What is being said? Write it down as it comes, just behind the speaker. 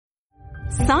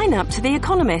Sign up to The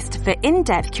Economist for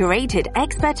in-depth curated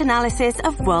expert analysis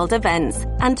of world events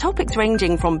and topics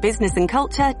ranging from business and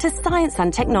culture to science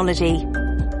and technology.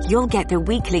 You'll get the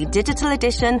weekly digital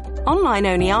edition,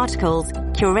 online-only articles,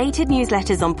 curated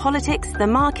newsletters on politics, the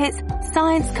markets,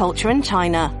 science, culture and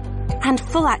China, and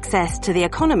full access to The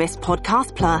Economist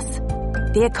Podcast Plus.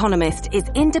 The Economist is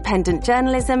independent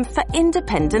journalism for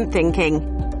independent thinking.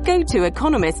 Go to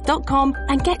economist.com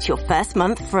and get your first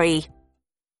month free.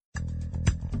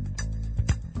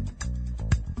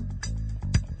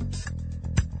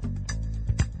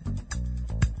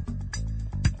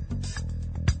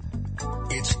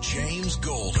 It's James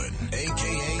Golden,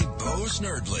 a.k.a. Bo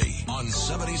Snerdley, on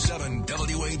 77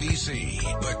 WABC,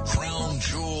 the crown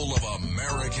jewel of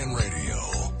American radio.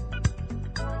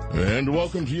 And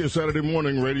welcome to your Saturday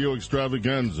morning radio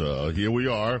extravaganza. Here we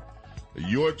are.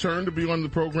 Your turn to be on the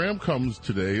program comes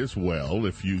today as well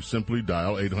if you simply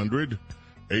dial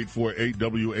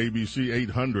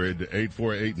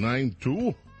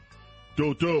 800-848-WABC,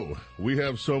 800-848-9222. We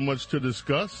have so much to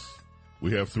discuss.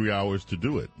 We have 3 hours to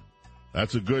do it.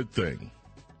 That's a good thing.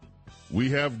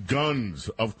 We have guns,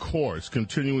 of course,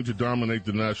 continuing to dominate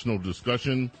the national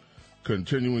discussion,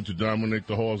 continuing to dominate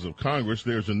the halls of Congress.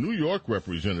 There's a New York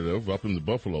representative up in the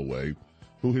Buffalo way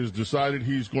who has decided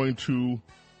he's going to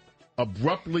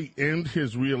abruptly end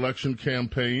his reelection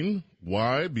campaign.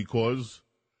 Why? Because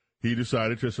he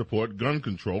decided to support gun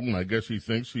control, and I guess he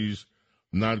thinks he's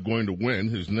not going to win.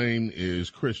 His name is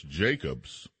Chris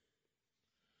Jacobs.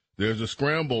 There's a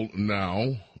scramble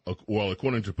now. Well,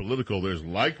 according to Politico, there's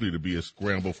likely to be a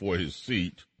scramble for his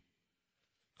seat.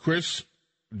 Chris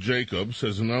Jacobs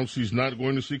has announced he's not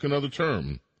going to seek another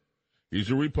term. He's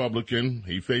a Republican.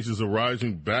 He faces a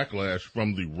rising backlash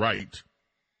from the right,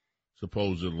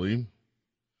 supposedly,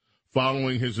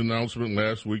 following his announcement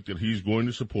last week that he's going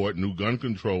to support new gun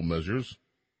control measures.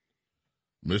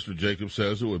 Mr. Jacobs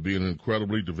says it would be an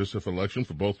incredibly divisive election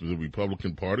for both the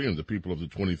Republican Party and the people of the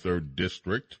 23rd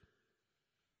District.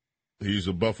 He's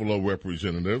a Buffalo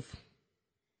representative,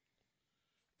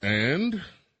 and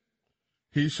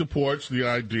he supports the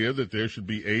idea that there should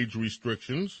be age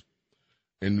restrictions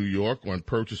in New York on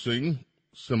purchasing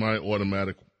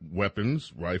semi-automatic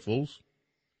weapons, rifles,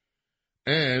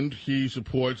 and he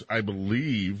supports, I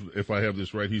believe, if I have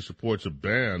this right, he supports a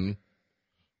ban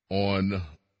on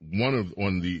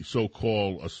the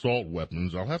so-called assault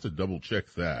weapons. I'll have to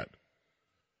double-check that.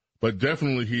 But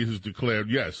definitely he has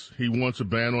declared, yes, he wants a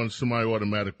ban on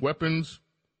semi-automatic weapons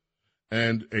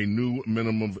and a new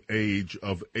minimum age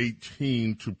of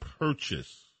 18 to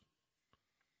purchase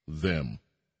them.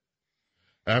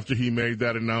 After he made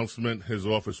that announcement, his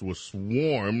office was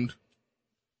swarmed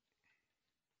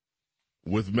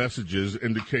with messages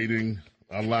indicating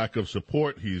a lack of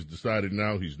support. He's decided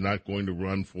now he's not going to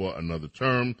run for another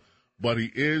term, but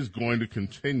he is going to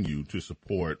continue to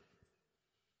support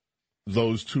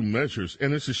those two measures.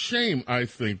 And it's a shame, I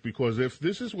think, because if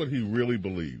this is what he really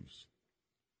believes,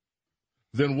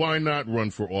 then why not run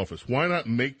for office? Why not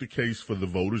make the case for the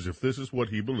voters if this is what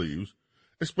he believes,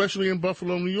 especially in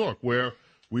Buffalo, New York, where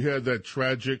we had that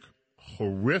tragic,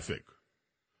 horrific,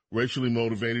 racially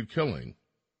motivated killings.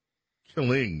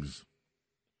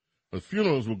 The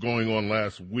funerals were going on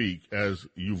last week as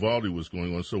Uvalde was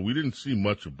going on, so we didn't see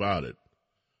much about it.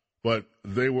 But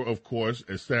they were, of course,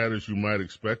 as sad as you might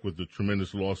expect with the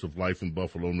tremendous loss of life in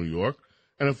Buffalo, New York.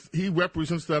 And if he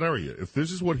represents that area, if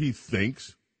this is what he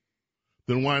thinks,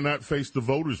 then why not face the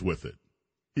voters with it?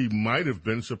 He might have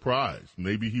been surprised.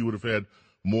 Maybe he would have had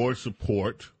more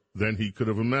support than he could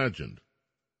have imagined.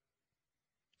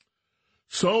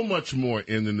 So much more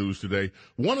in the news today.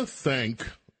 Want to thank,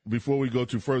 before we go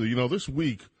too further, this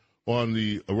week on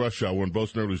the Rush Hour, on Bo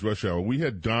Snerdley's Rush Hour, we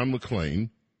had Don McLean.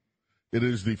 It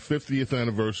is the 50th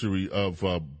anniversary of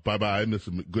Goodbye, Miss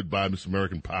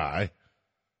American Pie,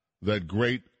 that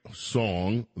great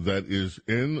song that is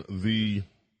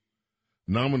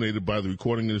nominated by the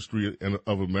Recording Industry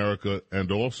of America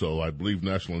and also, I believe,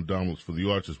 National Endowments for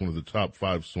the Arts as one of the top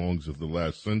 5 songs of the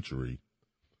last century.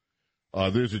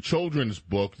 There's a children's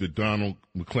book that Donald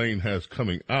McLean has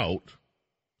coming out.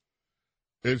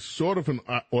 It's sort of an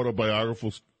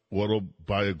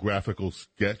autobiographical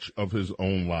sketch of his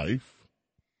own life.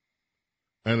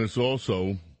 And it's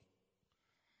also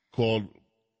called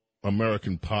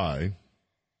American Pie.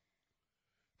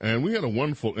 And we had a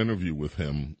wonderful interview with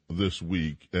him this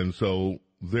week, and so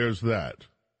there's that.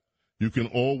 You can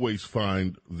always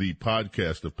find the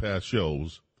podcast of past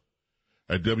shows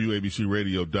at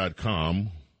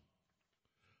WABCRadio.com,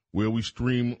 where we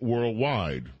stream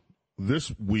worldwide.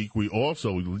 This week,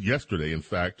 yesterday, in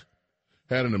fact,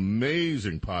 had an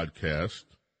amazing podcast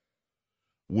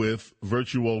with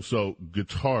virtuoso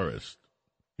guitarist.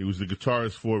 He was the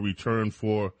guitarist for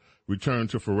Return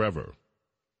to Forever.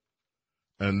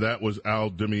 And that was Al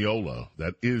Di Meola.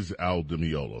 That is Al Di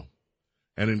Meola.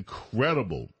 An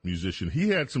incredible musician. He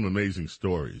had some amazing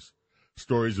stories.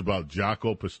 Stories about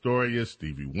Jaco Pastorius,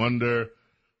 Stevie Wonder,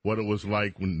 what it was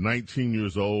like when 19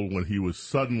 years old when he was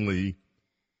suddenly,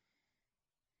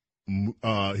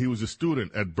 he was a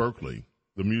student at Berkeley,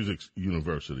 the music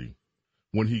university,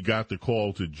 when he got the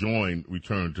call to join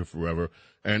Return to Forever.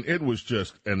 And it was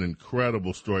just an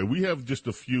incredible story. We have just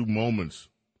a few moments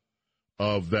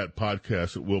of that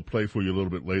podcast that we'll play for you a little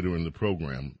bit later in the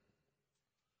program.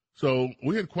 So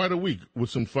we had quite a week with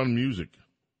some fun music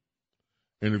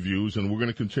interviews, and we're going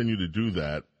to continue to do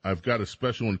that. I've got a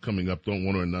special one coming up. Don't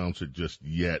want to announce it just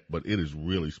yet, but it is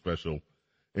really special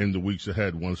in the weeks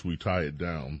ahead once we tie it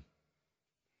down.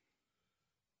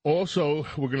 Also,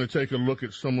 we're going to take a look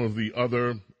at some of the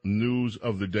other news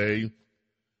of the day.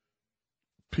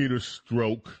 Peter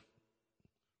Strzok,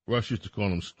 Rush used to call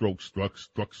him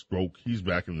Strzok. He's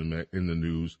back in the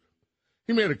news.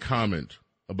 He made a comment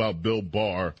about Bill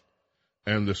Barr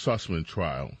and the Sussman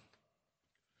trial,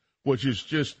 which is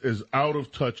just as out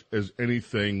of touch as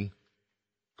anything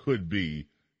could be,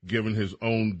 given his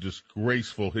own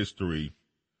disgraceful history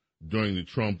during the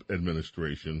Trump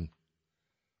administration.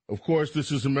 Of course,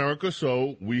 this is America,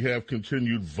 so we have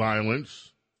continued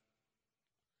violence,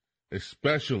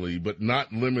 especially, but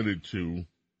not limited to,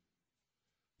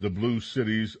 the blue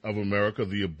cities of America.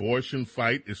 The abortion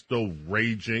fight is still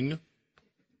raging.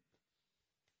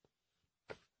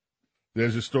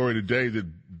 There's a story today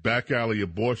that back alley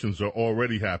abortions are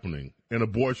already happening in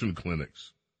abortion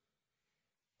clinics.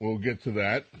 We'll get to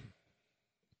that.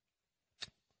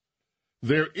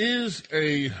 There is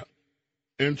a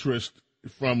interest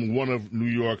from one of New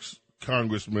York's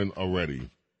congressmen already.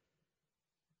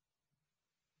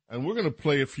 And we're going to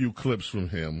play a few clips from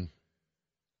him.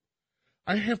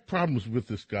 I have problems with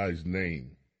this guy's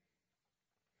name.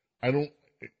 I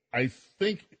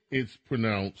think it's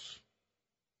pronounced,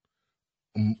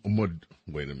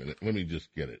 wait a minute, let me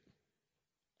just get it.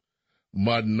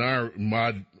 Magnari.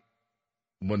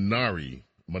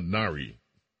 Modnaire.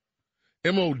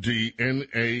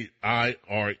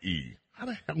 How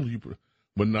the hell do you put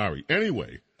Magnari?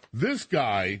 Anyway, this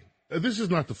guy, this is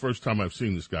not the first time I've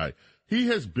seen this guy. He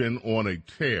has been on a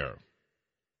tear.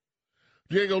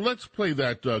 Diego, let's play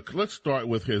that. Let's start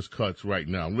with his cuts right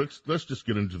now. Let's just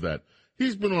get into that.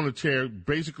 He's been on a tear,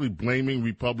 basically blaming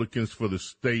Republicans for the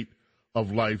state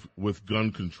of life with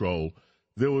gun control.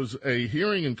 There was a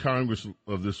hearing in Congress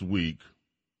this week,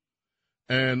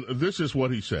 and this is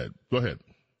what he said. Go ahead.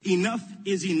 Enough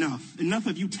is enough. Enough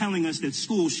of you telling us that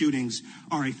school shootings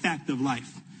are a fact of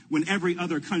life when every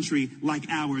other country like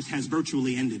ours has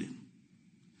virtually ended it.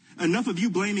 Enough of you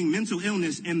blaming mental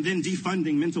illness and then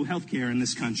defunding mental health care in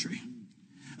this country.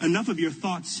 Enough of your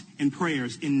thoughts and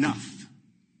prayers. Enough.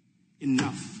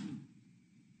 Enough.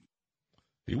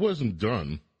 He wasn't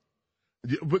done.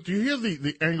 But do you hear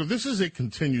the anger? This is a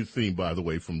continued theme, by the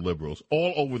way, from liberals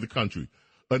all over the country.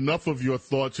 Enough of your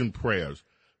thoughts and prayers.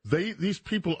 These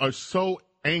people are so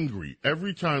angry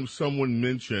every time someone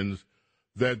mentions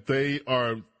that they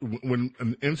are, when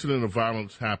an incident of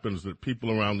violence happens, that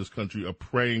people around this country are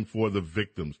praying for the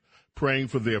victims, praying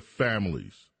for their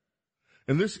families.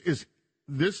 And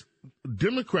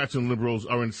Democrats and liberals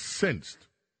are incensed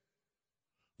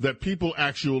that people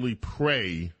actually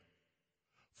pray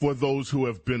for those who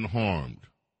have been harmed.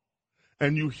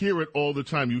 And you hear it all the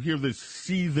time. You hear this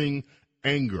seething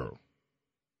anger.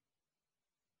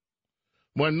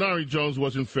 Magnari Jones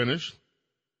wasn't finished.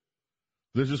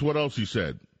 This is what else he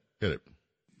said. Hit it.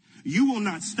 You will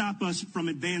not stop us from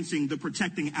advancing the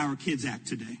Protecting Our Kids Act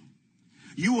today.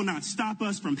 You will not stop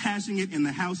us from passing it in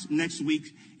the House next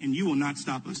week, and you will not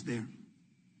stop us there.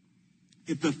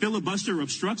 If the filibuster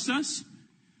obstructs us,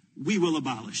 we will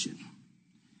abolish it.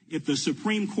 If the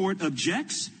Supreme Court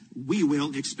objects, we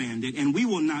will expand it, and we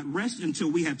will not rest until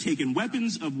we have taken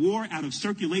weapons of war out of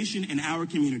circulation in our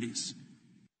communities.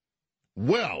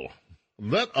 Well,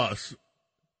 let us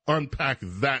unpack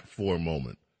that for a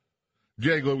moment.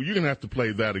 Diego, you're going to have to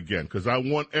play that again, because I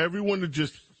want everyone to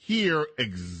just hear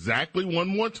exactly one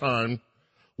more time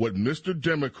what Mr.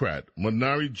 Democrat,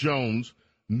 Magnari Jones,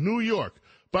 New York.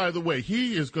 By the way,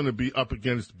 he is going to be up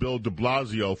against Bill de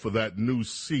Blasio for that new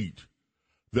seat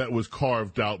that was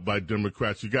carved out by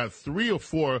Democrats. You got 3 or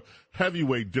 4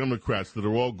 heavyweight Democrats that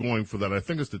are all going for that. I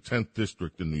think it's the 10th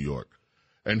district in New York,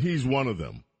 and he's one of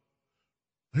them.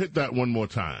 Hit that one more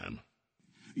time.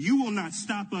 You will not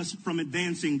stop us from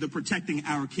advancing the Protecting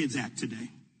Our Kids Act today.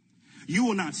 You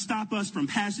will not stop us from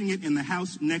passing it in the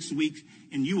House next week,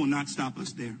 and you will not stop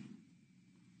us there.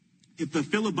 If the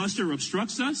filibuster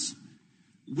obstructs us,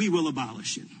 we will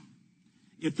abolish it.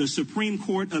 If the Supreme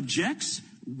Court objects,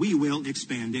 we will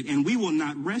expand it, and we will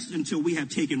not rest until we have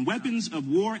taken weapons of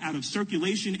war out of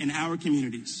circulation in our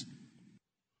communities.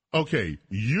 Okay,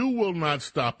 you will not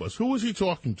stop us. Who is he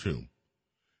talking to?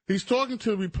 He's talking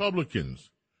to Republicans.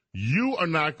 You are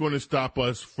not going to stop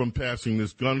us from passing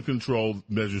this gun control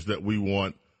measures that we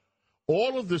want.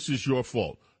 All of this is your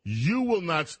fault. You will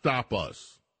not stop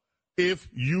us if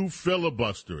you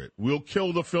filibuster it. We'll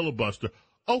kill the filibuster.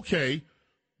 Okay,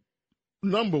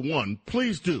 number one,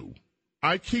 please do.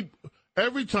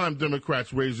 Every time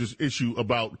Democrats raise this issue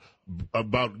about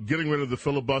getting rid of the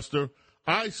filibuster,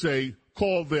 I say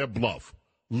call their bluff.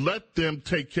 Let them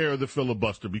take care of the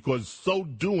filibuster, because so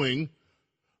doing,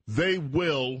 they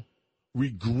will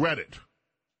regret it.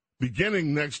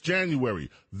 Beginning next January,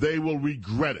 they will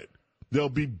regret it. They'll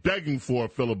be begging for a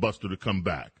filibuster to come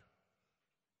back.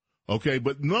 Okay,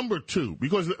 but number two,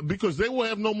 because they will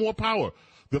have no more power.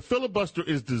 The filibuster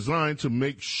is designed to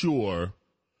make sure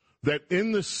that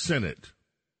in the Senate,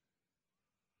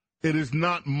 it is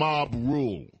not mob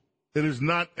rule. It is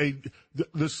not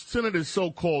the Senate is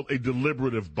so-called a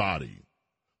deliberative body.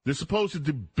 They're supposed to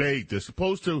debate. They're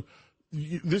supposed to,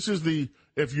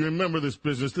 if you remember this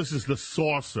business, this is the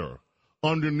saucer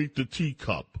underneath the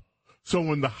teacup. So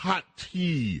when the hot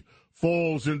tea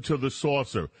falls into the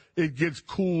saucer, it gets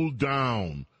cooled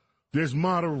down. There's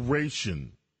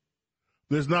moderation.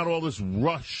 There's not all this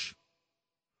rush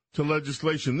to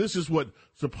legislation. This is what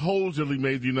supposedly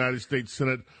made the United States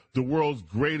Senate the world's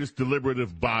greatest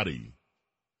deliberative body.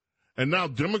 And now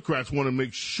Democrats want to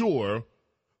make sure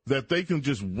that they can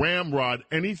just ramrod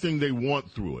anything they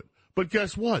want through it. But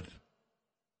guess what?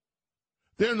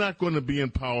 They're not going to be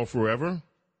in power forever.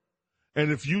 And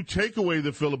if you take away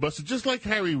the filibuster, just like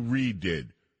Harry Reid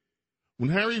did, when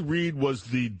Harry Reid was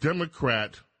the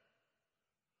Democrat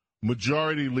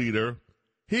majority leader,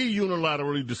 he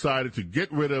unilaterally decided to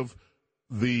get rid of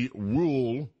the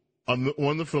rule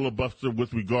on the filibuster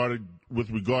with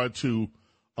regard to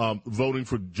voting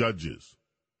for judges.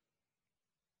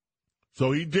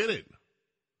 So he did it.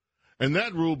 And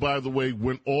that rule, by the way,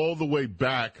 went all the way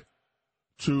back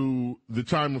to the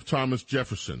time of Thomas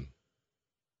Jefferson.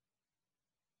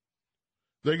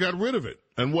 They got rid of it.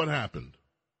 And what happened?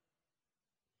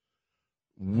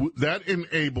 That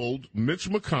enabled Mitch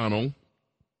McConnell,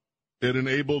 it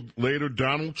enabled later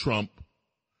Donald Trump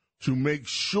to make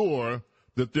sure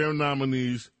that their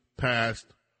nominees passed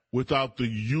without the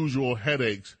usual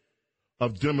headaches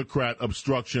of Democrat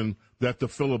obstruction that the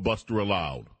filibuster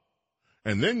allowed.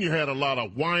 And then you had a lot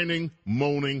of whining,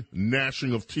 moaning,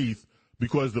 gnashing of teeth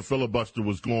because the filibuster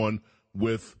was gone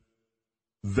with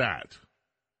that.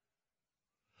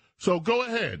 So go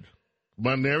ahead,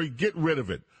 Moneri, get rid of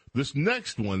it. This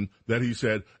next one that he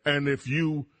said, and if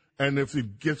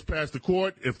it gets past the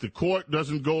court, if the court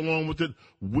doesn't go along with it,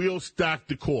 we'll stack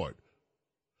the court.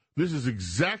 This is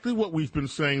exactly what we've been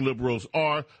saying liberals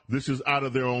are. This is out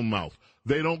of their own mouth.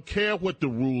 They don't care what the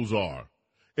rules are.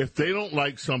 If they don't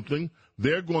like something,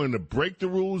 they're going to break the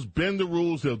rules, bend the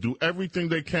rules. They'll do everything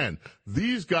they can.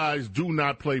 These guys do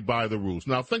not play by the rules.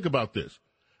 Now, think about this.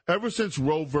 Ever since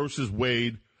Roe versus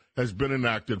Wade has been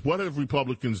enacted, what have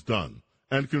Republicans done?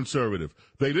 And conservative.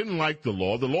 They didn't like the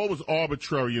law. The law was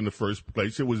arbitrary in the first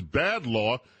place. It was bad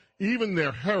law. Even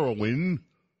their heroine,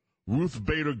 Ruth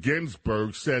Bader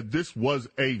Ginsburg, said this was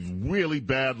a really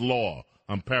bad law.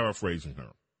 I'm paraphrasing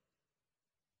her.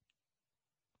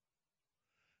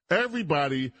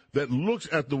 Everybody that looks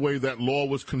at the way that law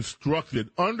was constructed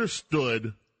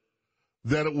understood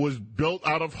that it was built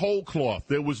out of whole cloth.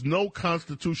 There was no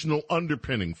constitutional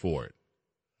underpinning for it.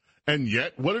 And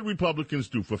yet, what did Republicans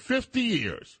do? For 50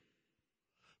 years,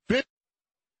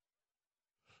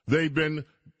 they've been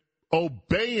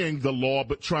obeying the law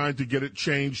but trying to get it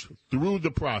changed through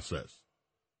the process.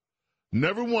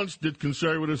 Never once did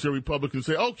conservatives or Republicans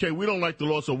say, okay, we don't like the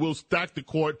law, so we'll stack the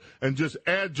court and just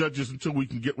add judges until we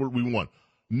can get what we want.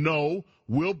 No,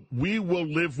 we will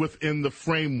live within the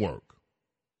framework.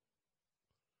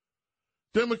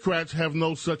 Democrats have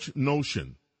no such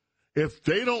notion. If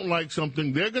they don't like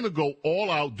something, they're going to go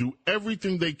all out, do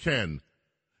everything they can,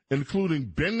 including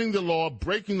bending the law,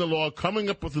 breaking the law, coming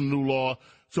up with a new law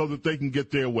so that they can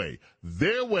get their way.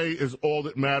 Their way is all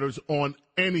that matters on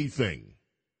anything.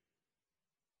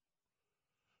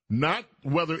 Not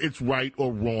whether it's right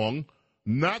or wrong,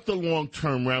 not the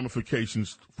long-term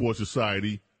ramifications for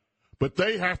society, but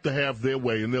they have to have their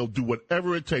way, and they'll do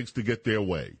whatever it takes to get their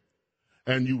way.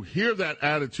 And you hear that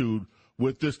attitude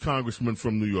with this congressman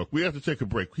from New York. We have to take a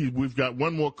break. We've got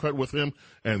one more cut with him,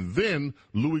 and then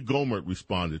Louis Gohmert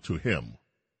responded to him.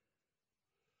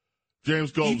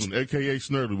 James Golden, a.k.a.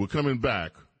 Snerdley, we're coming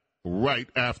back right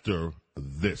after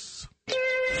this.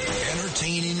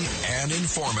 Entertaining and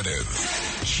informative.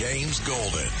 James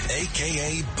Golden,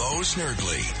 a.k.a. Bo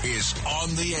Snerdley, is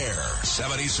on the air.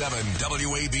 77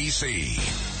 WABC.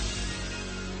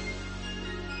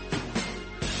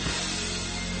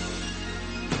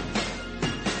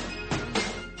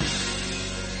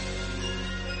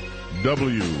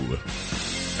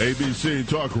 WABC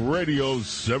Talk Radio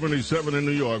 77 in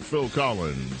New York. Phil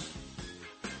Collins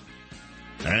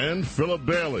and Philip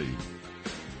Bailey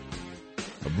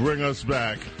bring us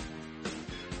back.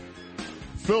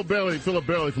 Philip Bailey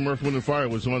from Earth, Wind & Fire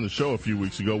was on the show a few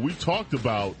weeks ago. We talked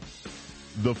about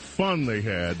the fun they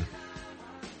had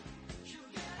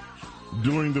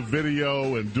doing the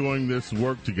video and doing this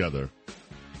work together.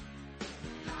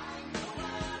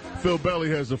 Phil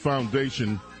Bailey has a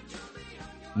foundation,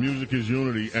 Music is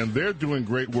Unity, and they're doing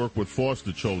great work with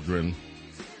foster children.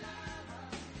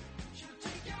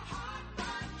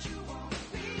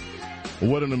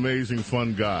 What an amazing,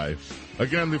 fun guy.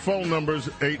 Again, the phone number's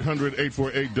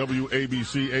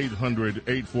 800-848-WABC,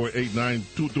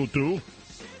 800-848-9222.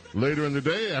 Later in the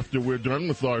day, after we're done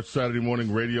with our Saturday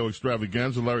morning radio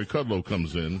extravaganza, Larry Kudlow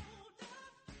comes in.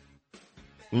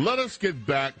 Let us get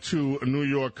back to New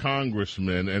York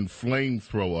Congressman and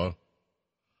flamethrower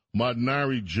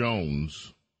Madanari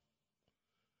Jones.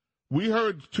 We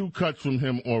heard two cuts from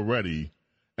him already,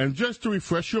 and just to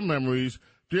refresh your memories,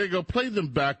 Diego, play them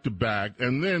back to back,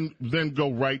 and then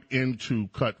go right into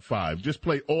cut 5. Just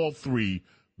play all three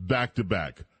back to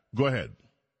back. Go ahead.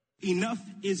 Enough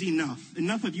is enough.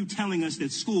 Enough of you telling us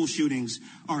that school shootings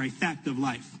are a fact of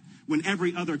life when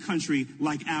every other country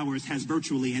like ours has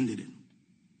virtually ended it.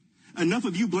 Enough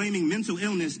of you blaming mental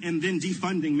illness and then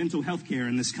defunding mental health care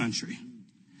in this country.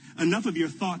 Enough of your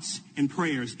thoughts and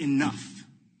prayers. Enough.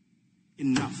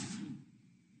 Enough.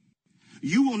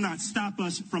 You will not stop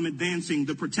us from advancing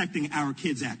the Protecting Our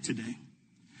Kids Act today.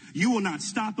 You will not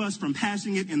stop us from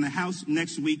passing it in the House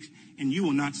next week, and you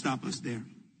will not stop us there.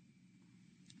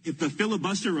 If the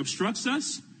filibuster obstructs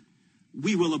us,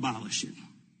 we will abolish it.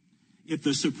 If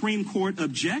the Supreme Court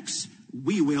objects,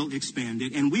 we will expand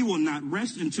it, and we will not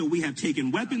rest until we have taken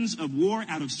weapons of war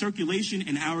out of circulation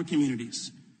in our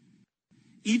communities.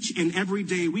 Each and every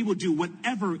day, we will do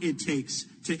whatever it takes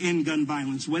to end gun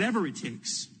violence, whatever it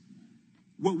takes.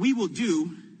 What we will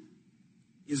do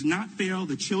is not fail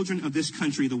the children of this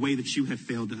country the way that you have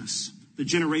failed us, the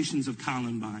generations of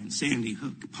Columbine, Sandy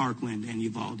Hook, Parkland, and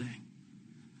Uvalde.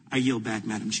 I yield back,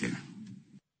 Madam Chair.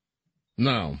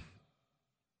 Now,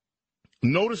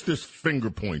 notice this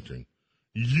finger pointing.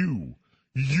 You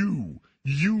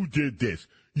did this.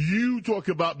 You talk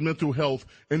about mental health,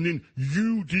 and then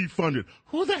you defunded.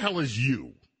 Who the hell is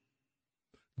you?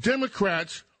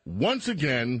 Democrats, once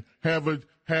again, have the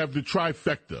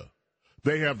trifecta.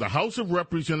 They have the House of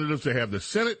Representatives, they have the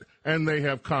Senate, and they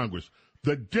have Congress.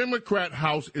 The Democrat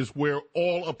House is where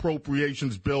all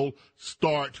appropriations bills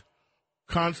start,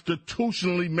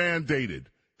 constitutionally mandated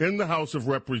in the House of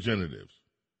Representatives.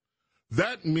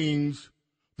 That means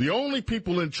the only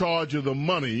people in charge of the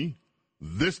money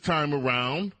this time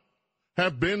around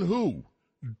have been who?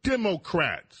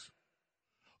 Democrats.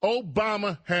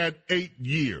 Obama had 8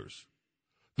 years.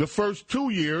 The first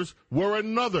 2 years were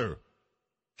another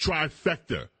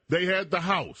trifecta. They had the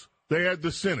House. They had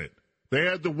the Senate. They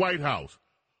had the White House.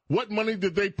 What money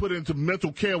did they put into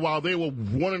mental care while they were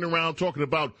running around talking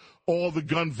about all the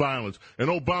gun violence? And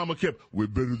Obama kept, we're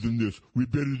better than this. We're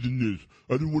better than this.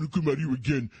 I don't want to come out here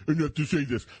again and have to say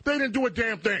this. They didn't do a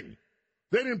damn thing.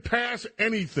 They didn't pass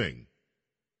anything.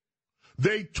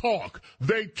 They talk,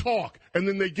 and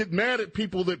then they get mad at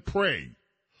people that pray.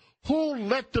 Who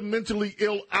let the mentally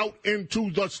ill out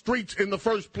into the streets in the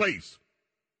first place?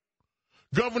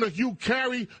 Governor Hugh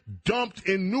Carey dumped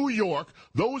in New York.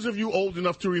 Those of you old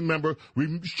enough to remember,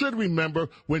 should remember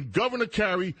when Governor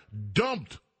Carey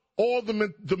dumped all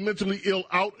the mentally ill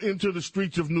out into the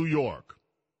streets of New York.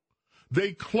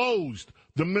 They closed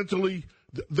the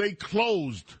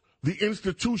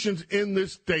institutions in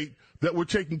this state that were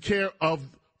taking care of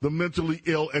the mentally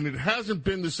ill, and it hasn't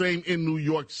been the same in New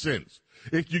York since.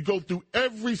 If you go through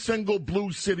every single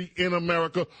blue city in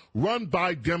America run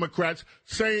by Democrats,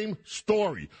 same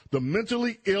story. The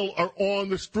mentally ill are on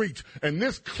the streets, and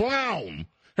this clown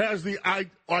has the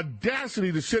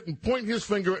audacity to sit and point his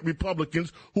finger at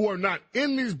Republicans who are not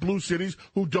in these blue cities,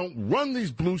 who don't run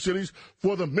these blue cities,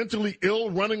 for the mentally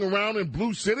ill running around in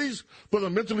blue cities, for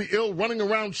the mentally ill running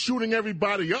around shooting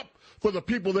everybody up, For the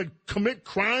people that commit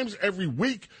crimes every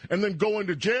week and then go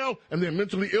into jail and they're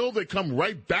mentally ill, they come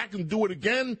right back and do it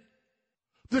again?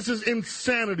 This is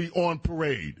insanity on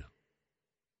parade.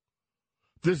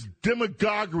 This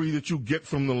demagoguery that you get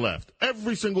from the left.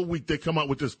 Every single week they come out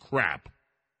with this crap.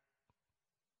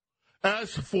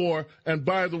 As for, and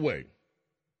by the way,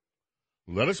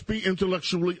 let us be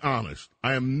intellectually honest.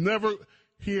 I am never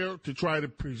here to try to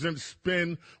present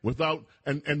spin without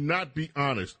and not be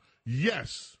honest.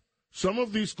 Yes, some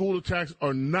of these school attacks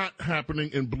are not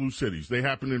happening in blue cities. They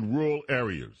happen in rural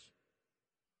areas.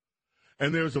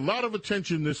 And there's a lot of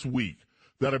attention this week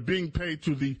that are being paid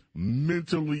to the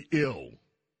mentally ill.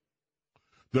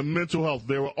 The mental health.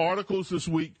 There were articles this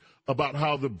week about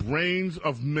how the brains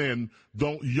of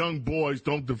young boys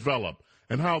don't develop,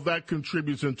 and how that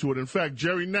contributes into it. In fact,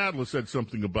 Jerry Nadler said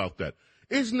something about that.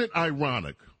 Isn't it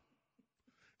ironic?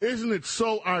 Isn't it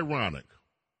so ironic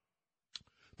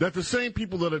that the same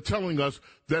people that are telling us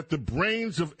that the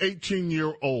brains of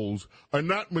 18-year-olds are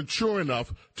not mature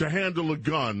enough to handle a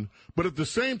gun, but at the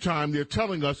same time they're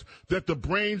telling us that the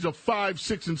brains of 5,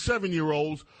 6, and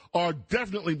 7-year-olds are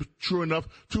definitely mature enough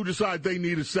to decide they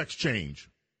need a sex change?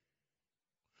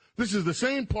 This is the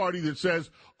same party that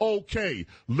says, okay,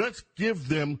 let's give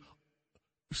them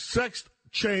sex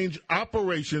change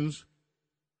operations.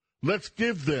 Let's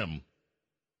give them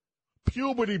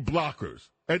puberty blockers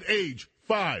at age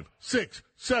 5, 6,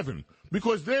 7,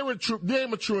 because they're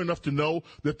mature enough to know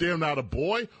that they're not a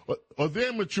boy, or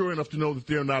they're mature enough to know that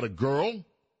they're not a girl.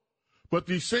 But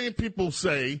these same people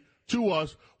say to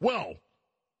us, well,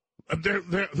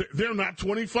 they're not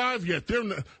 25 yet. They're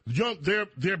not young.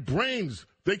 Their brains,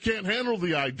 they can't handle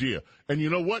the idea. And you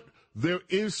know what? There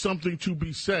is something to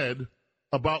be said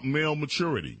about male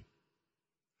maturity.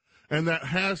 And that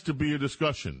has to be a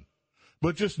discussion.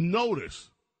 But just notice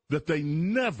that they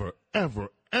never, ever,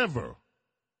 ever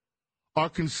are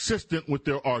consistent with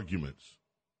their arguments.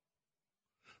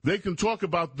 They can talk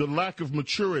about the lack of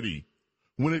maturity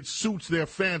when it suits their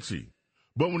fancy.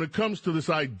 But when it comes to this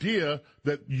idea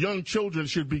that young children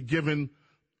should be given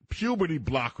puberty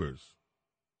blockers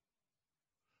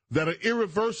that are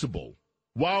irreversible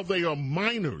while they are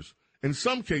minors, in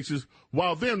some cases,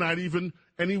 while they're not even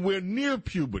anywhere near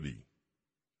puberty,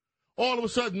 all of a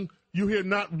sudden, you hear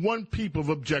not one peep of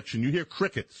objection. You hear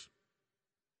crickets.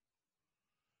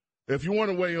 If you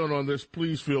want to weigh in on this,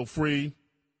 please feel free.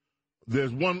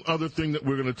 There's one other thing that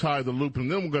we're going to tie the loop,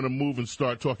 and then we're going to move and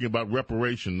start talking about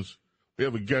reparations. We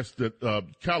have a guest that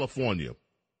California,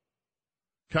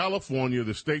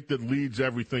 the state that leads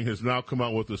everything, has now come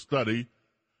out with a study.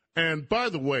 And by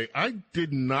the way, I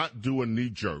did not do a knee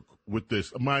jerk with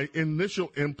this. My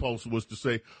initial impulse was to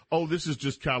say, oh, this is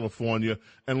just California,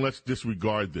 and let's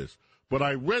disregard this. But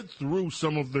I read through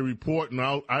some of the report, and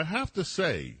I have to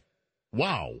say,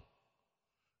 wow,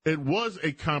 it was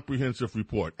a comprehensive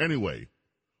report. Anyway,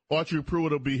 Audrey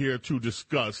Pruitt will be here to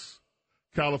discuss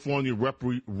California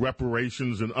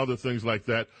reparations and other things like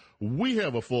that. We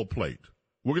have a full plate.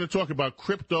 We're going to talk about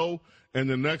crypto in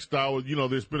the next hour. You know,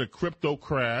 there's been a crypto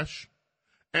crash,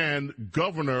 and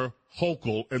Governor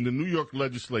Hochul and the New York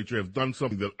legislature have done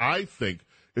something that I think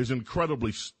is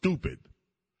incredibly stupid.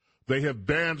 They have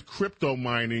banned crypto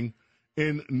mining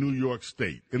in New York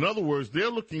State. In other words, they're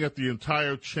looking at the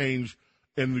entire change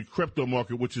in the crypto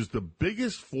market, which is the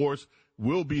biggest force,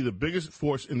 will be the biggest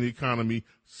force in the economy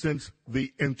since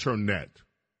the internet.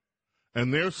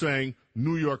 And they're saying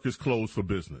New York is closed for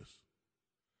business.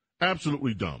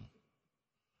 Absolutely dumb.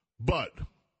 But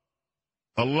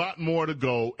a lot more to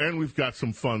go, and we've got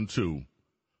some fun, too.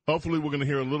 Hopefully we're going to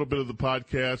hear a little bit of the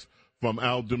podcast from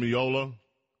Al DiMeola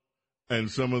and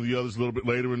some of the others a little bit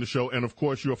later in the show. And, of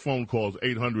course, your phone calls,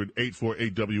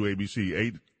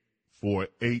 800-848-WABC,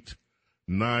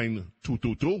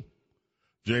 848-9222.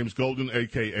 James Golden,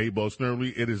 a.k.a. Bo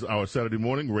Snerdley. It is our Saturday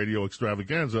morning radio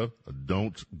extravaganza.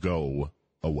 Don't go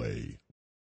away.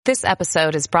 This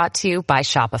episode is brought to you by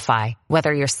Shopify.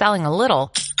 Whether you're selling a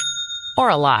little or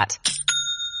a lot,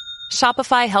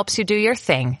 Shopify helps you do your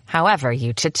thing, however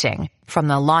you cha-ching. From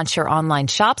the launch your online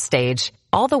shop stage,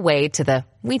 all the way to the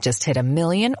we just hit 1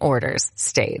 million orders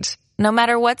stage. No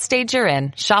matter what stage you're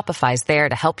in, Shopify's there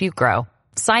to help you grow.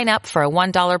 Sign up for a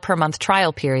 $1 per month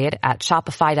trial period at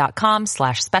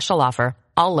shopify.com/special offer,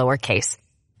 all lowercase.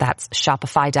 That's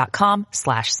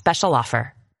shopify.com/special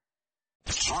offer.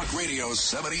 Talk Radio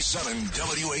 77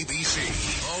 WABC.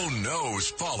 Bo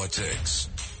knows politics.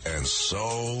 And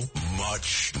so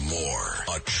much more.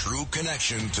 A true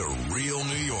connection to real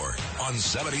New York on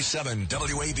 77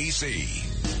 WABC.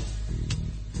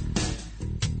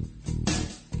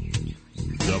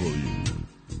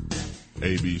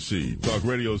 ABC. Talk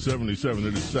Radio 77.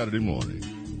 It is Saturday morning.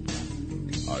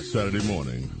 Our Saturday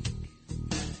morning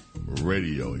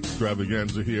radio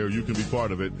extravaganza here. You can be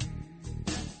part of it.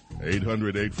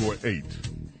 800-848.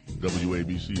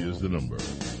 WABC is the number.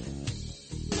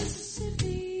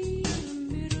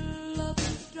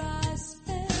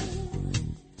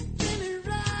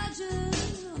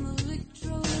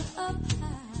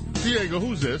 Diego,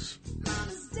 who's this?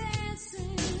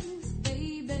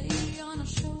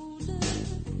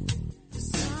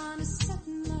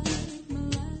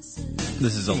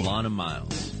 This is Alana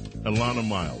Miles. Alana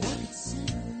Miles.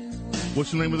 What's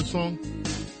the name of the song?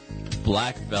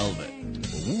 Black Velvet.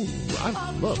 Ooh, I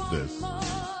love this.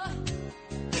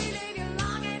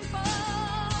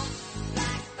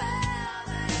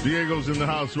 Diego's in the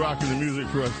house rocking the music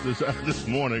for us this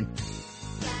morning.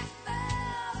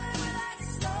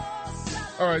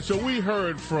 All right, so we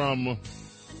heard from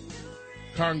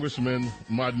Congressman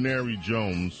Montanari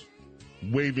Jones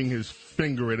waving his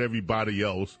finger at everybody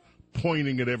else,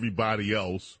 pointing at everybody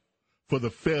else for the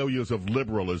failures of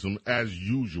liberalism as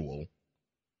usual.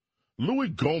 Louis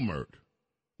Gohmert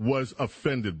was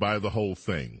offended by the whole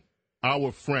thing.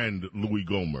 Our friend Louis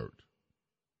Gohmert,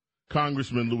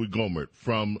 Congressman Louis Gohmert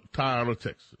from Tyler,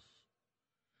 Texas.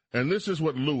 And this is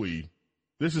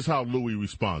how Louis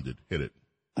responded. Hit it.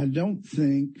 I don't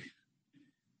think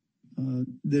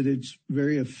that it's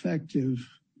very effective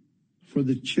for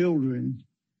the children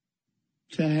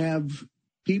to have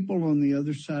people on the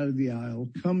other side of the aisle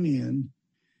come in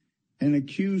and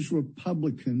accuse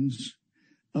Republicans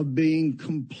of being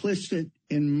complicit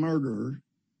in murder,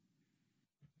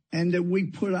 and that we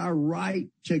put our right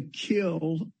to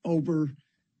kill over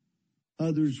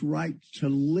others' right to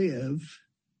live,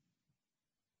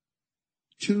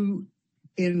 to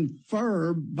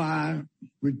infer by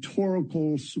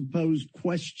rhetorical supposed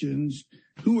questions,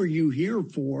 who are you here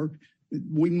for?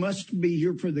 We must be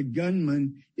here for the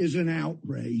gunman, is an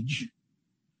outrage.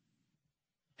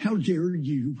 How dare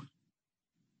you?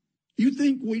 You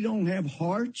think we don't have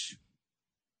hearts?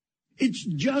 It's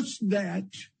just that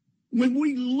when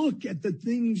we look at the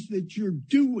things that you're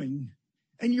doing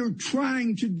and you're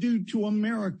trying to do to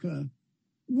America,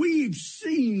 we've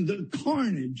seen the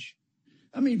carnage.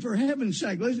 I mean, for heaven's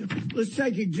sake, let's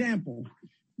take example.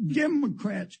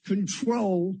 Democrats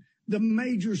control the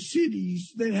major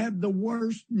cities that have the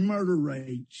worst murder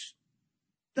rates.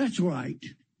 That's right.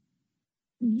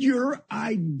 Your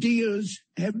ideas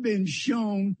have been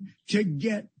shown to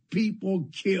get people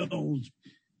killed.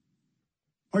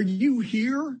 Are you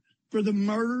here for the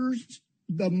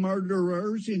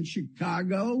murderers in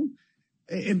Chicago,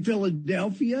 in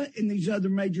Philadelphia, in these other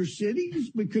major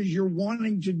cities, because you're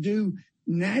wanting to do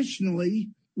nationally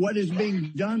what is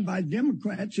being done by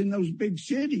Democrats in those big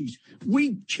cities?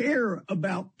 We care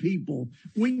about people.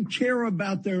 We care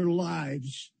about their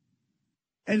lives.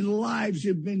 And lives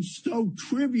have been so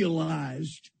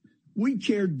trivialized. We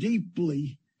care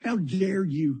deeply. How dare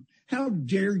you? How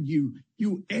dare you?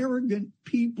 You arrogant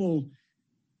people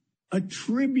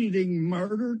attributing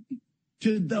murder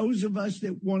to those of us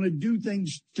that want to do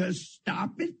things to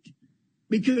stop it.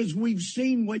 Because we've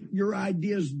seen what your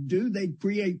ideas do. They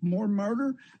create more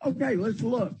murder. Okay, let's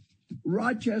look.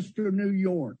 Rochester, New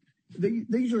York.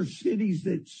 These are cities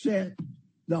that set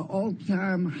the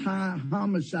all-time high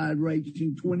homicide rates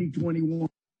in 2021.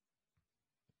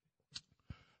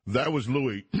 That was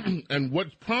Louis. And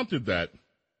what prompted that,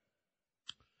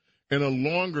 in a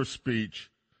longer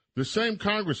speech, the same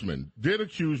congressman did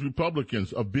accuse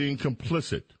Republicans of being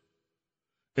complicit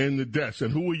in the deaths.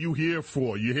 And who are you here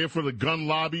for? You're here for the gun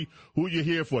lobby? Who are you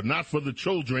here for? Not for the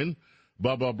children,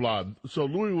 blah, blah, blah. So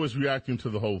Louis was reacting to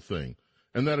the whole thing.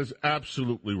 And that is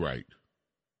absolutely right.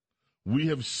 We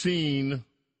have seen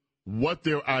what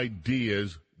their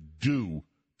ideas do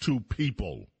to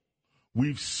people.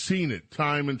 We've seen it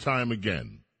time and time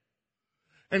again.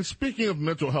 And speaking of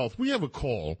mental health, we have a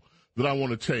call that I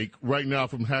want to take right now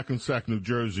from Hackensack, New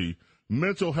Jersey.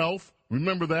 Mental health.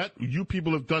 Remember that? You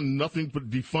people have done nothing but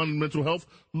defund mental health.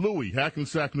 Louis,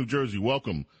 Hackensack, New Jersey,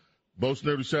 welcome. Boast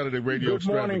Nerdy Saturday Radio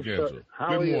Extravaganza.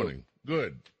 Good morning.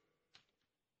 Good.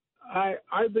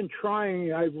 I've been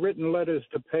trying. I've written letters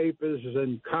to papers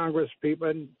and Congress people,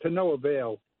 and to no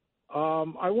avail.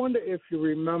 I wonder if you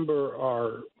remember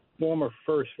our former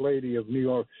First Lady of New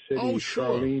York City,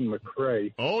 Charlene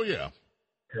McRae. Oh, yeah.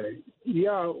 Okay.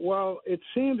 Yeah, well, it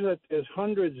seems that there's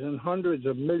hundreds and hundreds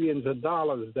of millions of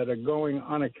dollars that are going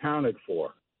unaccounted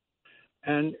for.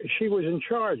 And she was in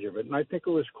charge of it, and I think it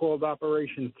was called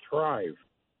Operation Thrive.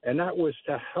 And that was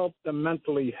to help the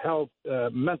mental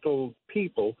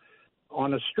people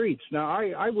on the streets. Now,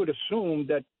 I would assume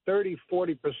that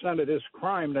 30-40% of this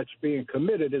crime that's being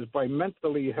committed is by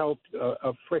mentally health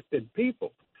afflicted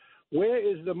people. Where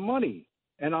is the money?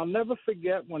 And I'll never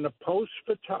forget when the Post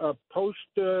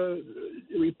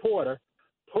reporter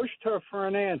pushed her for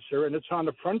an answer, and it's on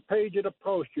the front page of the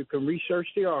Post. You can research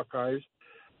the archives.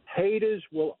 Haters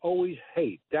will always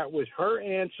hate. That was her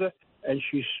answer, and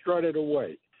she strutted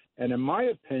away. And in my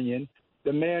opinion,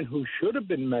 the man who should have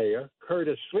been mayor,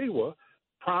 Curtis Sliwa,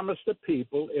 promised the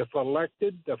people, if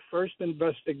elected, the first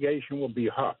investigation will be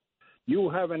her. You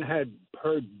haven't heard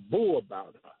boo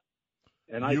about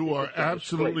her. And you are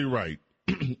absolutely right.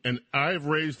 And I've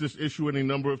raised this issue any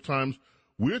number of times.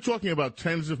 We're talking about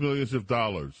tens of millions of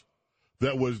dollars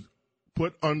that was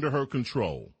put under her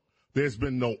control. There's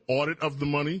been no audit of the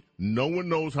money. No one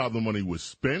knows how the money was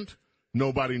spent.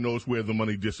 Nobody knows where the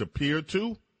money disappeared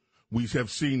to. We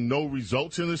have seen no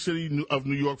results in the city of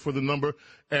New York for the number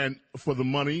and for the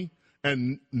money.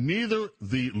 And neither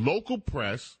the local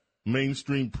press,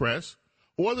 mainstream press,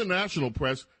 or the national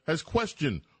press has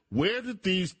questioned, where did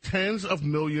these tens of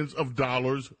millions of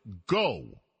dollars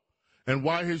go? And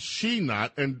why has she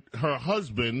not, and her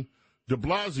husband, de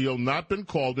Blasio, not been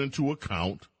called into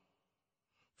account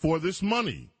for this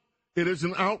money? It is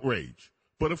an outrage.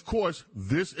 But, of course,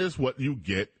 this is what you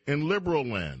get in liberal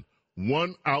land.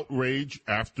 One outrage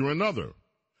after another.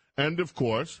 And, of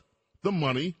course, the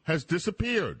money has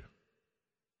disappeared.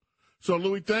 So,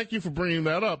 Louis, thank you for bringing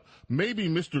that up. Maybe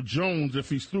Mr. Jones, if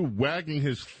he's through wagging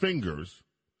his fingers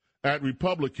at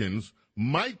Republicans,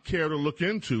 might care to look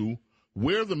into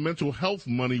where the mental health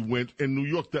money went in New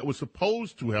York that was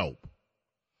supposed to help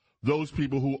those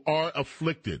people who are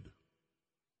afflicted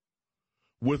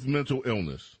with mental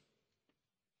illness.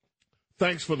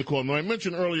 Thanks for the call. Now, I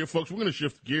mentioned earlier, folks, we're going to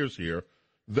shift gears here,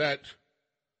 that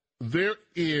there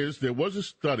was a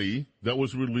study that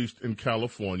was released in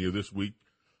California this week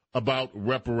about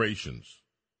reparations.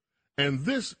 And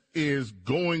this is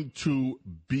going to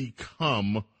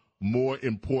become more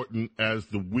important as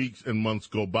the weeks and months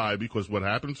go by, because what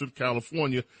happens in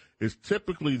California is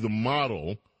typically the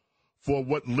model for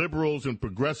what liberals and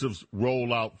progressives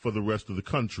roll out for the rest of the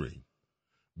country.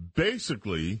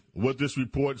 Basically, what this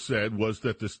report said was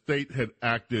that the state had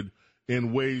acted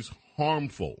in ways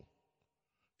harmful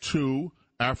to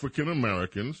African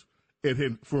Americans. It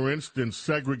had, for instance,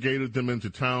 segregated them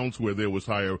into towns where there was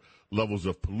higher levels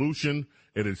of pollution.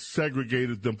 It had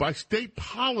segregated them by state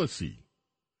policy.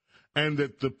 And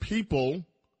that the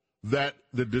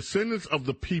descendants of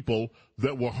the people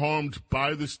that were harmed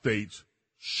by the states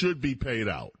should be paid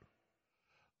out.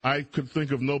 I could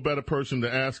think of no better person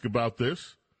to ask about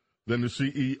this than the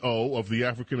CEO of the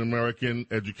African American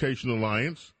Education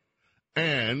Alliance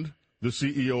and the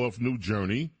CEO of New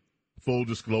Journey. Full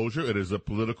disclosure, it is a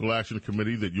political action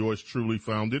committee that yours truly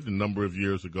founded a number of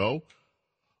years ago.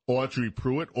 Autry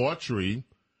Pruitt. Autry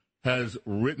has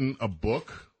written a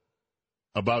book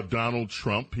about Donald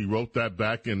Trump. He wrote that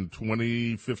back in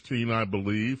 2015, I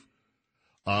believe.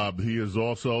 He is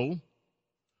also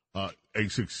a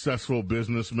successful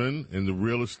businessman in the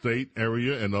real estate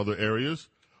area and other areas.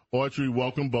 Autry,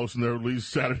 welcome, Bosun Early's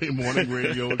Saturday morning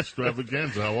radio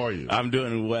extravaganza. How are you? I'm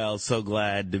doing well. So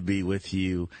glad to be with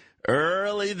you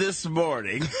early this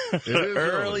morning. It is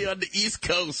early on the East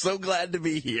Coast. So glad to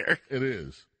be here. It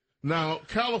is. Now,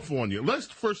 California, let's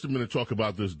first a minute talk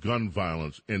about this gun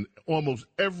violence in almost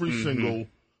every single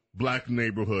black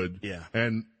neighborhood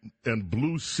and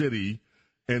blue city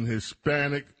and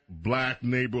Hispanic black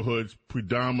neighborhoods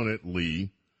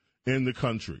predominantly in the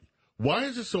country. Why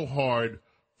is it so hard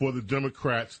for the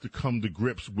Democrats to come to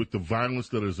grips with the violence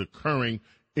that is occurring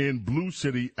in blue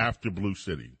city after blue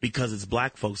city? Because it's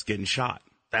black folks getting shot.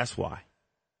 That's why.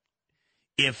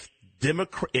 If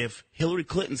Hillary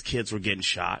Clinton's kids were getting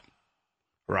shot,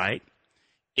 right?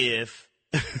 If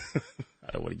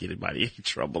I don't want to get anybody in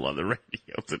trouble on the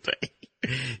radio today.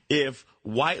 If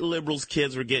white liberals'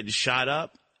 kids were getting shot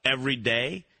up every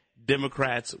day,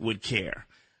 Democrats would care.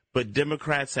 But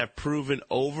Democrats have proven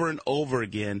over and over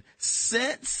again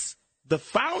since the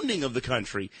founding of the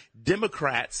country,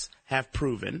 Democrats have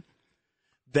proven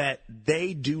that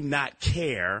they do not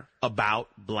care about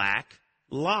black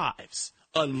lives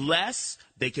unless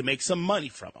they can make some money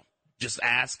from them. Just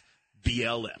ask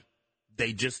BLM.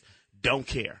 They just don't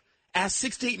care. Ask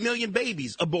 68 million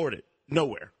babies aborted.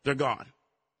 Nowhere. They're gone.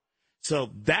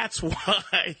 So that's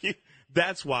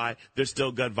why there's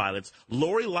still gun violence.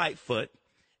 Lori Lightfoot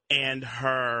and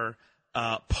her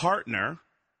partner,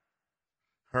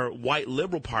 her white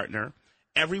liberal partner,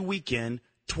 every weekend,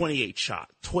 28 shot,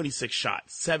 26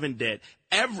 shots, 7 dead.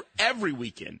 Every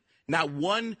weekend. Not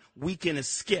one weekend is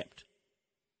skipped.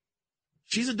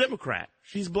 She's a Democrat.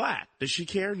 She's black. Does she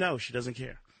care? No, she doesn't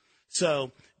care.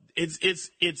 So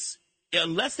it's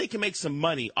unless they can make some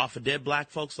money off of dead black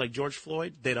folks like George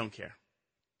Floyd, they don't care.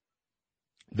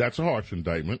 That's a harsh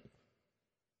indictment.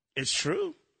 It's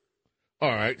true.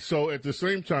 All right. So at the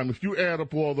same time, if you add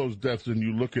up all those deaths and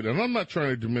you look at, and I'm not trying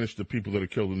to diminish the people that are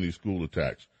killed in these school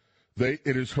attacks.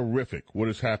 It is horrific what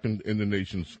has happened in the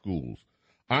nation's schools.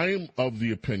 I am of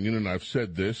the opinion, and I've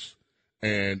said this,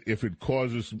 and if it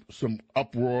causes some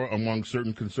uproar among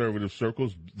certain conservative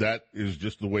circles, that is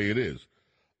just the way it is.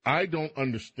 I don't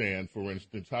understand, for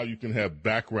instance, how you can have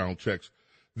background checks.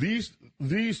 These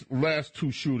last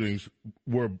two shootings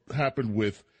happened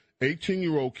with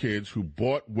 18-year-old kids who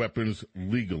bought weapons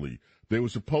legally. They were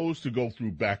supposed to go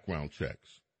through background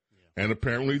checks, and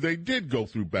apparently they did go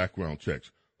through background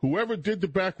checks. Whoever did the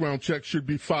background check should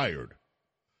be fired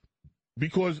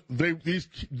because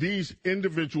these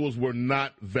individuals were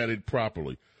not vetted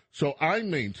properly. So I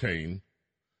maintain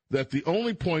that the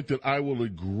only point that I will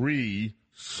agree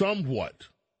somewhat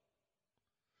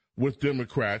with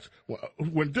Democrats,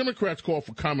 when Democrats call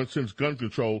for common sense gun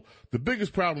control, the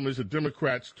biggest problem is that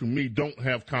Democrats, to me, don't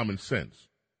have common sense.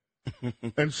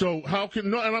 And so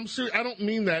and I'm serious, I don't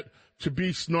mean that to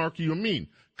be snarky or mean.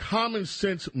 Common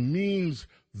sense means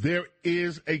there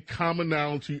is a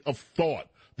commonality of thought.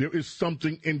 There is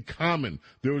something in common.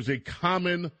 There is a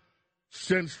common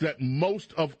sense that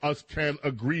most of us can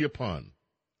agree upon.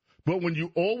 But when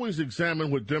you always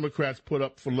examine what Democrats put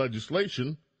up for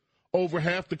legislation, over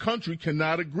half the country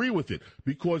cannot agree with it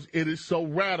because it is so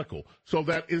radical. So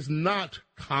that is not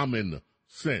common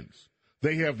sense.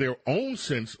 They have their own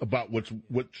sense about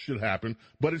what should happen,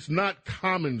 but it's not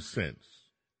common sense.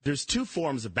 There's two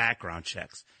forms of background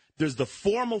checks. There's the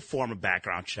formal form of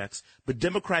background checks, but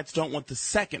Democrats don't want the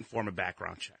second form of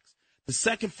background checks. The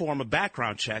second form of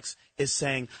background checks is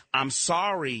saying, I'm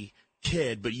sorry,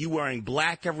 kid, but you wearing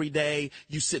black every day,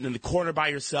 you sitting in the corner by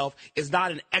yourself is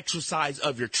not an exercise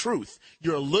of your truth.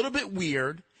 You're a little bit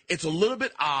weird, it's a little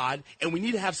bit odd, and we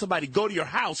need to have somebody go to your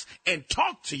house and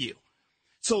talk to you.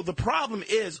 So the problem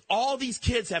is all these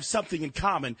kids have something in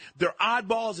common. They're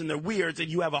oddballs and they're weirds, and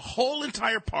you have a whole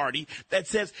entire party that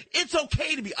says it's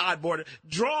okay to be oddball.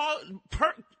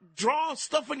 Draw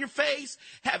stuff on your face,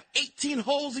 have 18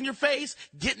 holes in your face,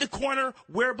 get in the corner,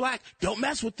 wear black. Don't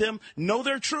mess with them. Know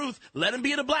their truth. Let them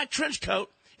be in a black trench coat.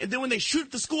 And then when they shoot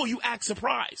at the school, you act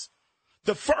surprised.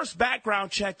 The first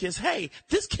background check is, hey,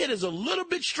 this kid is a little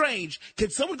bit strange. Can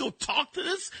someone go talk to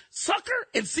this sucker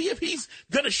and see if he's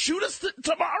going to shoot us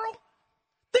tomorrow?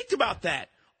 Think about that.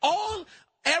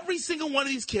 Every single one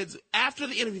of these kids, after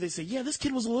the interview, they say, yeah, this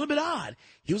kid was a little bit odd.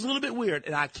 He was a little bit weird.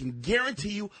 And I can guarantee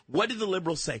you, what did the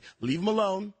liberals say? Leave him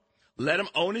alone. Let him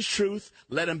own his truth.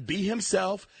 Let him be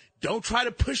himself. Don't try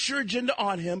to push your agenda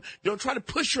on him. Don't try to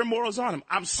push your morals on him.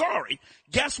 I'm sorry.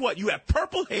 Guess what? You have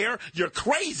purple hair. You're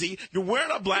crazy. You're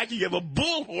wearing a black. You have a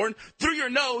bullhorn through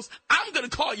your nose. I'm going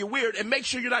to call you weird and make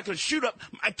sure you're not going to shoot up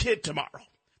my kid tomorrow.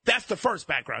 That's the first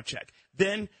background check.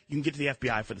 Then you can get to the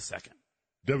FBI for the second.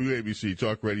 WABC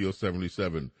Talk Radio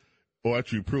 77.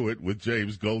 Archie Pruitt with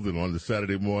James Golden on the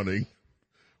Saturday morning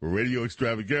radio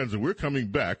extravaganza. We're coming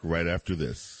back right after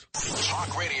this.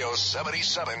 Talk Radio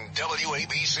 77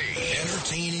 WABC.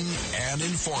 Entertaining and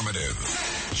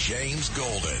informative. James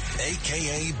Golden,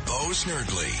 a.k.a. Bo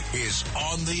Snerdley, is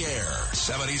on the air.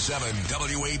 77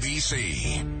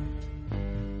 WABC.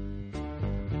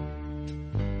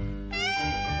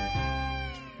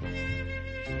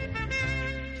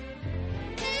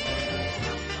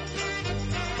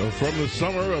 From the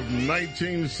summer of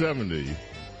 1970,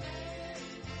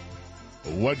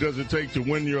 What Does It Take to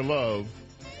Win Your Love?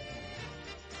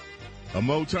 A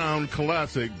Motown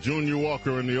classic, Junior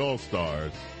Walker and the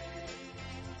All-Stars.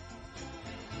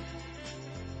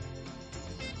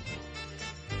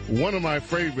 One of my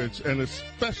favorites, and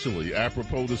especially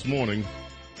apropos this morning,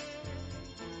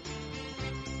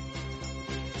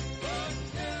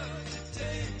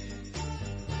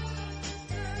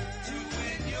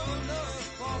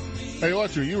 Hey,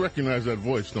 Archer, you recognize that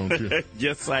voice, don't you?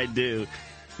 Yes, I do.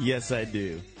 Yes, I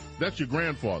do. That's your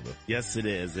grandfather. Yes, it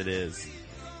is. It is.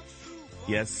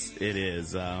 Yes, it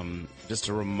is. Just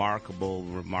a remarkable,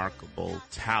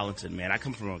 talented man. I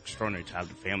come from an extraordinary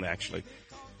talented family, actually.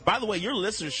 By the way, your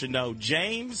listeners should know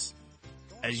James,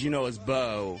 as you know as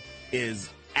Bo,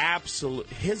 is absolute.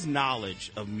 His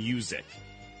knowledge of music.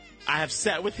 I have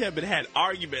sat with him and had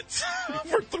arguments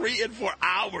for 3 and 4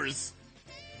 hours.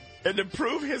 And to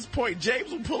prove his point,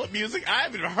 James will pull up music I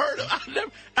haven't even heard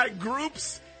of. At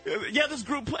groups, Yeah, this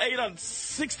group played on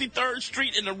 63rd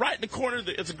Street right in the corner.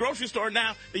 It's a grocery store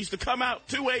now. They used to come out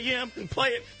 2 a.m. and play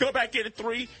it, go back in at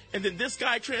 3, and then this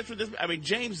guy transferred this. I mean,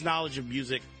 James' knowledge of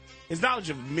music, his knowledge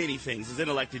of many things, his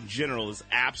intellect in general is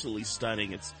absolutely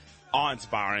stunning. It's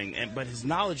awe-inspiring, but his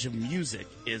knowledge of music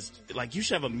is like you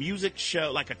should have a music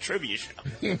show, like a trivia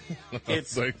show.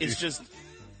 It's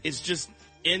just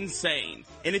insane.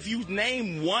 And if you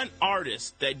name one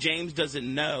artist that James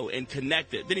doesn't know and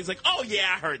connect it, then he's like, oh,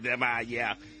 yeah, I heard them. I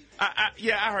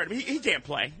heard him. He can't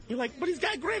play. You're like, but he's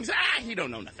got Grammys. He don't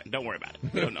know nothing. Don't worry about it.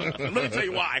 He don't know nothing. Let me tell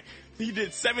you why. He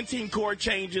did 17 chord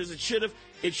changes. It should have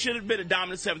been a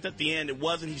dominant seventh at the end. It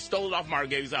wasn't. He stole it off Mark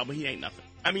Gaye's album. He ain't nothing.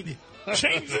 I mean,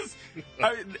 changes.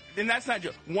 And that's not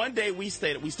joke. One day we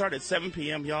started at 7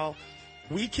 p.m., y'all.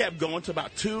 We kept going to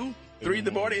about 2, 3 in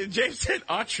the morning, and James said,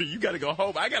 Audrey, you got to go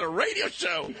home. I got a radio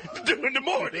show to do in the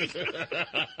morning.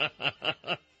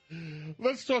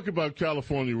 Let's talk about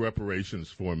California reparations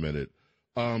for a minute.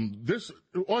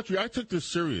 Audrey, I took this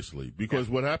seriously because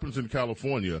what happens in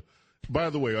California, by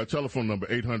the way, our telephone number,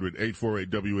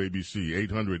 800-848-WABC,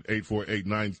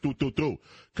 800-848-9222.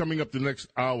 Coming up the next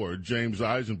hour, James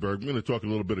Eisenberg, we're going to talk a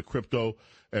little bit of crypto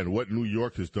and what New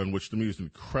York has done, which to me is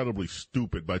incredibly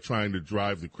stupid by trying to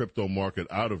drive the crypto market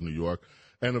out of New York.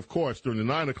 And, of course, during the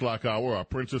 9 o'clock hour, our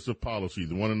Princess of Policy,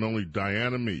 the one and only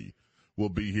Diana Mee, will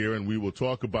be here, and we will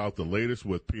talk about the latest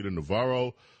with Peter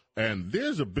Navarro. And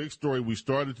there's a big story we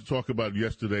started to talk about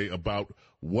yesterday about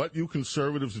what you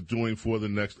conservatives are doing for the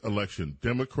next election.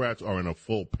 Democrats are in a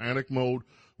full panic mode.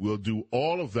 We'll do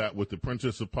all of that with the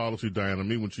Princess of Policy, Diana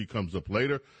Mee, when she comes up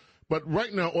later. But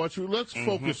right now, Archie, let's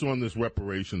focus on this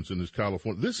reparations in this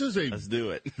California. Let's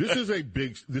do it. This is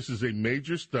a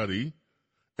major study.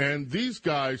 And these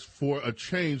guys, for a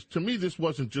change, to me, this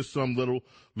wasn't just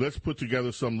let's put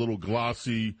together some little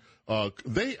glossy.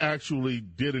 They actually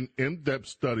did an in-depth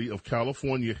study of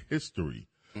California history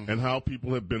and how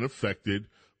people have been affected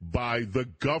by the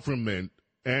government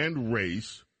and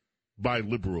race, by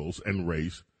liberals and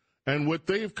race, and what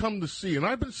they have come to see. And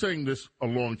I've been saying this a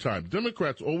long time.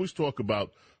 Democrats always talk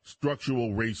about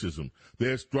structural racism.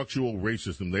 There's structural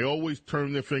racism. They always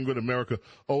turn their finger at America.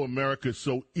 Oh, America is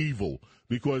so evil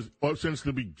because since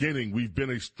the beginning we've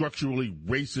been a structurally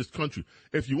racist country.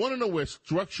 If you want to know where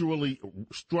structural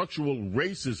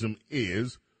racism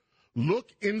is, look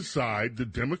inside the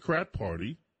Democrat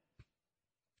Party.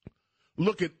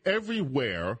 Look at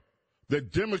everywhere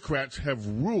that Democrats have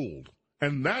ruled,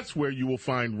 and that's where you will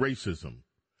find racism.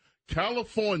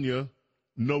 California,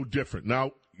 no different.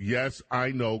 Now, yes,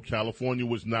 I know California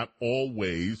was not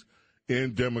always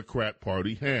in Democrat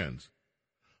Party hands.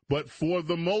 But for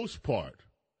the most part,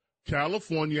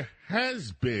 California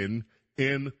has been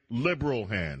in liberal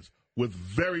hands, with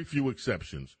very few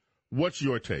exceptions. What's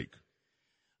your take?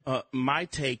 My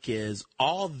take is,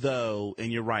 although,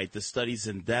 and you're right, the study's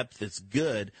in depth, it's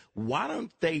good, why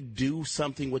don't they do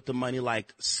something with the money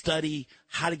like study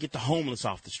how to get the homeless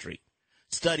off the street,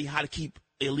 study how to keep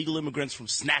illegal immigrants from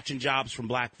snatching jobs from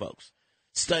black folks,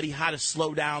 study how to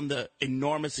slow down the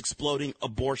enormous exploding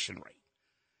abortion rate.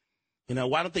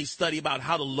 Why don't they study about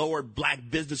how to lower black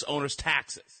business owners'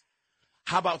 taxes?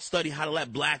 How about study how to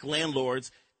let black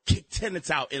landlords kick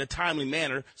tenants out in a timely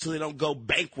manner so they don't go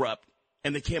bankrupt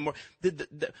and they can't more.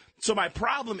 So my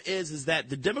problem is that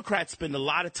the Democrats spend a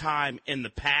lot of time in the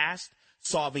past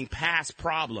solving past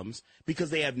problems because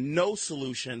they have no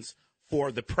solutions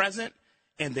for the present,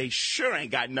 and they sure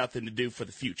ain't got nothing to do for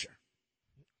the future.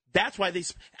 That's why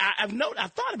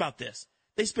I've thought about this.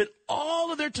 They spend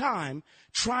all of their time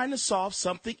trying to solve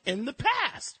something in the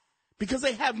past because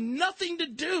they have nothing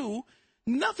to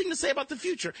say about the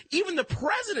future. Even the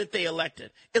president they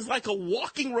elected is like a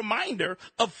walking reminder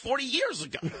of 40 years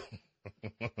ago.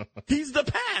 He's the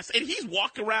past, and he's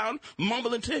walking around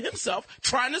mumbling to himself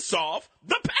trying to solve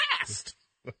the past.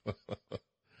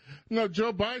 No,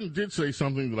 Joe Biden did say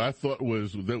something that I thought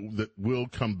was that will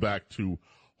come back to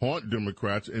haunt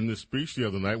Democrats in this speech the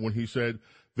other night when he said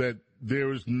that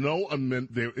there is nothing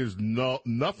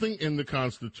in the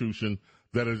Constitution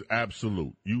that is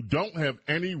absolute. You don't have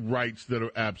any rights that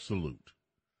are absolute.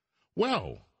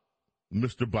 Well,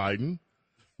 Mr. Biden,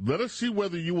 let us see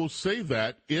whether you will say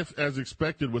that if, as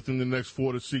expected, within the next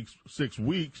 4 to 6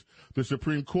 weeks, the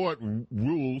Supreme Court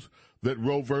rules that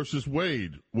Roe versus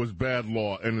Wade was bad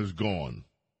law and is gone.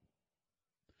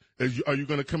 Are you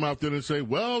going to come out there and say,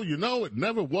 well, it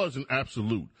never was an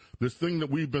absolute. This thing that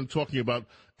we've been talking about,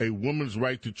 a woman's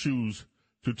right to choose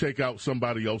to take out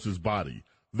somebody else's body,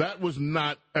 that was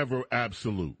not ever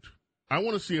absolute. I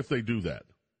want to see if they do that.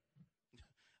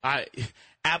 I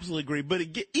absolutely agree. But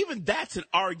even that's an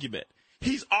argument.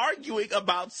 He's arguing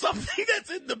about something that's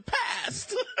in the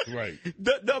past. Right.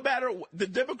 No matter the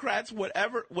Democrats,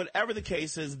 whatever the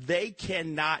case is, they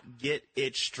cannot get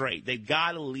it straight. They've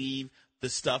got to leave the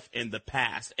stuff in the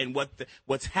past. And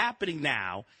what's happening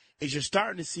now is you're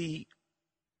starting to see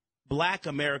Black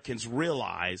Americans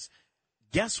realize,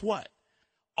 guess what?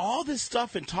 All this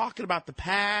stuff and talking about the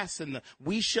past and the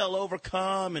we shall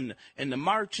overcome and the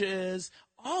marches,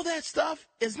 all that stuff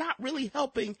is not really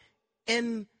helping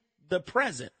in the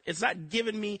present. It's not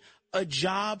giving me a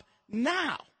job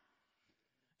now.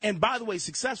 And by the way,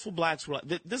 successful blacks were,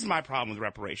 this is my problem with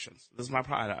reparations. This is my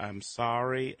problem. I'm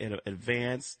sorry in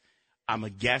advance. I'm a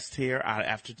guest here.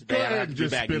 After today, I have to be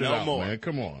back no more. Man.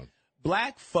 Come on.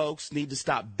 Black folks need to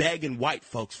stop begging white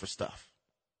folks for stuff.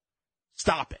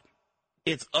 Stop it.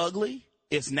 It's ugly.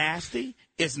 It's nasty.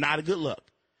 It's not a good look.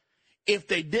 If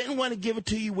they didn't want to give it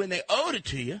to you when they owed it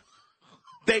to you,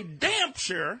 they damn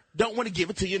sure don't want to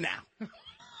give it to you now.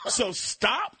 So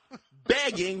stop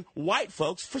begging white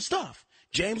folks for stuff.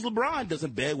 James LeBron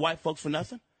doesn't beg white folks for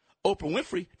nothing. Oprah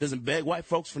Winfrey doesn't beg white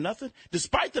folks for nothing.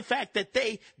 Despite the fact that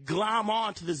they glom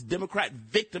on to this Democrat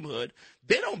victimhood,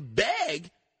 they don't beg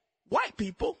white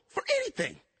people for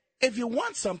anything. If you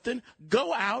want something,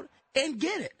 go out and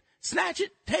get it. Snatch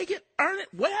it, take it, earn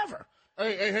it, whatever.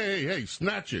 Hey,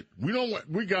 snatch it.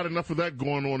 We got enough of that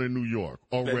going on in New York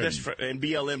already. And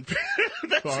BLM.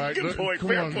 That's a good point.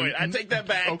 Fair point. I take that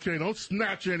back. Okay, don't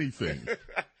snatch anything.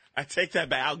 I take that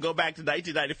back. I'll go back to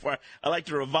 1994. I like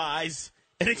to revise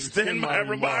and extend my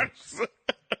remarks.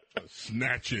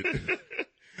 Snatch it.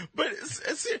 But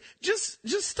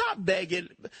just stop begging.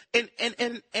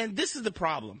 And this is the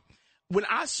problem. When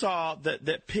I saw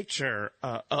the picture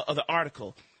of the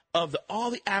article of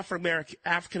all the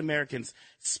African Americans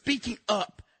speaking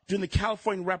up during the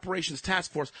California Reparations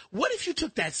Task Force, what if you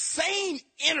took that same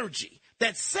energy,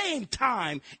 that same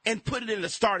time, and put it into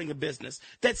starting a business?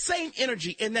 That same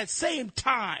energy and that same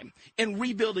time in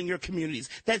rebuilding your communities.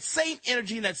 That same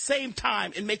energy and that same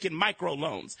time in making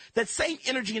microloans. That same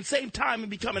energy and same time in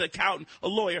becoming an accountant, a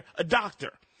lawyer, a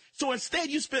doctor. So instead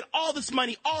you spend all this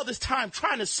money, all this time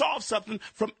trying to solve something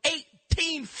from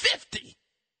 1850.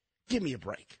 Give me a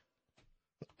break.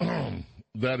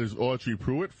 That is Autry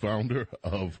Pruitt, founder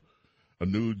of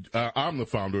I'm the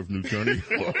founder of New Journey.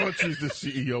 Autry's the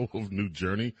CEO of New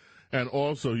Journey, and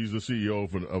also he's the CEO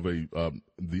of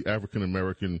the African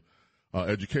American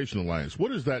Education Alliance.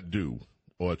 What does that do,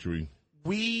 Autry?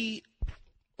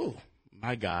 Oh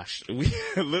my gosh,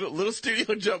 little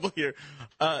studio jumble here.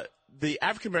 The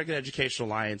African American Education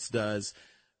Alliance does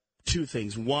two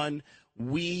things. One,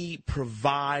 we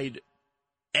provide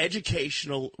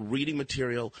educational reading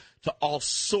material to all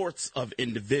sorts of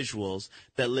individuals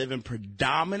that live in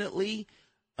predominantly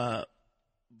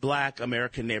Black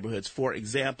American neighborhoods. For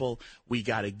example, we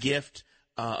got a gift,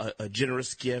 a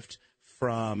generous gift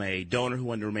from a donor who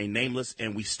wanted to remain nameless,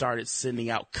 and we started sending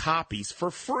out copies for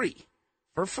free,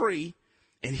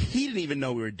 and he didn't even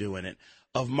know we were doing it,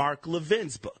 of Mark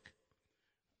Levin's book,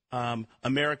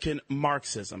 American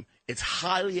Marxism. It's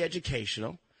highly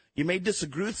educational. You may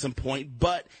disagree with some point,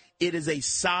 but it is a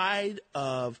history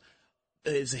of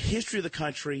the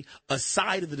country, a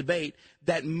side of the debate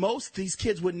that most of these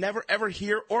kids would never, ever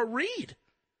hear or read.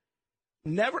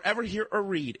 Never, ever hear or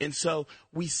read. And so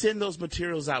we send those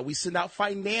materials out. We send out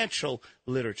financial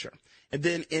literature. And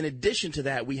then in addition to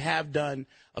that, we have done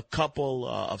a couple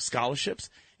of scholarships.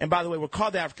 And by the way, we're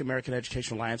called the African American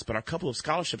Education Alliance, but our couple of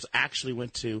scholarships actually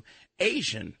went to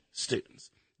Asian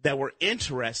students that were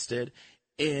interested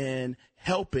in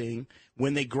helping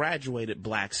when they graduated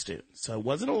Black students. So it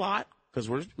wasn't a lot because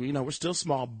we're still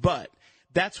small, but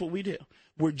that's what we do.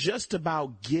 We're just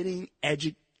about getting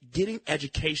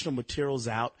educational materials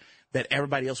out that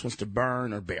everybody else wants to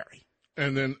burn or bury.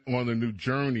 And then on the New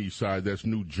Journey side, that's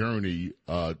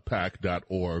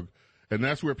newjourneypack.org. And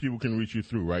that's where people can reach you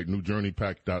through, right?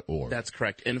 newjourneypack.org. That's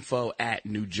correct.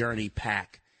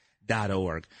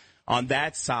 info@newjourneypack.org. On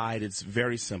that side, it's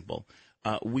very simple.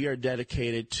 We are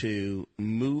dedicated to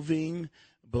moving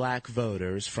Black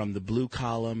voters from the blue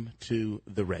column to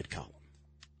the red column.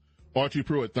 Autry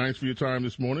Pruitt, thanks for your time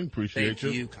this morning. Appreciate you.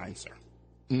 Thank you, kind sir.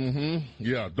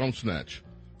 Yeah, don't snatch.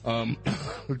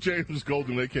 James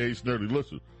Golden, a.k.a. Snerdly.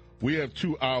 Listen, we have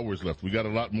 2 hours left. We got a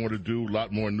lot more to do, a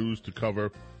lot more news to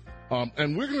cover.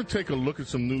 And we're going to take a look at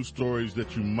some news stories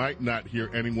that you might not hear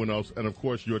anyone else. And, of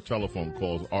course, your telephone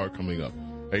calls are coming up.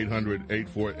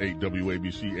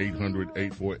 800-848-WABC,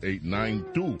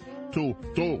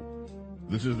 800-848-9222.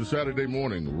 This is the Saturday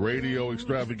morning radio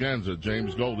extravaganza.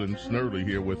 James Golden, Snerdly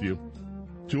here with you.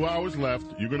 2 hours left.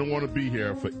 You're going to want to be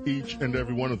here for each and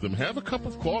every one of them. Have a cup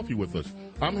of coffee with us.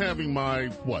 I'm having my,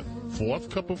 fourth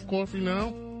cup of coffee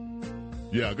now?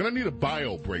 Yeah, I'm going to need a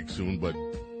bio break soon, but,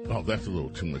 that's a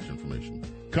little too much information.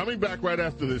 Coming back right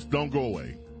after this. Don't go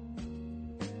away.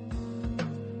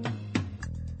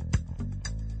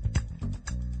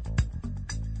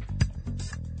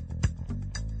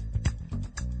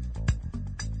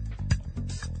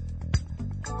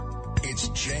 It's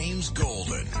James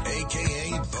Golden,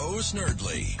 a.k.a. Bo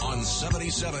Snerdley, on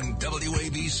 77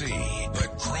 WABC, the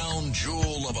crown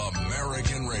jewel of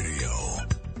American radio.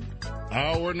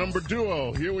 Our number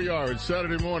duo. Here we are. It's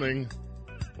Saturday morning.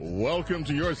 Welcome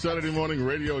to your Saturday morning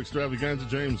radio extravaganza.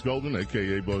 James Golden,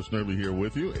 a.k.a. Bo Snerdley, here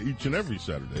with you each and every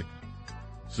Saturday.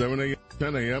 7 a.m.,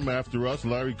 10 a.m. After us,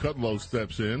 Larry Kudlow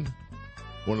steps in,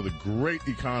 one of the great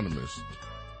economists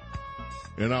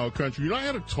in our country. You know, I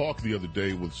had a talk the other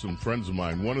day with some friends of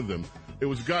mine. One of them, it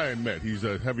was a guy I met. He's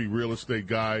a heavy real estate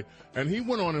guy. And he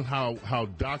went on and how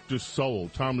Dr. Sowell,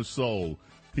 Thomas Sowell,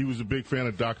 he was a big fan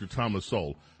of Dr. Thomas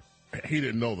Sowell. He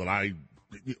didn't know that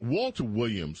Walter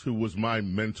Williams, who was my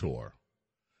mentor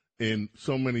in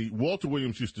so many, Walter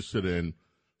Williams used to sit in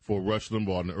for Rush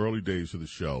Limbaugh in the early days of the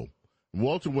show.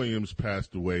 Walter Williams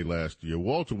passed away last year.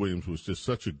 Walter Williams was just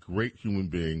such a great human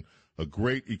being, a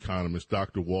great economist,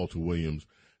 Dr. Walter Williams.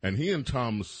 And he and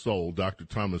Thomas Sowell, Dr.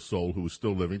 Thomas Sowell, who is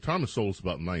still living, Thomas Sowell is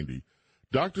about 90.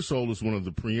 Dr. Sowell is one of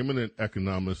the preeminent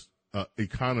economists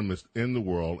in the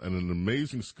world and an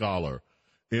amazing scholar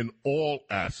in all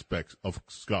aspects of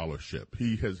scholarship.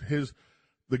 The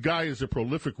guy is a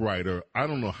prolific writer. I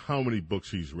don't know how many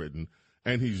books he's written,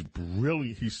 and he's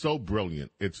brilliant. He's so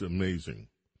brilliant. It's amazing.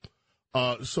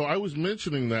 So I was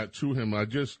mentioning that to him. I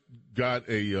just got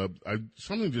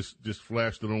something just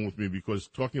flashed it on with me, because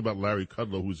talking about Larry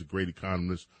Kudlow, who's a great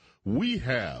economist, we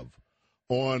have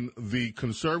on the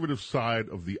conservative side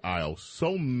of the aisle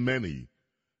so many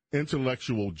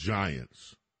intellectual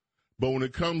giants. But when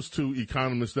it comes to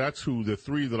economists, that's who the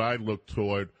three that I look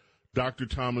toward: Dr.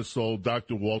 Thomas Sowell,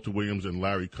 Dr. Walter Williams, and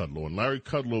Larry Kudlow. And Larry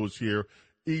Kudlow is here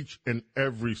each and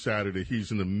every Saturday.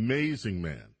 He's an amazing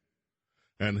man.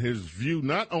 And his view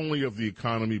not only of the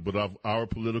economy but of our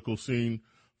political scene,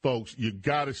 folks, you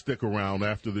got to stick around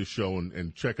after this show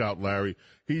and check out Larry.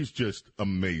 He's just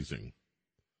amazing.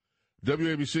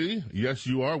 WABC, yes,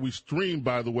 you are. We stream,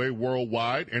 by the way,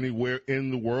 worldwide, anywhere in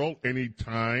the world,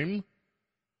 anytime.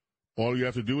 All you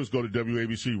have to do is go to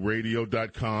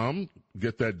WABCradio.com,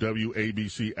 get that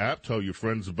WABC app, tell your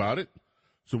friends about it.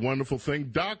 It's a wonderful thing.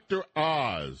 Dr.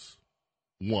 Oz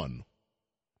won.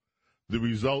 The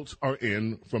results are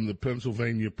in from the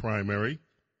Pennsylvania primary.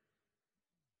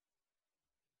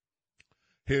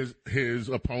 His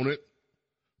opponent,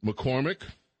 McCormick,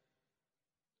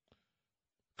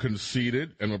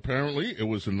 conceded, and apparently it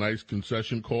was a nice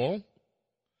concession call.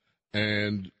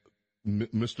 And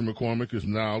Mr. McCormick is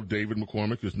now, David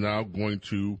McCormick is now going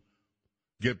to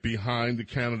get behind the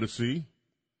candidacy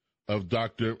of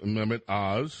Dr. Mehmet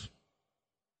Oz.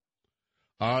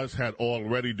 Oz had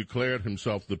already declared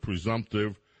himself the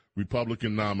presumptive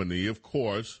Republican nominee. Of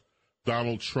course,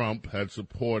 Donald Trump had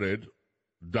supported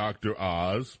Dr.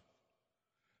 Oz.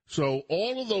 So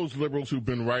all of those liberals who've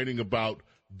been writing about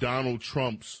Donald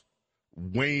Trump's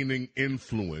waning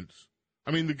influence, I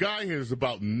mean, the guy has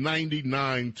about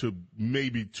 99 to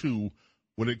maybe 2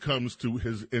 when it comes to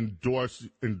his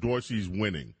endorsees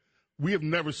winning. We have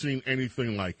never seen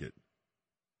anything like it.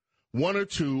 1 or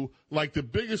 2, like the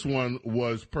biggest one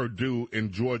was Perdue in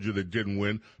Georgia that didn't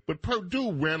win, but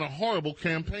Perdue ran a horrible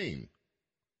campaign.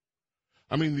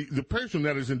 I mean, the person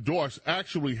that is endorsed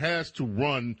actually has to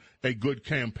run a good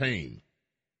campaign.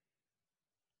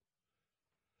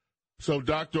 So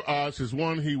Dr. Oz has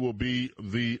won. He will be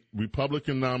the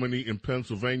Republican nominee in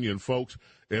Pennsylvania. And, folks,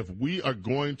 if we are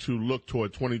going to look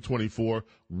toward 2024,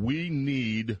 we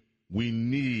need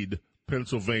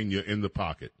Pennsylvania in the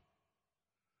pocket.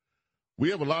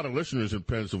 We have a lot of listeners in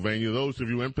Pennsylvania. Those of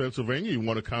you in Pennsylvania, you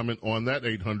want to comment on that,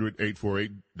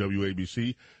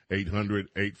 800-848-WABC,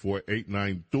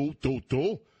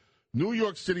 800-848-9222. New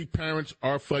York City parents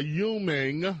are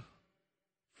fuming,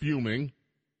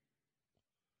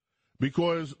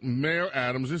 because Mayor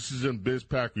Adams, this is in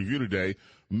BizPac Review today,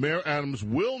 Mayor Adams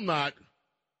will not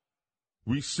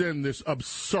rescind this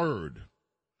absurd,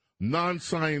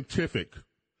 non-scientific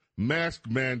mask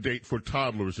mandate for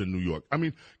toddlers in New York. I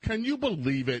mean, can you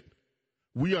believe it?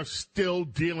 We are still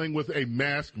dealing with a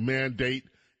mask mandate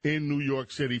in New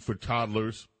York City for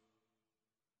toddlers.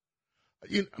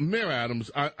 Mayor Adams,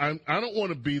 I don't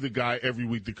want to be the guy every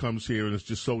week that comes here and is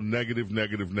just so negative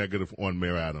on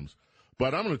Mayor Adams.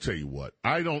 But I'm going to tell you what.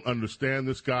 I don't understand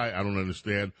this guy. I don't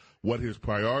understand what his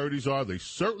priorities are. They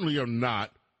certainly are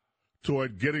not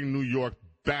toward getting New York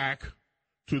back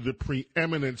to the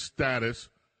preeminent status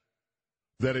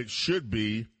that it should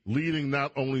be, leading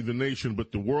not only the nation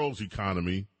but the world's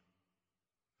economy.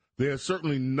 They are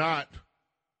certainly not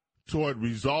toward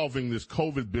resolving this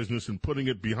COVID business and putting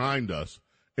it behind us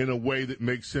in a way that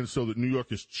makes sense so that New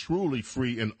York is truly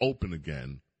free and open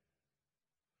again.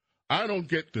 I don't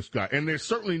get this guy. And they're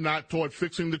certainly not toward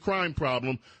fixing the crime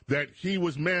problem that he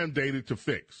was mandated to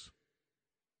fix.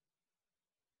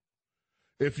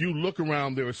 If you look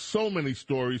around, there are so many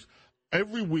stories.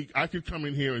 Every week I could come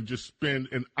in here and just spend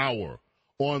an hour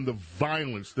on the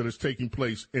violence that is taking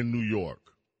place in New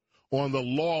York, on the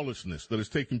lawlessness that is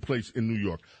taking place in New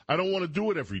York. I don't want to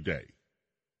do it every day.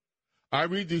 I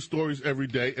read these stories every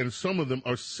day, and some of them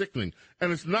are sickening.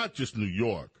 And it's not just New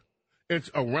York.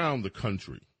 It's around the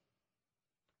country.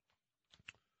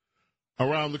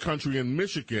 Around the country in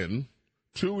Michigan,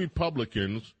 2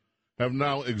 Republicans have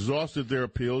now exhausted their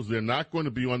appeals. They're not going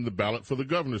to be on the ballot for the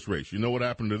governor's race. You know what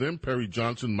happened to them? Perry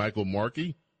Johnson, Michael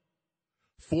Markey?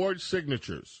 Forged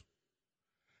signatures.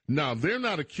 Now, they're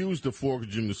not accused of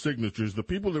forging the signatures. The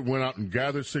people that went out and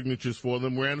gathered signatures for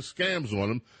them ran scams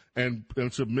on them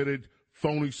and submitted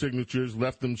phony signatures,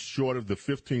 left them short of the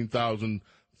 15,000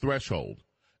 threshold.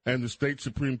 And the state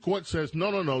Supreme Court says,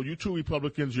 no, you 2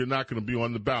 Republicans, you're not going to be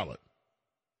on the ballot.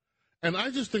 And I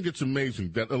just think it's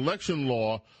amazing that election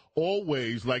law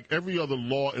always, like every other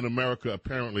law in America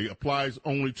apparently, applies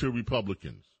only to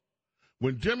Republicans.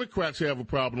 When Democrats have a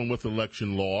problem with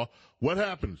election law, what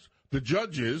happens? The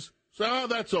judges say, oh,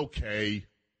 that's okay.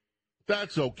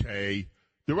 That's okay.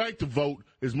 The right to vote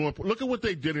is more important. Look at what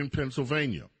they did in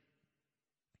Pennsylvania.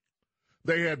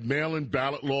 They had mail-in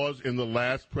ballot laws in the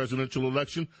last presidential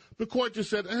election. The court just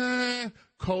said,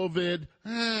 COVID,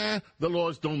 the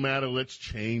laws don't matter, let's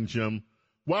change them,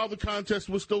 while the contest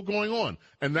was still going on.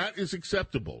 And that is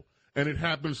acceptable. And it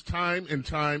happens time and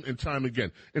time and time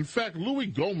again. In fact, Louis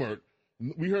Gohmert,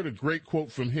 we heard a great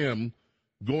quote from him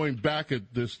going back at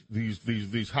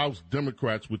these House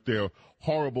Democrats with their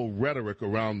horrible rhetoric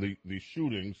around the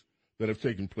shootings that have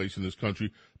taken place in this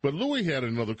country. But Louis had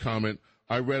another comment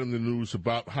I read in the news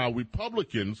about how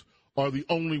Republicans are the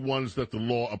only ones that the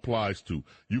law applies to.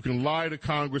 You can lie to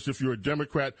Congress if you're a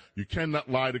Democrat. You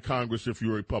cannot lie to Congress if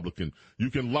you're a Republican. You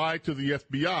can lie to the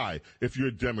FBI if you're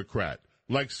a Democrat,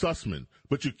 like Sussman,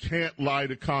 but you can't lie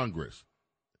to Congress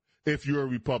if you're a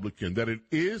Republican. That it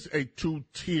is a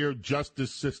 2-tier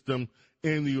justice system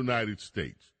in the United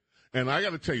States. And I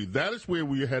got to tell you, that is where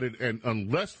we're headed, and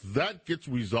unless that gets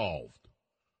resolved,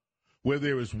 where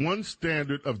there is one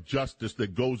standard of justice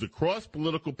that goes across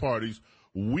political parties,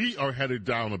 we are headed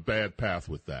down a bad path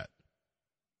with that.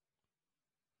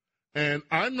 And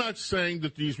I'm not saying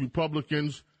that these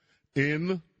Republicans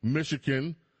in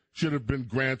Michigan should have been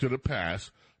granted a pass,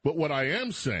 but what I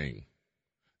am saying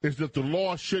is that the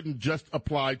law shouldn't just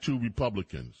apply to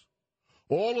Republicans.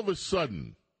 All of a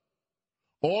sudden,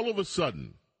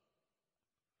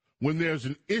 when there's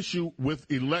an issue with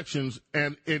elections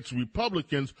and it's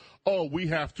Republicans, we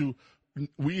have to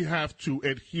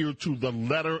adhere to the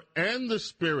letter and the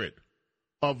spirit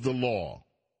of the law.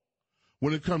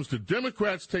 When it comes to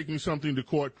Democrats taking something to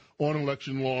court on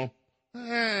election law,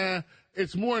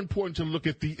 it's more important to look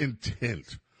at the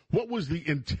intent. What was the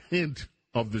intent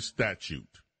of the statute?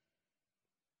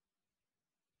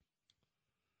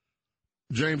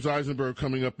 James Eisenberg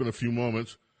coming up in a few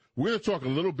moments. We're going to talk a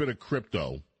little bit of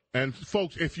crypto. And,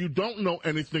 folks, if you don't know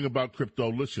anything about crypto,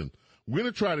 listen, we're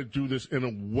going to try to do this in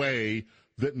a way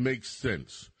that makes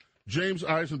sense. James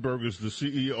Eisenberg is the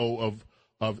CEO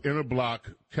of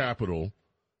Interblock Capital,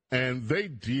 and they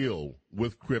deal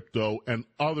with crypto and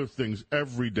other things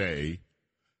every day.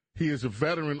 He is a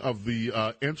veteran of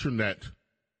the internet,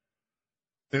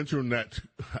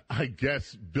 I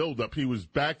guess, buildup. He was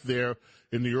back there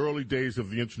in the early days of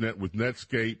the internet with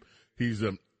Netscape.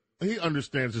 He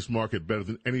understands this market better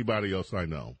than anybody else I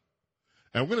know.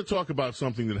 And we're going to talk about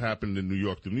something that happened in New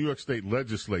York. The New York State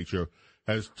Legislature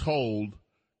has told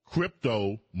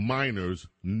crypto miners,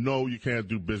 no, you can't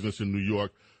do business in New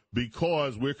York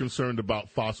because we're concerned about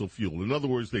fossil fuel. In other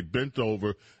words, they bent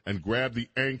over and grabbed the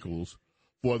ankles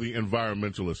for the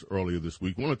environmentalists earlier this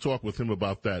week. I want to talk with him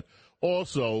about that.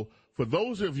 Also, for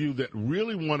those of you that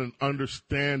really want an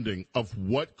understanding of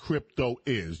what crypto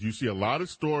is, you see a lot of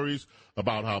stories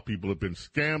about how people have been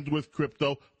scammed with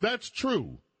crypto. That's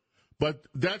true, but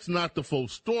that's not the full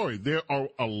story. There are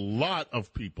a lot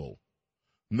of people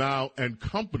now and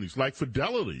companies like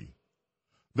Fidelity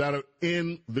that are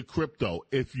in the crypto.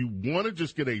 If you want to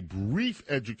just get a brief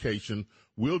education,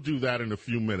 we'll do that in a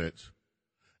few minutes.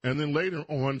 And then later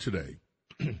on today,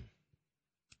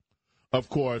 of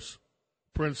course,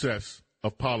 Princess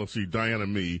of Policy, Diana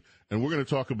Mee, and we're going to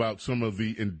talk about some of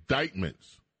the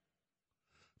indictments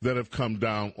that have come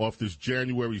down off this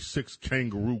January 6th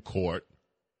kangaroo court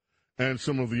and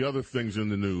some of the other things in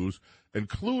the news,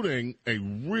 including a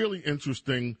really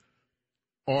interesting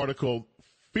article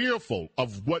fearful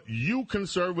of what you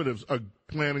conservatives are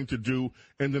planning to do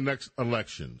in the next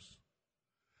elections.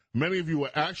 Many of you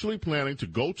are actually planning to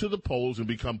go to the polls and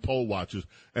become poll watchers,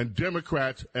 and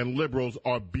Democrats and liberals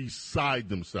are beside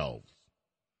themselves.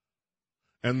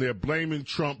 And they're blaming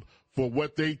Trump for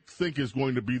what they think is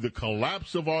going to be the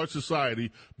collapse of our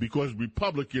society because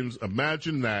Republicans,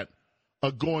 imagine that,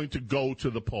 are going to go to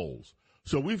the polls.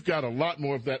 So we've got a lot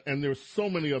more of that, and there's so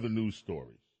many other news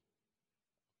stories.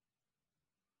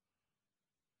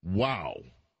 Wow.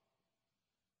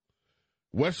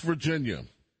 West Virginia.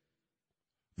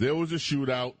 There was a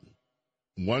shootout,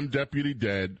 one deputy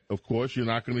dead. Of course, you're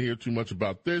not going to hear too much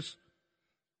about this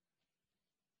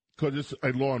because it's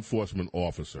a law enforcement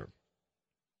officer.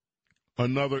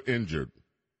 Another injured.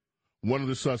 One of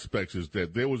the suspects is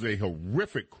dead. There was a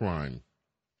horrific crime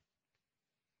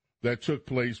that took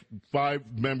place,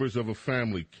 5 members of a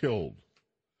family killed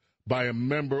by a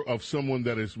member of someone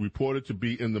that is reported to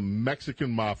be in the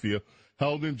Mexican mafia,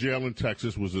 held in jail in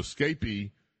Texas, was escapee,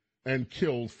 and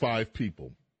killed 5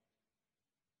 people.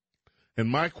 And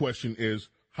my question is,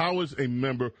 how is a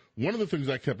member, one of the things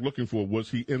I kept looking for, was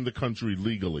he in the country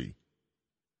legally?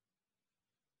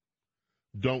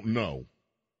 Don't know.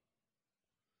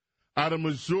 Out of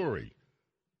Missouri,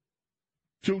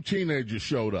 2 teenagers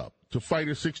showed up to fight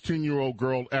a 16-year-old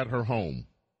girl at her home.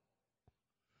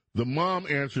 The mom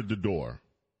answered the door.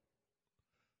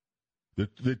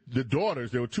 The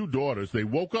daughters, there were 2 daughters, they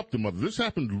woke up the mother. This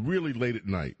happened really late at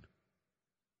night.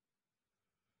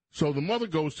 So the mother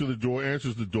goes to the door,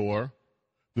 answers the door.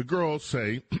 The girls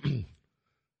say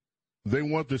they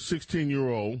want the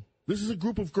 16-year-old. This is a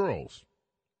group of girls.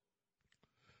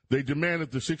 They demand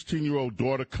that the 16-year-old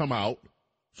daughter come out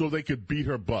so they could beat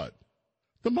her butt.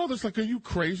 The mother's like, are you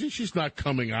crazy? She's not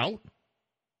coming out.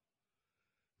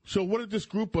 So what did this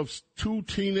group of 2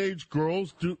 teenage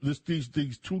girls do? These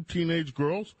 2 teenage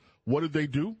girls, what did they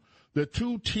do? The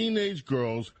 2 teenage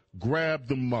girls grabbed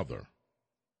the mother.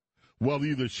 Well,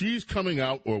 either she's coming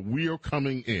out or we're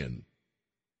coming in.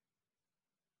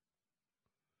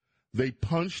 They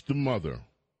punched the mother.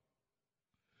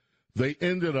 They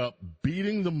ended up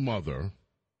beating the mother.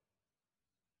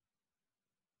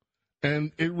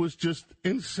 And it was just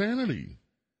insanity.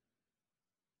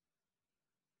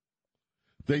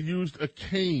 They used a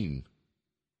cane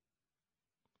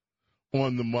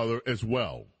on the mother as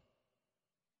well.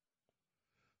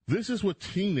 This is what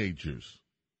teenagers.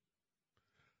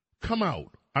 Come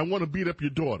out. I want to beat up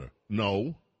your daughter.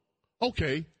 No.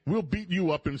 Okay, we'll beat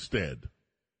you up instead.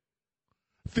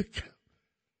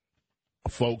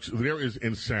 Folks, there is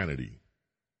insanity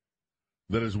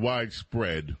that is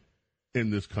widespread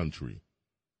in this country.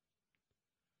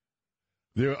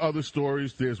 There are other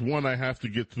stories. There's one I have to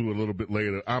get through a little bit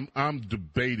later. I'm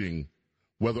debating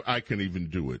whether I can even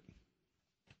do it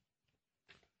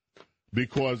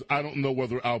because I don't know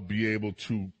whether I'll be able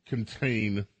to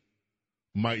contain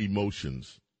my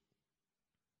emotions.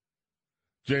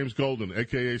 James Golden,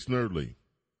 a.k.a. Snerdley.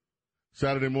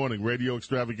 Saturday morning, radio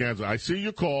extravaganza. I see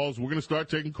your calls. We're going to start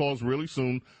taking calls really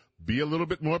soon. Be a little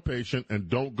bit more patient and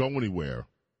don't go anywhere.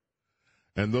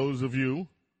 And those of you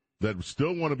that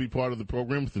still want to be part of the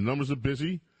program, if the numbers are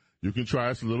busy, you can try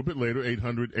us a little bit later.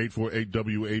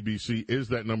 800-848-WABC is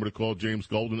that number to call. James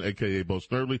Golden, a.k.a. Bo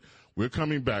Snerdley. We're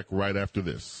coming back right after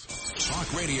this.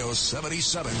 Talk Radio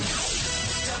 77.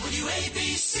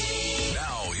 WABC.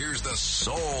 Now, here's the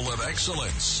soul of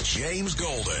excellence, James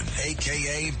Golden,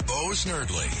 a.k.a. Bo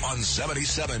Snerdley, on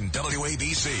 77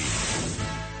 WABC.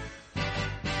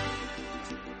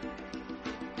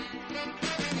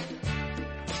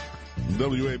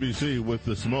 WABC with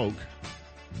the smoke.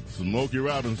 Smokey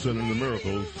Robinson and the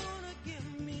Miracles.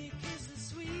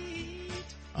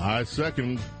 I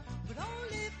second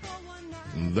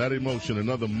that emotion,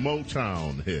 another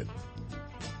Motown hit.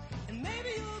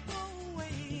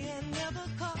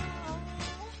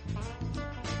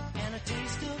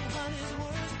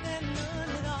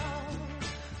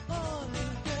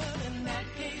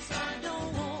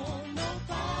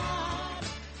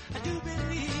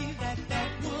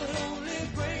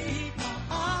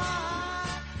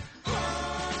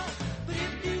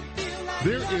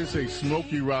 There is a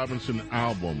Smokey Robinson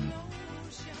album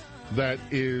that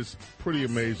is pretty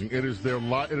amazing. It is the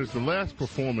last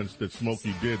performance that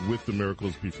Smokey did with the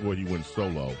Miracles before he went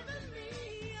solo.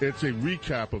 It's a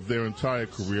recap of their entire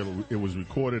career. It was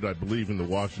recorded, I believe, in the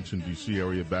Washington, D.C.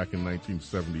 area back in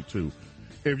 1972.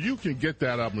 If you can get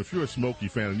that album, if you're a Smokey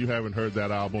fan and you haven't heard that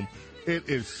album, it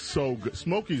is so good.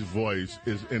 Smokey's voice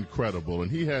is incredible, and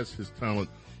he has his talent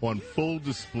on full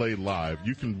display live.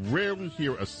 You can rarely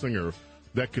hear a singer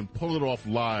that can pull it off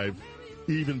live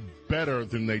even better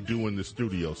than they do in the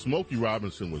studio. Smokey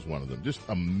Robinson was one of them. Just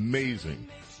amazing.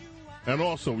 And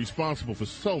also responsible for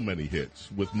so many hits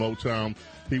with Motown.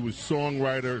 He was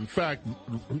songwriter. In fact,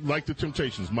 like the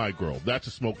Temptations, My Girl, that's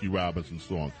a Smokey Robinson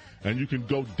song. And you can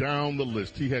go down the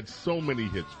list. He had so many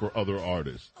hits for other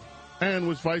artists. And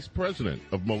was vice president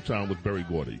of Motown with Berry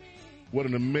Gordy. What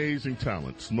an amazing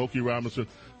talent. Smokey Robinson.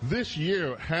 This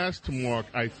year has to mark,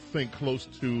 I think, close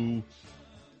to,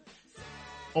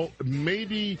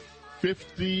 maybe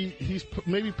 50. He's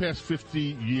maybe past 50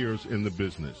 years in the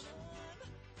business.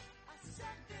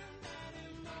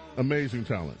 Amazing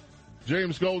talent.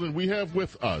 James Golden, we have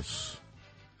with us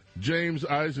James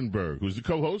Eisenberg, who's the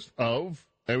co-host of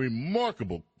a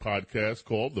remarkable podcast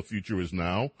called The Future Is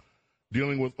Now,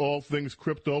 dealing with all things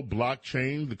crypto,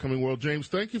 blockchain, the coming world. James,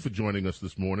 thank you for joining us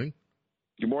this morning.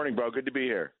 Good morning, bro. Good to be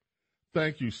here.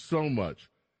 Thank you so much.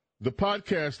 The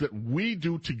podcast that we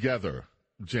do together,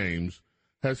 James,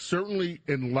 has certainly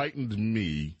enlightened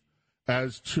me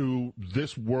as to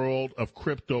this world of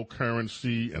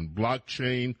cryptocurrency and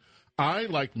blockchain. I,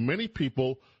 like many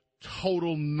people,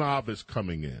 total novice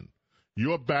coming in.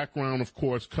 Your background, of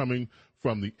course, coming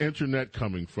from the internet,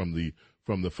 coming from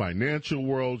the financial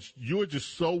world, you are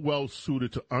just so well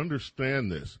suited to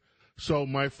understand this. So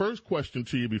my first question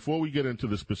to you, before we get into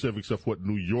the specifics of what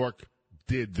New York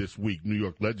did this week, New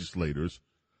York legislators,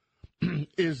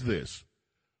 is this.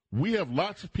 We have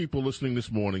lots of people listening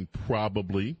this morning,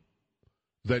 probably,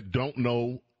 that don't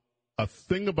know a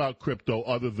thing about crypto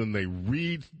other than they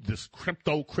read this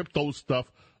crypto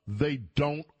stuff. They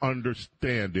don't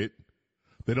understand it.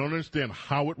 They don't understand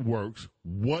how it works,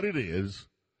 what it is.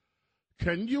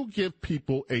 Can you give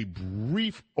people a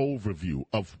brief overview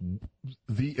of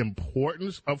the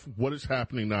importance of what is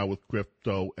happening now with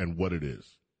crypto and what it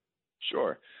is?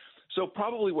 Sure. So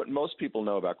probably what most people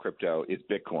know about crypto is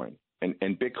Bitcoin.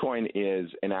 And Bitcoin is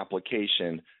an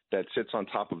application that sits on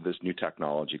top of this new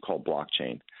technology called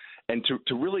blockchain. And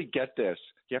to really get this,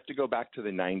 you have to go back to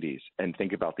the 90s and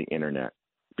think about the Internet,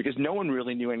 because no one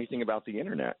really knew anything about the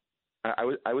Internet.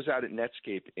 I was out at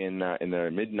Netscape in the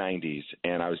mid-'90s,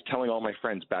 and I was telling all my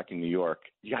friends back in New York,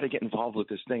 you got to get involved with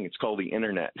this thing. It's called the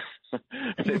Internet.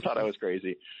 And they thought I was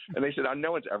crazy. And they said,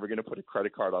 no one's ever going to put a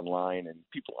credit card online, and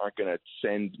people aren't going to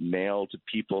send mail to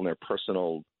people and their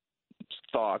personal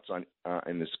thoughts on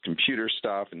in this computer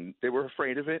stuff. And they were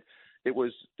afraid of it. There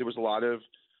was a lot of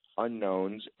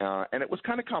unknowns, and it was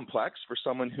kind of complex for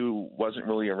someone who wasn't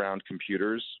really around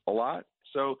computers a lot.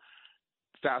 So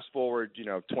fast forward,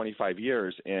 25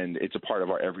 years, and it's a part of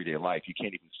our everyday life. You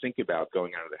can't even think about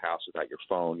going out of the house without your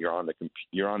phone. You're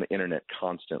on the Internet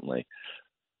constantly.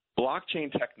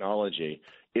 Blockchain technology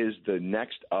is the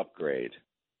next upgrade.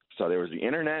 So there was the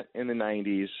Internet in the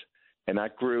 90s, and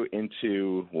that grew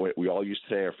into what we all used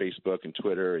to say are Facebook and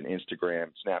Twitter and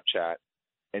Instagram, Snapchat.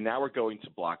 And now we're going to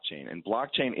blockchain. And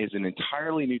blockchain is an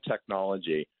entirely new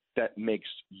technology that makes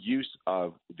use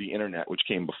of the Internet, which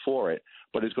came before it,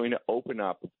 but is going to open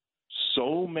up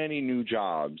so many new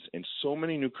jobs and so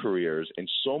many new careers and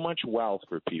so much wealth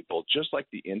for people, just like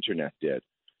the Internet did.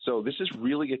 So this is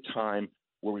really a time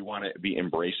where we want to be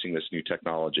embracing this new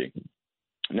technology.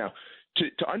 Now,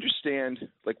 to understand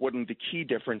what the key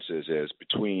differences is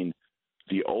between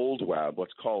the old web,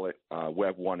 let's call it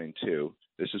Web 1 and 2.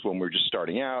 This is when we're just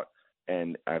starting out.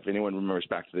 And if anyone remembers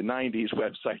back to the 90s,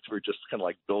 websites were just kind of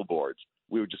like billboards.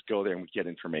 We would just go there and we'd get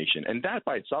information. And that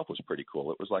by itself was pretty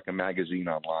cool. It was like a magazine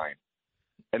online.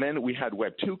 And then we had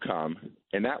Web 2 come,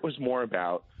 and that was more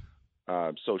about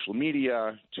social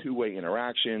media, two-way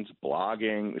interactions,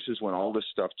 blogging. This is when all this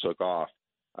stuff took off.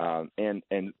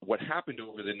 And what happened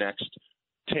over the next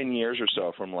 10 years or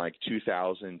so, from like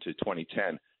 2000 to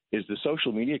 2010, is the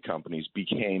social media companies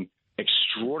became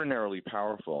extraordinarily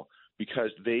powerful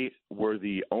because they were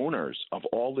the owners of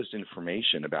all this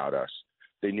information about us.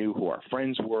 They knew who our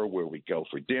friends were, where we go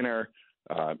for dinner,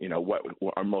 what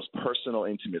our most personal,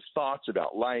 intimate thoughts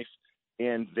about life,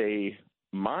 and they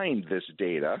mined this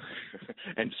data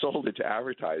and sold it to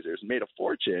advertisers, made a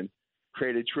fortune,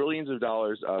 created trillions of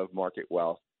dollars of market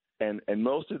wealth, and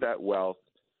most of that wealth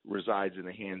resides in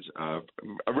the hands of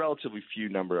a relatively few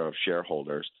number of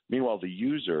shareholders. Meanwhile, the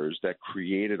users that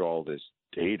created all this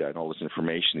data and all this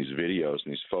information, these videos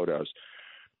and these photos,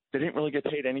 they didn't really get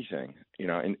paid anything.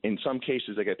 In some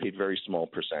cases, they get paid very small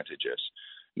percentages.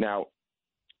 Now,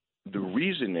 the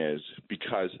reason is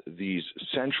because these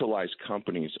centralized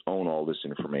companies own all this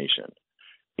information.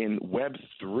 In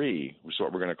Web3, which is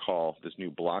what we're going to call this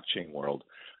new blockchain world,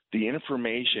 the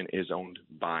information is owned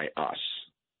by us.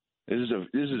 This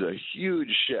is a huge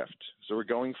shift. So we're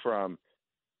going from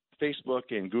Facebook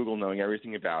and Google knowing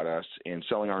everything about us and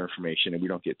selling our information and we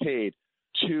don't get paid,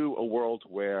 to a world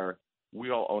where we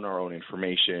all own our own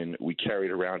information. We carry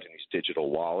it around in these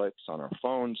digital wallets on our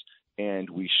phones, and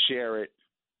we share it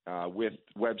with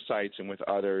websites and with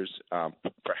others,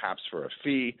 perhaps for a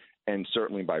fee and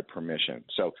certainly by permission.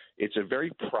 So it's a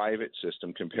very private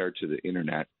system compared to the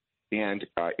Internet, and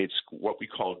it's what we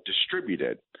call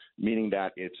distributed, meaning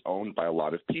that it's owned by a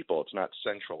lot of people. It's not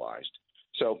centralized.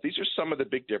 So these are some of the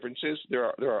big differences. There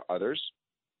are others,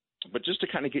 but just to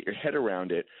kind of get your head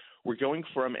around it, we're going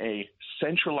from a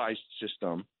centralized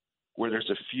system where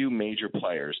there's a few major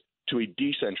players to a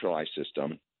decentralized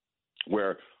system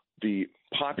where the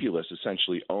populace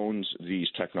essentially owns these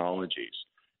technologies.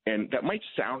 And that might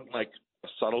sound like a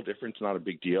subtle difference, not a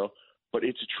big deal, but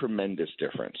it's a tremendous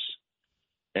difference.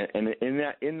 And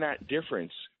in that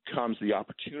difference comes the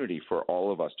opportunity for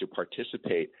all of us to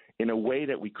participate in a way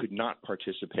that we could not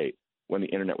participate when the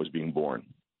Internet was being born.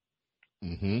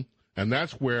 Mm-hmm. And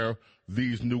that's where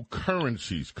these new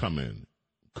currencies come in,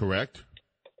 correct?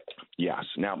 Yes.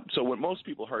 Now, so what most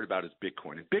people heard about is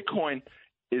Bitcoin. And Bitcoin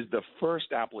is the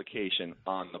first application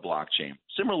on the blockchain.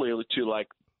 Similarly to like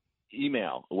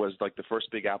email was like the first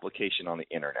big application on the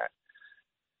Internet.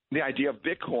 The idea of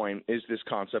Bitcoin is this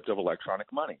concept of electronic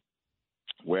money,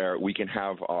 where we can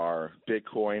have our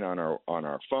Bitcoin on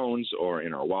our phones or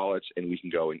in our wallets, and we can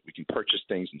go and we can purchase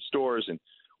things in stores, and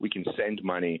we can send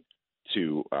money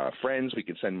to friends. We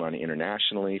can send money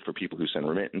internationally for people who send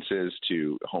remittances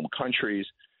to home countries.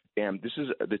 And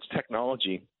this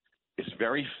technology is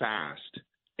very fast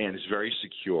and it's very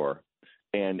secure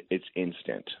and it's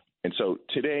instant. And so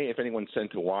today, if anyone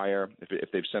sent a wire,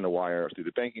 if they've sent a wire through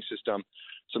the banking system,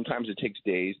 sometimes it takes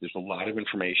days. There's a lot of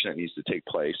information that needs to take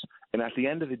place. And at the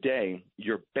end of the day,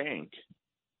 your bank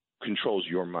controls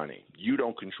your money. You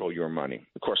don't control your money.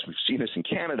 Of course, we've seen this in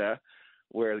Canada,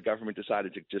 where the government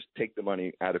decided to just take the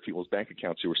money out of people's bank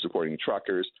accounts who were supporting the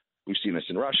truckers. We've seen this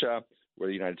in Russia, where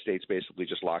the United States basically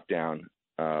just locked down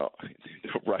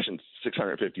Russian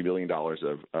 $650 billion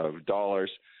of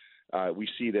dollars. We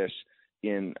see this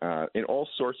in all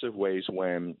sorts of ways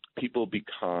when people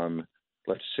become,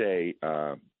 let's say,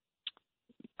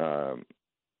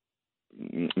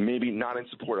 maybe not in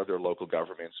support of their local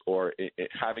governments, or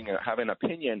having an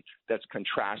opinion that's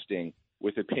contrasting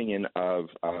with opinion of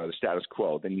the status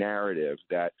quo, the narrative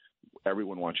that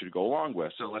everyone wants you to go along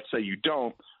with. So let's say you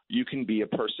don't, you can be a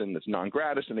person that's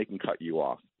non-gratis and they can cut you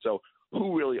off. So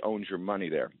who really owns your money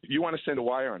there? If you want to send a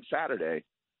wire on Saturday,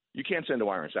 you can't send a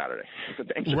wire on Saturday. The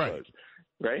banks are closed,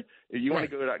 right? If you want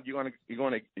to go, you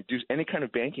want to do any kind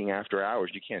of banking after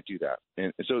hours, you can't do that.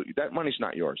 And so that money's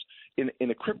not yours. In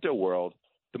the crypto world,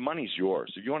 the money's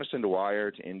yours. If you want to send a wire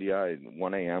to India at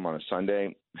 1 a.m. on a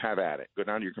Sunday, have at it. Go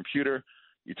down to your computer,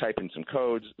 you type in some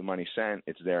codes, the money's sent,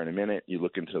 it's there in a minute. You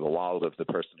look into the wallet of the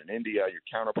person in India, your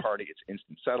counterparty, it's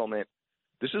instant settlement.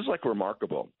 This is like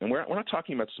remarkable. And we're not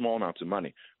talking about small amounts of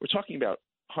money. We're talking about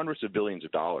hundreds of billions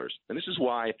of dollars. And this is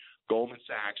why Goldman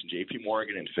Sachs and JP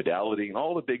Morgan and Fidelity and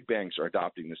all the big banks are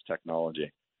adopting this technology.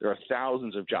 There are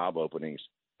thousands of job openings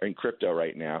in crypto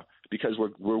right now because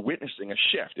we're witnessing a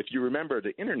shift. If you remember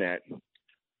the Internet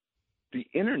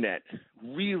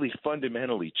really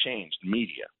fundamentally changed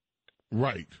media.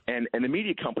 Right. And the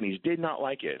media companies did not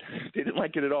like it. They didn't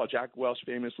like it at all. Jack Welch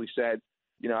famously said,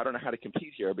 I don't know how to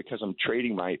compete here because I'm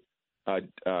trading my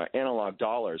analog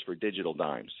dollars for digital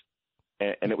dimes.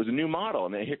 And it was a new model.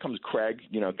 And then here comes Craig,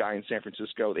 guy in San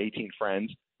Francisco with 18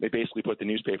 friends. They basically put the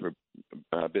newspaper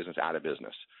business out of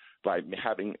business by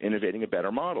innovating a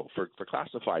better model for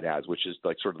classified ads, which is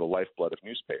like sort of the lifeblood of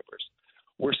newspapers.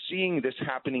 We're seeing this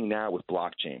happening now with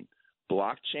blockchain.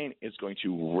 Blockchain is going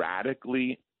to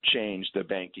radically change the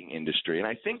banking industry. And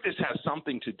I think this has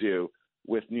something to do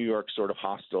with New York's sort of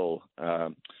hostile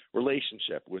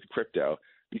relationship with crypto,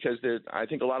 because I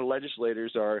think a lot of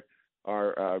legislators are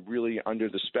really under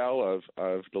the spell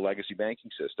of the legacy banking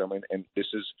system, and this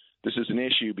is an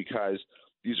issue because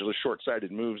these are the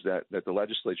short-sighted moves that the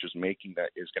legislature is making that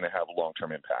is going to have a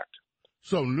long-term impact.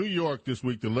 So New York this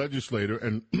week, the legislator,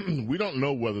 and we don't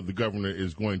know whether the governor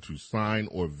is going to sign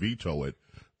or veto it.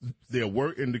 There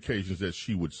were indications that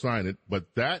she would sign it,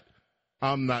 but that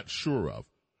I'm not sure of.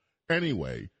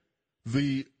 Anyway,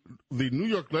 The New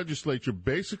York legislature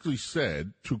basically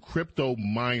said to crypto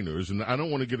miners, and I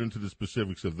don't want to get into the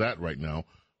specifics of that right now,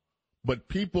 but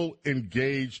people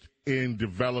engaged in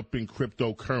developing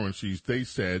cryptocurrencies, they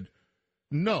said,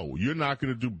 no, you're not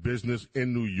going to do business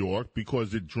in New York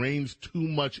because it drains too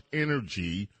much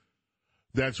energy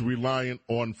that's reliant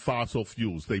on fossil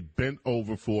fuels. They bent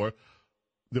over for,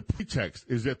 the pretext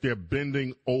is that they're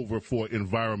bending over for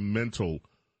environmental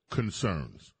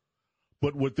concerns.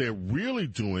 But what they're really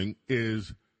doing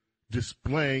is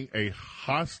displaying a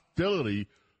hostility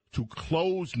to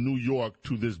close New York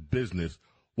to this business,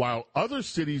 while other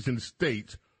cities and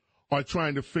states are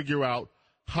trying to figure out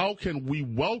how can we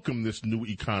welcome this new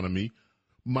economy.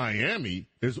 Miami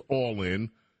is all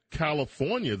in.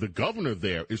 California, the governor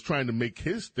there, is trying to make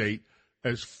his state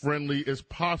as friendly as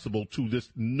possible to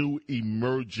this new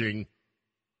emerging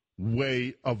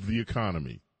way of the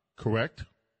economy. Correct?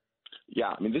 Yeah,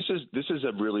 I mean, this is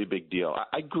a really big deal.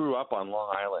 I grew up on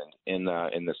Long Island in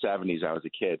the 70s. I was a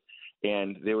kid,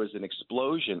 and there was an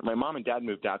explosion. My mom and dad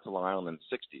moved out to Long Island in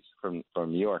the 60s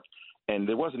from New York, and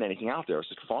there wasn't anything out there. It was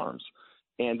just farms.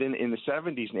 And then in the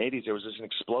 70s and 80s, there was an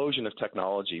explosion of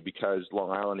technology because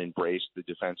Long Island embraced the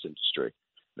defense industry.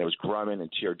 There was Grumman and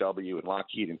TRW and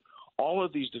Lockheed, and all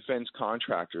of these defense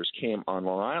contractors came on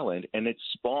Long Island, and it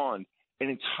spawned an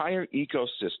entire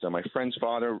ecosystem. My friend's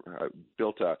father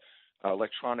built a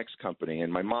electronics company,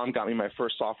 and my mom got me my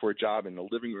first software job in the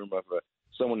living room of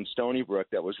someone in Stony Brook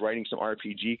that was writing some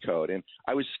RPG code. And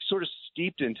I was sort of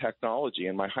steeped in technology.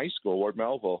 And my high school, Ward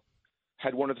Melville,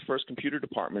 had one of the first computer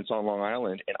departments on Long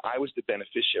Island, and I was the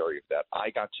beneficiary of that. I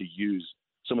got to use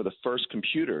some of the first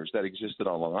computers that existed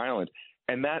on Long Island,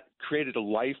 and that created a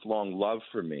lifelong love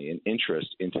for me and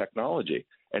interest in technology.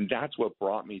 And that's what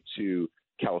brought me to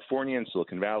California and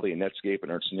Silicon Valley and Netscape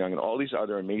and Ernst & Young and all these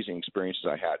other amazing experiences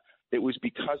I had. It was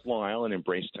because Long Island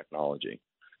embraced technology.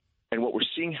 And what we're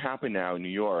seeing happen now in New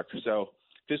York, so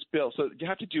this bill, so you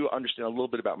have to understand a little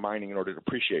bit about mining in order to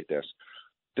appreciate this.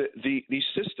 These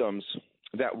systems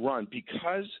that run,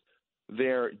 because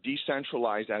they're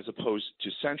decentralized as opposed to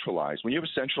centralized. When you have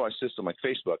a centralized system like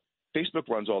Facebook, Facebook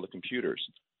runs all the computers.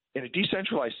 In a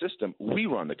decentralized system, we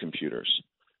run the computers.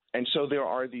 And so there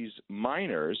are these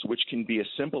miners, which can be as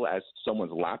simple as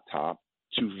someone's laptop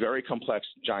to very complex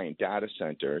giant data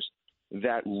centers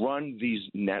that run these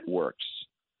networks.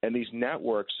 And these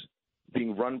networks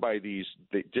being run by the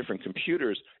different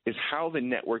computers is how the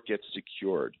network gets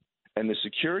secured. And the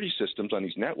security systems on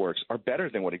these networks are better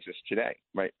than what exists today,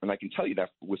 right? And I can tell you that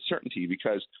with certainty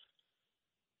because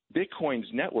Bitcoin's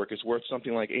network is worth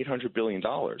something like $800 billion.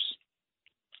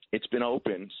 It's been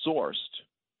open sourced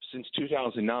since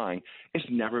 2009. It's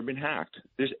never been hacked.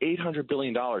 There's $800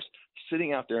 billion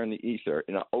sitting out there in the ether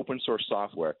in an open source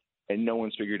software, and no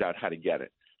one's figured out how to get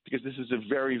it because this is a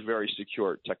very, very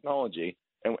secure technology.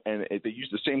 And they use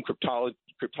the same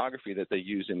cryptography that they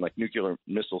use in like nuclear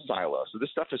missile silos. So this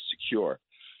stuff is secure.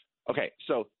 Okay,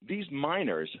 so these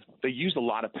miners, they use a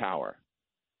lot of power,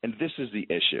 and this is the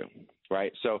issue,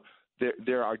 right? So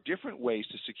there are different ways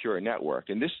to secure a network.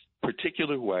 And this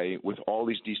particular way with all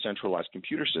these decentralized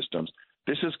computer systems,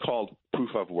 this is called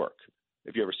proof of work,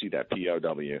 if you ever see that,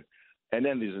 POW. And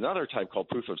then there's another type called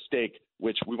proof of stake,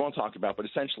 which we won't talk about, but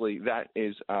essentially that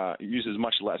is uses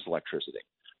much less electricity.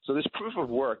 So this proof of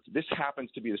work, this happens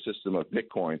to be the system of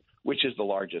Bitcoin, which is the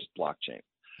largest blockchain.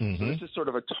 Mm-hmm. So this is sort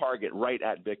of a target right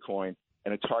at Bitcoin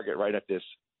and a target right at this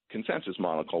consensus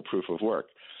model called proof of work.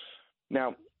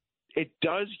 Now, it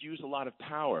does use a lot of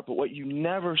power, but what you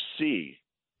never see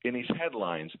in these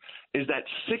headlines is that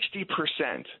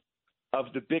 60% of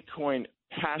the Bitcoin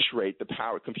hash rate, the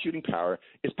power, computing power,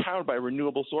 is powered by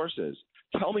renewable sources.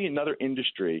 Tell me another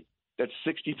industry that's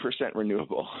 60%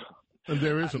 renewable. And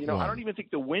there isn't one. I don't even think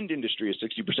the wind industry is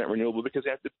 60% renewable because they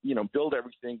have to, build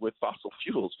everything with fossil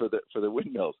fuels for the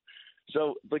windmills.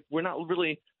 So, like, we're not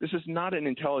really. This is not an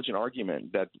intelligent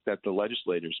argument that the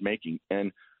legislator's making,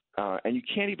 and you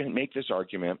can't even make this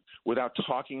argument without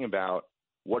talking about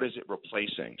what is it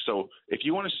replacing. So, if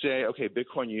you want to say, okay,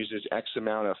 Bitcoin uses X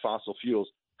amount of fossil fuels,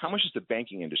 how much does the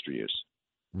banking industry use?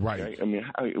 Right. Okay? I mean,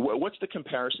 what's the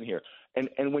comparison here?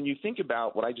 And when you think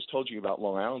about what I just told you about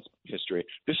Long Island's history,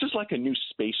 this is like a new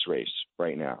space race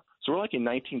right now. So we're like in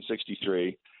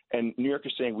 1963, and New York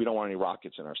is saying we don't want any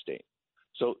rockets in our state.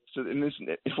 So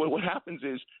what happens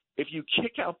is if you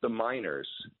kick out the miners,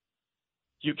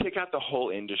 you kick out the whole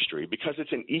industry because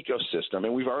it's an ecosystem.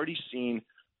 And we've already seen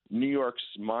New York's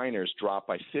miners drop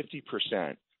by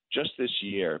 50% just this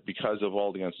year because of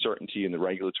all the uncertainty in the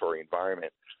regulatory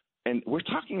environment. And we're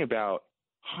talking about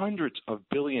hundreds of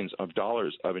billions of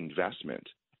dollars of investment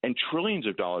and trillions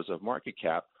of dollars of market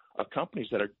cap of companies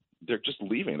that are they're just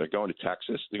leaving. They're going to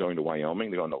Texas. They're going to Wyoming.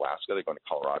 They're going to Alaska. They're going to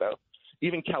Colorado.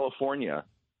 Even California,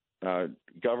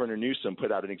 Governor Newsom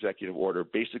put out an executive order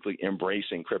basically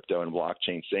embracing crypto and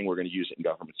blockchain, saying we're going to use it in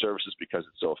government services because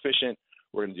it's so efficient.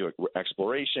 We're going to do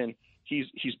exploration.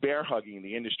 He's bear hugging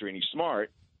the industry, and he's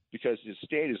smart because his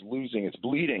state is losing its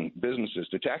bleeding businesses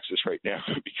to Texas right now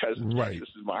because the Texas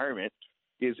environment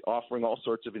is offering all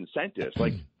sorts of incentives,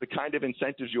 like the kind of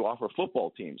incentives you offer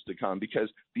football teams to come, because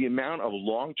the amount of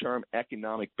long-term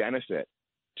economic benefit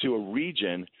to a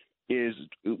region is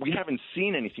we haven't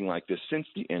seen anything like this since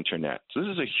the internet. So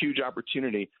this is a huge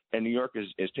opportunity, and New York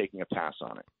is taking a pass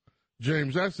on it.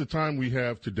 James, that's the time we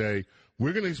have today.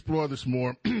 We're going to explore this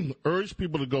more. Urge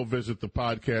people to go visit the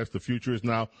podcast, The Future is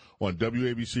Now, on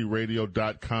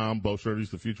WABCRadio.com. Bo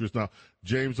Surtees, The Future is Now.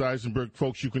 James Eisenberg,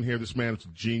 folks, you can hear this man. It's a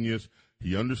genius.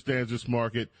 He understands this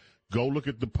market. Go look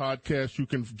at the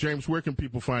podcast. James, where can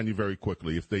people find you very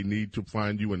quickly if they need to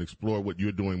find you and explore what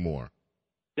you're doing more?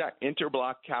 Yeah,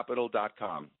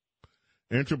 interblockcapital.com.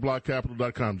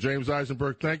 Interblockcapital.com. James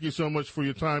Eisenberg, thank you so much for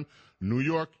your time. New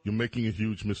York, you're making a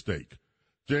huge mistake.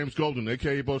 James Golden,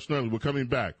 a.k.a. Bo Snerdley, we're coming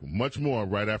back. Much more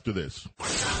right after this.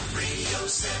 Radio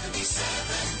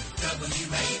 77,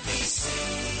 WABC.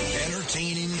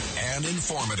 Entertaining and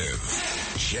informative.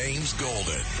 James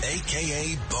Golden,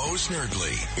 a.k.a. Bo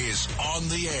Snerdley, is on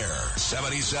the air.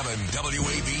 77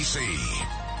 WABC.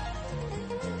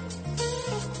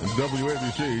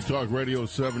 WABC Talk Radio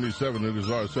 77. It is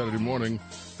our Saturday morning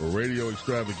radio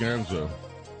extravaganza.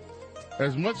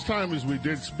 As much time as we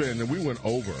did spend, and we went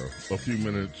over a few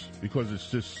minutes because it's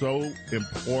just so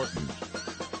important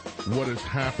what is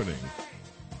happening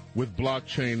with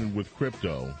blockchain and with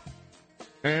crypto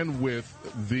and with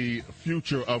the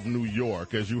future of New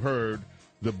York. As you heard,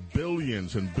 the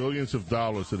billions and billions of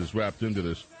dollars that is wrapped into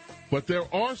this. But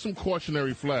there are some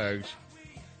cautionary flags.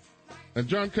 And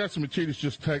John Katsimatidis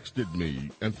just texted me,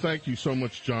 and thank you so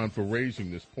much, John, for raising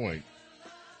this point,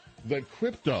 that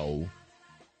crypto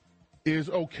is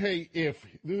okay if,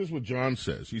 this is what John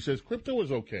says. He says crypto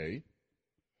is okay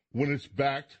when it's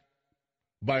backed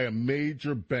by a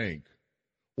major bank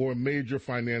or a major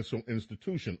financial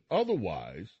institution.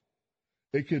 Otherwise,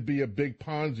 it could be a big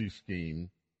Ponzi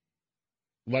scheme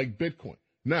like Bitcoin.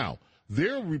 Now,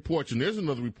 there are reports, and there's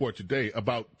another report today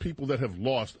about people that have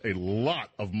lost a lot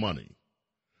of money.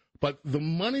 But the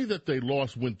money that they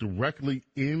lost went directly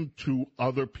into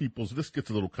other people's, this gets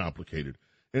a little complicated,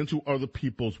 into other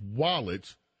people's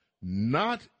wallets,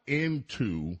 not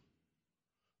into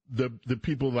the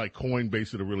people like Coinbase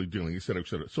that are really dealing, et cetera, et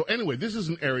cetera. So anyway, this is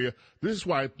an area, this is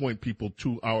why I point people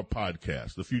to our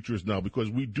podcast, The Future is Now, because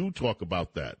we do talk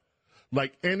about that.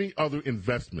 Like any other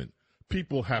investment,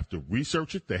 people have to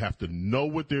research it, they have to know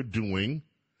what they're doing,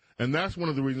 and that's one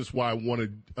of the reasons why I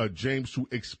wanted James to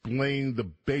explain the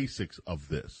basics of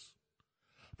this.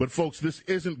 But, folks, this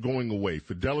isn't going away.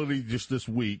 Fidelity just this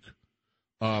week,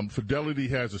 Fidelity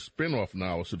has a spinoff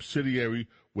now, a subsidiary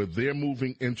where they're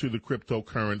moving into the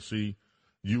cryptocurrency.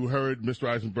 You heard Mr.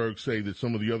 Eisenberg say that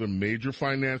some of the other major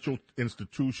financial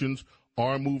institutions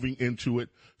are moving into it.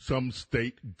 Some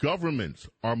state governments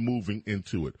are moving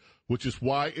into it, which is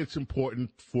why it's important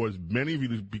for as many of you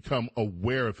to become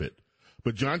aware of it.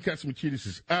 But John Katsimatidis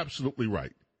is absolutely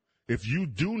right. If you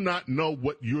do not know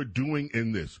what you're doing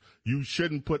in this, you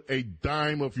shouldn't put a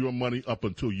dime of your money up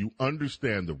until you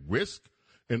understand the risk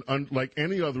and like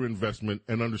any other investment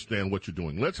and understand what you're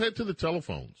doing. Let's head to the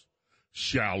telephones,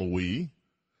 shall we?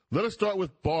 Let us start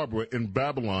with Barbara in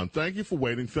Babylon. Thank you for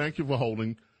waiting. Thank you for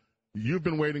holding. You've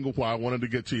been waiting a while. I wanted to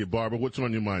get to you. Barbara, what's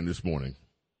on your mind this morning?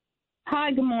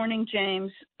 Hi, good morning,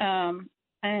 James. And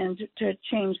to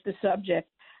change the subject,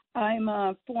 I'm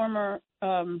a former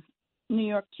New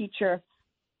York teacher,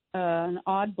 an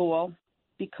oddball,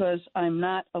 because I'm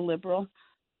not a liberal,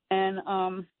 and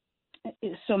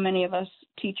so many of us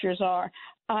teachers are.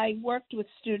 I worked with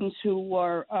students who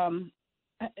were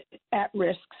at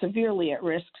risk, severely at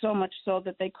risk, so much so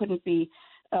that they couldn't be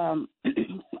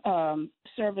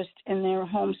serviced in their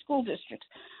home school districts.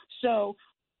 So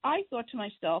I thought to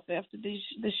myself, after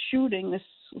this shooting, this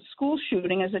school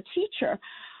shooting, as a teacher,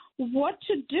 what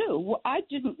to do. I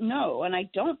didn't know, and I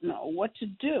don't know what to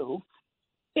do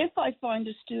if I find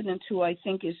a student who I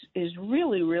think is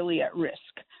really, really at risk.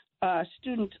 A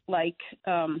student like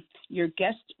your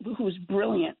guest, who's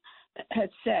brilliant, had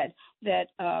said that,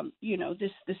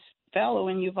 this fellow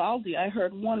in Uvalde, I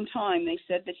heard one time they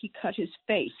said that he cut his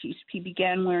face. He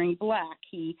began wearing black.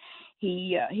 He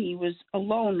was a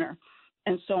loner,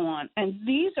 and so on. And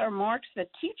these are marks that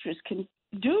teachers can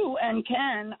do and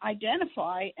can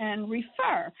identify and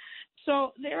refer.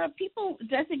 So there are people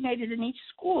designated in each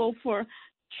school for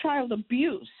child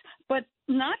abuse, but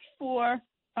not for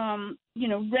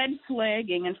red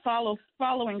flagging and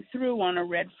following through on a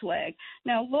red flag.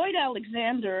 Now, Lloyd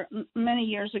Alexander, many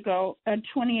years ago, in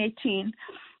 2018,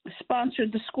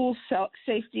 sponsored the School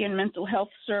Safety and Mental Health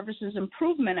Services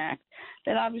Improvement Act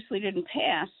that obviously didn't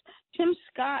pass. Tim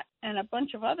Scott and a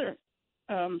bunch of other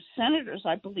senators,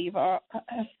 I believe, have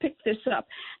picked this up.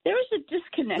 There is a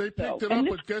disconnect. They picked it up,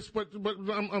 but guess what? But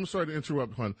I'm sorry to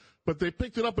interrupt, hon. But they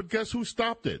picked it up, but guess who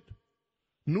stopped it?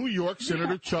 New York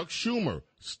Senator Chuck Schumer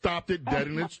stopped it dead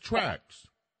in its tracks.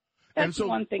 That's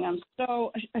one thing I'm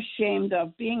so ashamed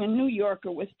of, being a New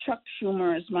Yorker with Chuck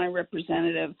Schumer as my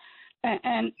representative,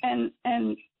 and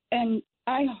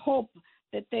I hope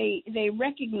that they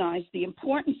recognize the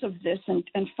importance of this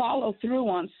and follow through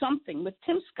on something. With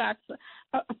Tim Scott's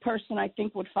a person I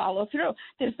think would follow through.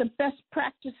 There's the best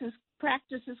practices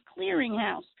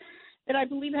clearinghouse that I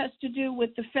believe has to do with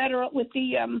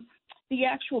the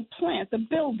actual plant, the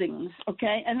buildings,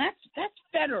 okay, and that's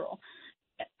federal.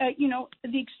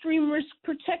 The extreme risk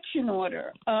protection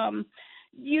order.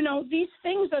 These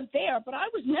things are there, but I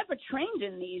was never trained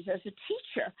in these as a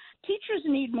teacher. Teachers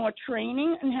need more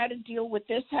training on how to deal with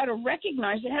this, how to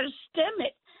recognize it, how to stem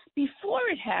it before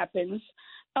it happens.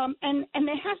 And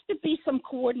there has to be some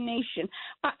coordination.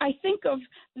 I think of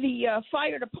the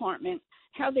fire department,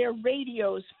 how their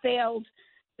radios failed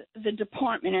the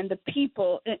department and the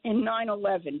people in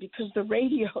 9/11 because the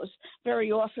radios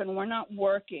very often were not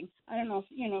working. I don't know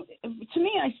if, to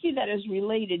me, I see that as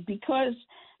related because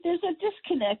there's a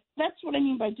disconnect. That's what I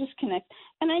mean by disconnect.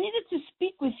 And I needed to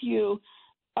speak with you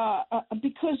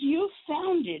because you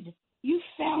founded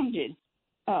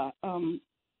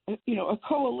a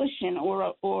coalition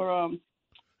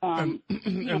and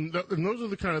those are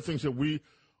the kind of things that we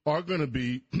are going to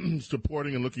be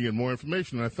supporting and looking at more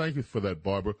information. And I thank you for that,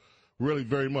 Barbara, really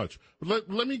very much. But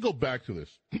let me go back to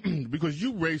this because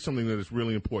you raised something that is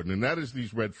really important, and that is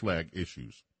these red flag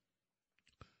issues.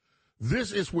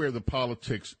 This is where the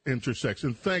politics intersects.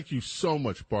 And thank you so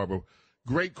much, Barbara.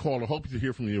 Great caller. Hope to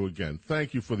hear from you again.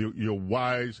 Thank you for your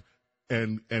wise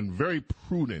and very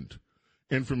prudent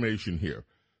information here.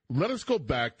 Let us go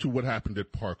back to what happened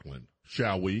at Parkland,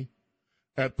 shall we?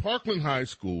 At Parkland High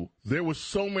School, there were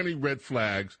so many red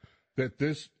flags that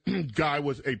this guy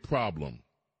was a problem.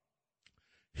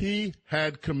 He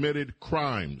had committed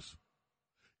crimes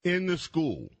in the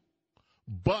school,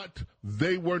 but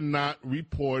they were not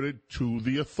reported to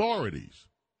the authorities.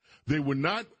 They were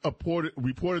not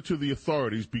reported to the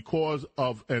authorities because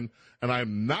of, and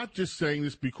I'm not just saying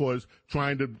this because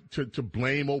trying to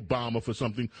blame Obama for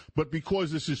something, but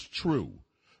because this is true.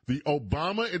 The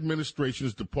Obama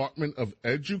administration's Department of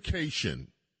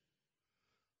Education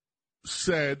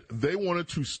said they wanted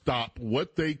to stop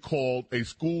what they called a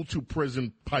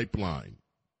school-to-prison pipeline.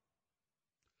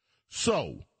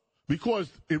 So,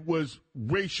 because it was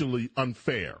racially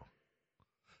unfair,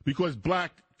 because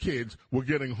black kids were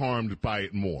getting harmed by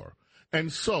it more.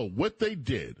 And so what they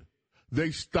did,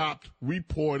 they stopped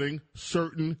reporting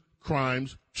certain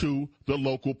crimes to the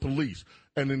local police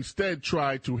and instead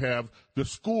tried to have the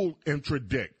school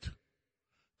interdict.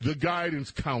 The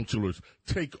guidance counselors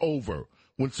take over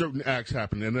when certain acts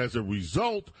happen. And as a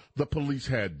result, the police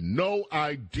had no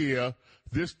idea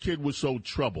this kid was so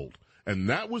troubled. And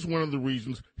that was one of the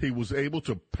reasons he was able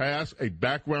to pass a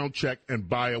background check and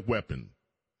buy a weapon.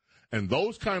 And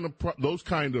those kind of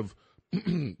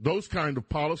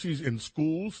policies in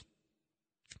schools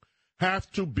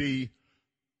have to be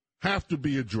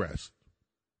addressed.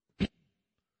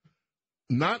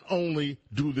 Not only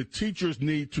do the teachers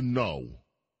need to know,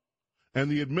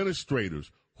 and the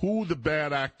administrators, who the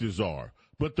bad actors are,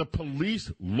 but the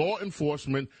police, law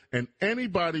enforcement, and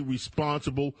anybody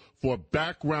responsible for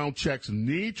background checks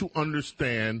need to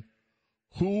understand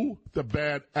who the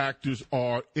bad actors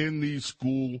are in these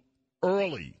schools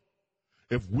early.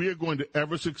 If we're going to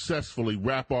ever successfully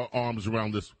wrap our arms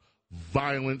around this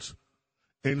violence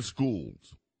in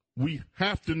schools, we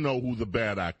have to know who the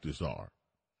bad actors are.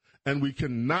 And we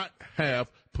cannot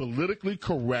have politically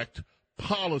correct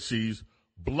policies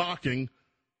blocking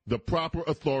the proper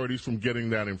authorities from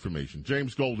getting that information.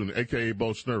 James Golden, a.k.a.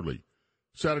 Bo Snerdley.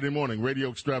 Saturday morning,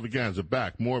 Radio Extravaganza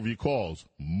back. More of your calls,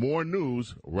 more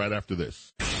news right after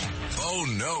this. Bo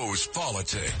knows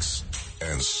politics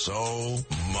and so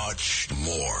much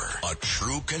more. A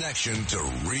true connection to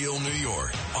real New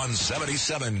York on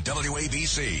 77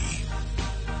 WABC.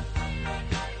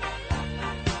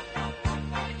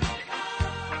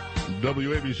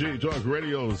 WABC Talk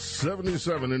Radio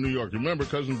 77 in New York. Remember,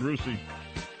 Cousin Brucey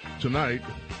tonight,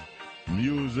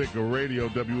 Music Radio,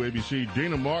 WABC.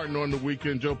 Dina Martin on the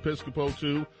weekend. Joe Piscopo,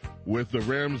 too, with the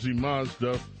Ramsey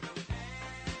Mazda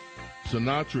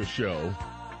Sinatra show.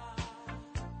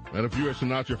 And if you're a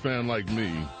Sinatra fan like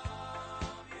me,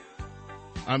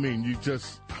 I mean,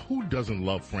 who doesn't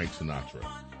love Frank Sinatra?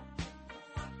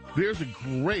 There's a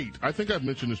great, I think I've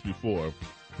mentioned this before,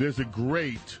 there's a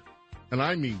great, and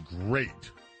I mean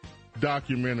great,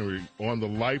 documentary on the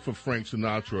life of Frank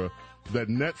Sinatra that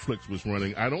Netflix was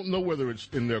running. I don't know whether it's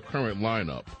in their current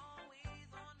lineup,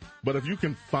 but if you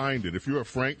can find it, if you're a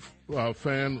Frank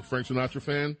Sinatra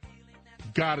fan,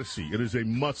 gotta see. It is a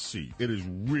must-see. It is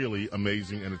really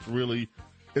amazing, and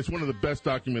it's one of the best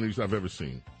documentaries I've ever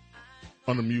seen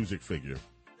on a music figure.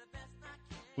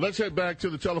 Let's head back to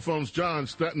the telephones. John,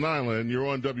 Staten Island, you're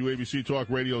on WABC Talk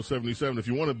Radio 77. If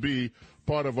you want to be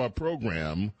part of our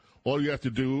program, all you have to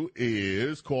do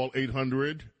is call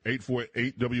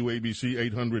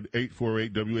 800-848-WABC,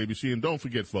 800-848-WABC. And don't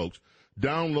forget, folks,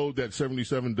 download that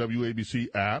 77 WABC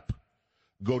app.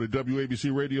 Go to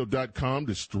WABCRadio.com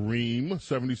to stream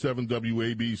 77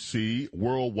 WABC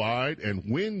worldwide. And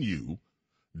when you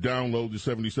download the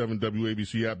 77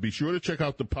 WABC app, be sure to check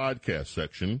out the podcast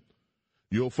section.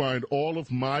 You'll find all of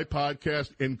my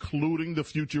podcasts, including The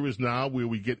Future Is Now, where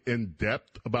we get in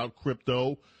depth about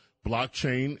crypto,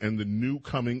 blockchain, and the new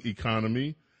coming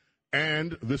economy,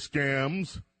 and the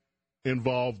scams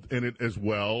involved in it as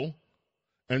well.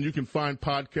 And you can find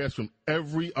podcasts from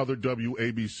every other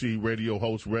WABC radio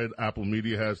host. Red Apple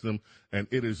Media has them, and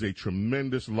it is a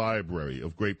tremendous library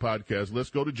of great podcasts.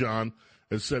 Let's go to John.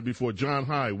 As said before, John,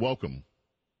 hi, welcome.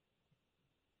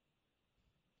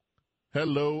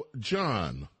 Hello,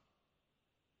 John.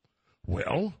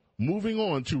 Well, moving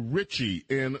on to Richie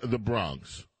in the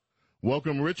Bronx.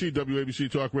 Welcome, Richie, WABC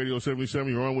Talk Radio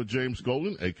 77. You're on with James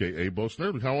Golden, a.k.a. Bo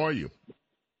Snerdley. How are you?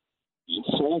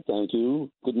 Fine, thank you.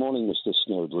 Good morning, Mr.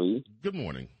 Snerdley. Good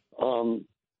morning.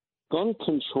 Gun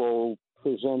control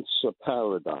presents a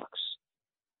paradox.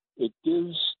 It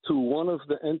gives to one of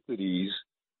the entities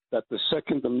that the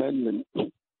Second Amendment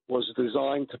was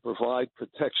designed to provide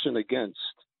protection against,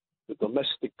 the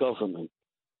domestic government,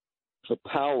 the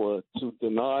power to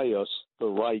deny us the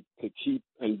right to keep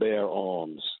and bear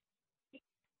arms.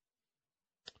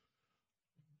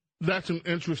 That's an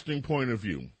interesting point of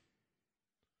view.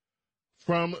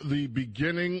 From the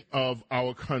beginning of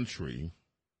our country,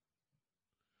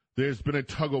 there's been a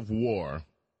tug of war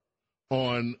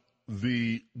on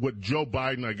what Joe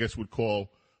Biden, I guess, would call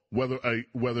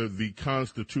whether the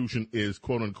Constitution is,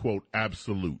 quote unquote,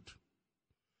 absolute.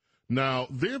 Now,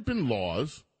 there have been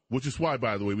laws, which is why,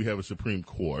 by the way, we have a Supreme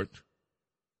Court,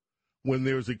 when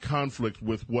there's a conflict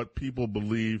with what people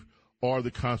believe are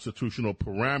the constitutional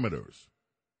parameters.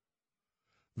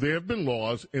 There have been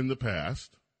laws in the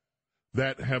past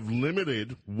that have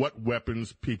limited what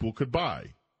weapons people could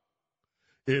buy.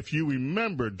 If you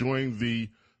remember, during the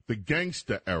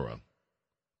gangster era,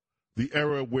 the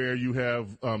era where you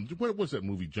have, what was that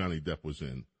movie Johnny Depp was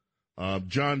in?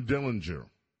 John Dillinger,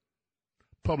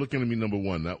 Public Enemy No.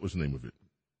 1, that was the name of it.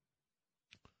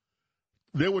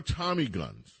 There were Tommy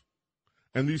guns.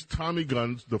 And these Tommy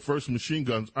guns, the first machine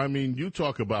guns, I mean, you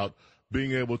talk about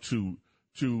being able to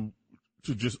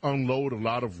just unload a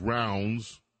lot of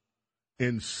rounds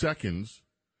in seconds.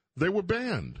 They were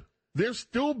banned. They're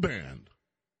still banned.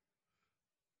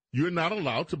 You're not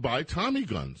allowed to buy Tommy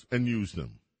guns and use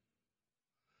them.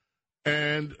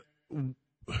 And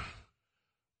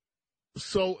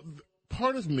so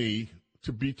part of me,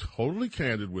 to be totally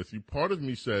candid with you, part of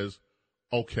me says,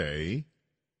 okay,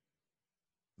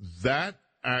 that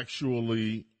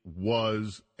actually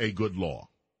was a good law.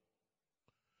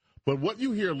 But what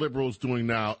you hear liberals doing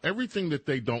now, everything that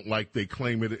they don't like, they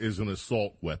claim it is an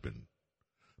assault weapon.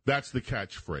 That's the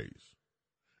catchphrase.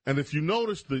 And if you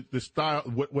notice the style,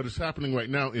 what is happening right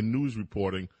now in news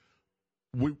reporting,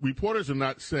 reporters are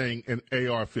not saying an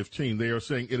AR-15. They are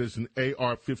saying it is an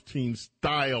AR-15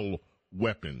 style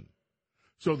weapon.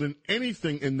 So then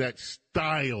anything in that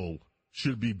style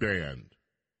should be banned.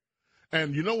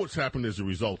 And you know what's happened as a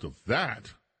result of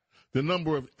that? The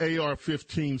number of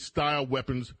AR-15 style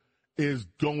weapons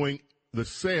the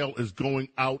sale is going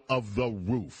out of the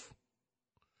roof.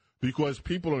 Because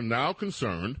people are now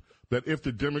concerned that if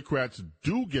the Democrats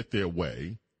do get their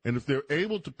way, and if they're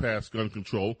able to pass gun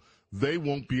control, they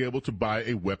won't be able to buy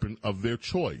a weapon of their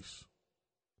choice.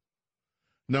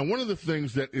 Now, one of the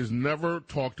things that is never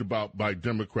talked about by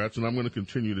Democrats, and I'm going to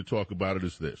continue to talk about it,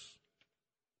 is this.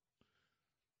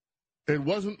 It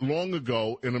wasn't long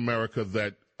ago in America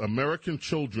that American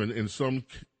children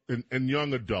and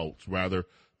young adults, rather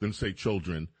than say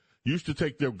children, used to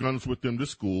take their guns with them to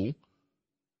school,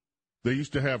 They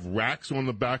used to have racks on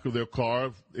the back of their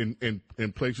car in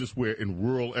places where, in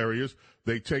rural areas,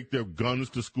 they take their guns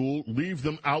to school, leave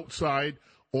them outside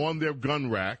on their gun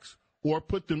racks, or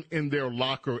put them in their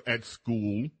locker at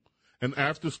school. And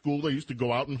after school, they used to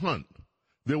go out and hunt.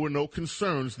 There were no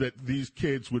concerns that these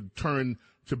kids would turn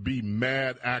to be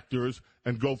mad actors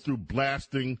and go through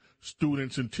blasting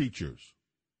students and teachers.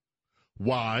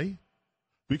 Why?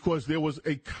 Because there was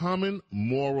a common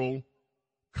moral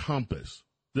compass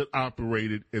that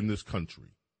operated in this country.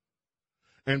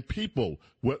 And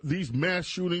these mass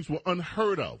shootings were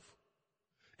unheard of.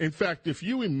 In fact, if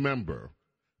you remember,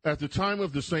 at the time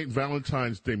of the St.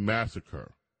 Valentine's Day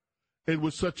Massacre, it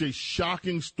was such a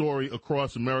shocking story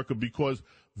across America because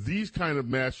these kind of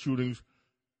mass shootings,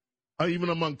 even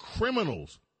among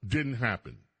criminals, didn't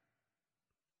happen.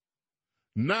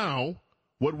 Now,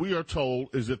 what we are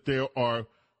told is that there are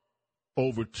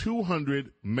over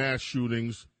 200 mass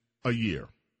shootings a year.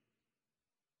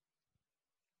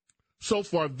 So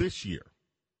far this year.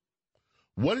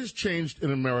 What has changed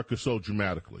in America so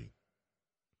dramatically?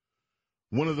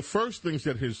 One of the first things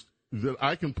that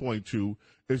I can point to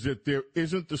is that there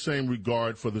isn't the same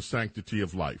regard for the sanctity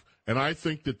of life. And I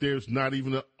think that there's not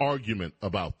even an argument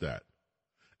about that.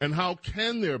 And how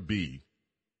can there be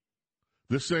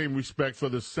the same respect for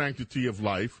the sanctity of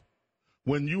life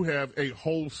when you have a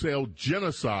wholesale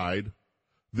genocide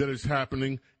that is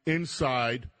happening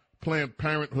inside Planned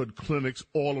Parenthood clinics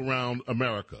all around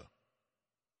America?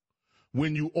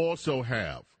 When you also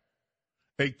have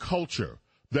a culture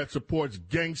that supports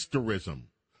gangsterism,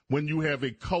 when you have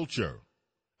a culture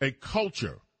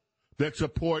that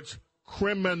supports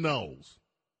criminals,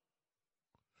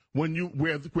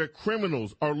 where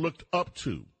criminals are looked up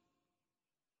to.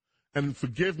 And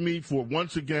forgive me for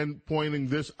once again pointing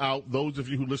this out. Those of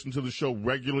you who listen to the show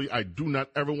regularly, I do not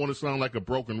ever want to sound like a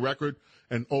broken record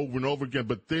and over again,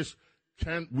 but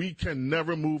we can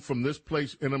never move from this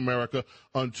place in America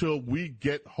until we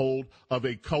get hold of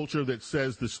a culture that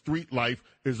says the street life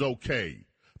is okay,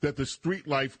 that the street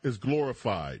life is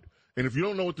glorified. And if you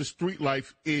don't know what the street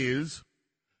life is,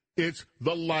 it's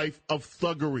the life of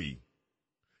thuggery.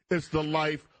 It's the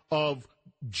life of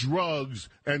drugs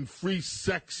and free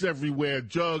sex everywhere.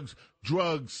 Drugs,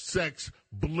 sex,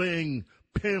 bling,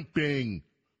 pimping,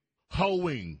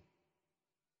 hoeing.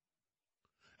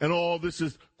 And all this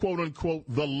is, quote unquote,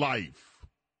 the life.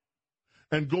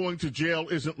 And going to jail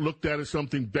isn't looked at as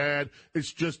something bad.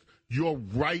 It's just your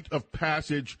rite of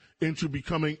passage into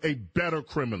becoming a better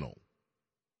criminal.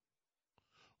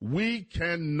 We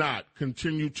cannot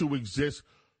continue to exist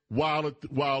while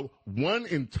one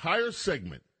entire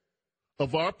segment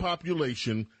of our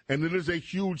population, and it is a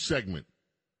huge segment,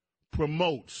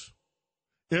 promotes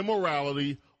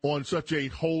immorality on such a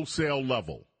wholesale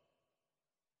level.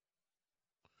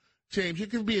 James, you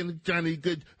can be a Johnny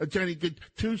Good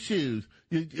two shoes,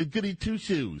 a goody two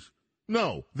shoes.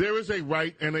 No, there is a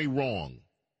right and a wrong.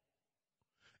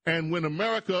 And when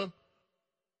America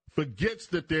forgets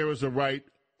that there is a right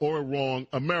or a wrong,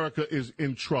 America is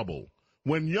in trouble.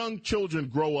 When young children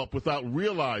grow up without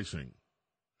realizing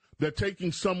that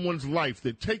taking someone's life,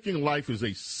 that taking life is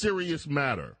a serious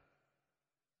matter,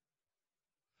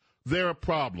 there are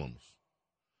problems.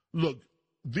 Look,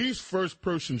 these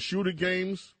first-person shooter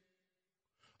games,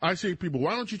 I say to people,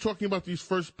 why aren't you talking about these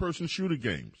first-person shooter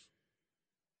games?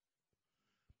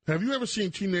 Have you ever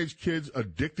seen teenage kids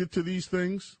addicted to these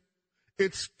things?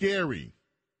 It's scary.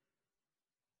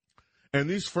 And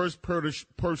these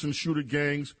first-person shooter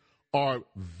gangs are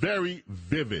very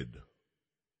vivid.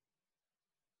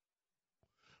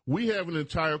 We have an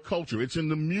entire culture. It's in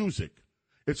the music.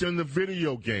 It's in the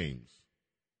video games.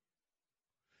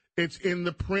 It's in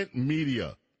the print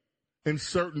media, in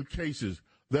certain cases,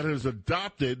 that has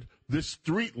adopted this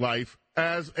street life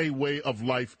as a way of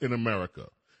life in America.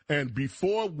 And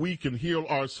before we can heal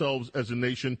ourselves as a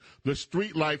nation, the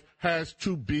street life has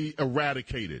to be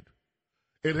eradicated.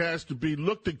 It has to be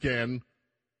looked again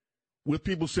with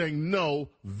people saying, no,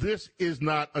 this is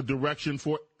not a direction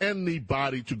for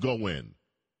anybody to go in.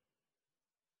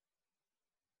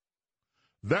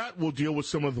 That will deal with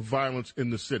some of the violence in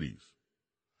the cities.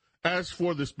 As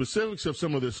for the specifics of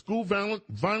some of the school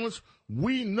violence,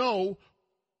 we know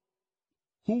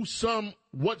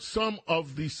what some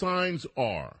of the signs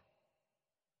are.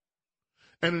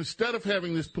 And instead of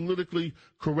having this politically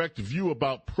correct view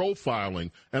about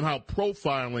profiling and how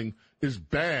profiling is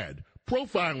bad,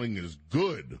 profiling is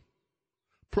good.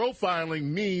 Profiling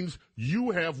means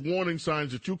you have warning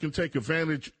signs that you can take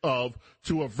advantage of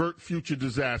to avert future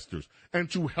disasters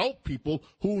and to help people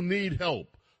who need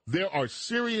help. There are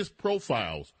serious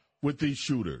profiles with these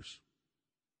shooters.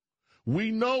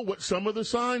 We know what some of the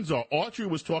signs are. Autry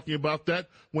was talking about that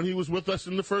when he was with us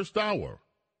in the first hour.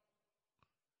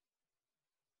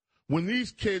 When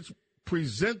these kids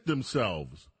present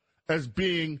themselves as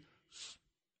being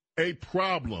a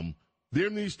problem, there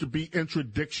needs to be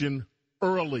interdiction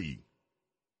early.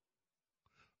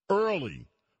 Early.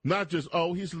 Not just,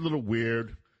 oh, he's a little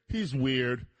weird. He's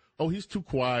weird. Oh, he's too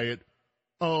quiet.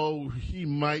 Oh, he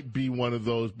might be one of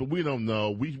those, but we don't know.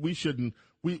 We shouldn't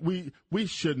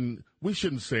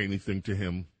say anything to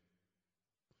him.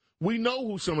 We know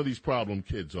who some of these problem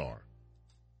kids are.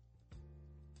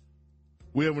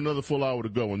 We have another full hour to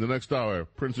go. In the next hour,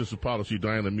 Princess of Policy,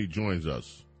 Diana Mead, joins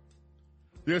us.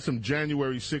 There's some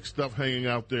January 6th stuff hanging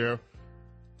out there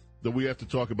that we have to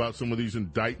talk about, some of these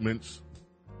indictments,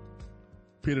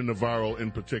 Peter Navarro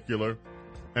in particular,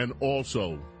 and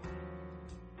also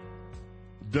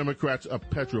Democrats are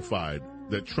petrified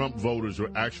that Trump voters are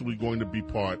actually going to be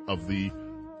part of the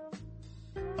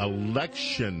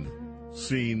election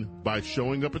scene by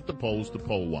showing up at the polls to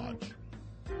poll watch.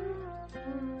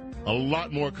 A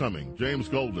lot more coming. James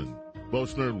Golden, Bo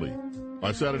Snerdley.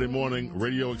 My Saturday morning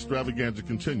radio extravaganza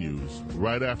continues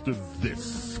right after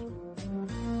this.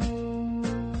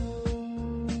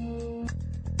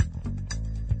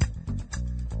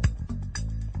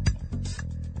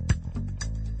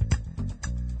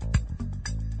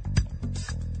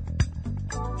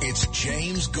 It's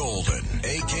James Golden,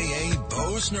 a.k.a.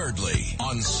 Bo Snerdley,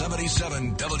 on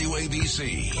 77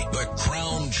 WABC, the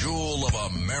crown jewel of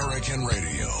American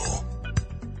radio.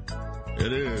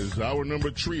 It is our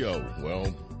number trio.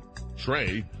 Well,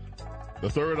 Trey, the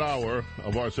third hour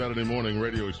of our Saturday morning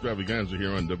radio extravaganza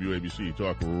here on WABC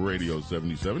Talk Radio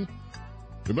 77.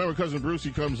 Remember, Cousin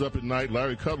Brucey comes up at night.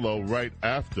 Larry Kudlow right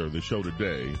after the show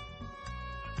today.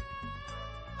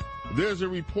 There's a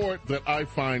report that I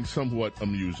find somewhat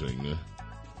amusing.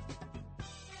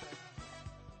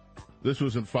 This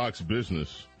was in Fox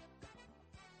Business.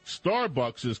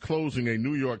 Starbucks is closing a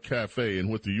New York cafe in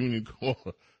what the union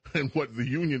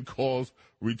calls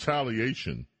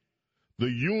retaliation.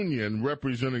 The union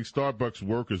representing Starbucks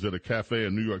workers at a cafe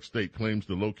in New York State claims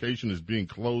the location is being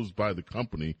closed by the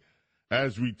company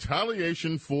as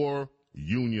retaliation for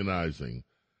unionizing.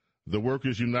 The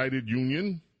Workers United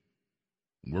Union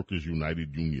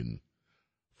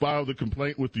filed a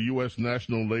complaint with the U.S.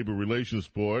 National Labor Relations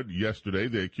Board yesterday.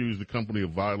 They accused the company of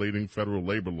violating federal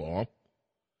labor law.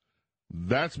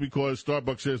 That's because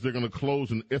Starbucks says they're going to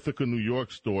close an Ithaca, New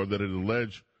York store that it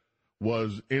alleged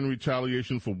was in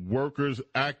retaliation for workers'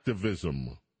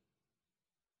 activism.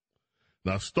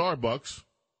 Now, Starbucks,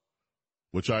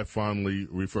 which I fondly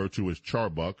refer to as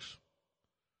Charbucks,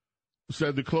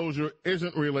 said the closure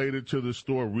isn't related to the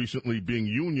store recently being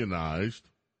unionized,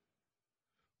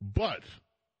 but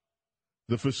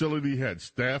the facility had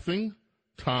staffing,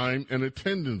 time, and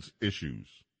attendance issues.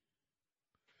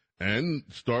 And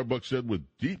Starbucks said with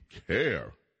deep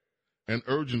care and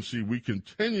urgency, we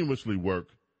continuously work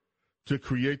to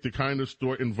create the kind of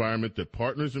store environment that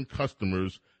partners and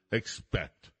customers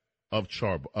expect of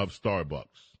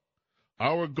Starbucks.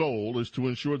 Our goal is to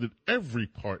ensure that every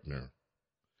partner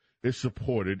is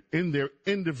supported in their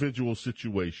individual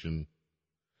situation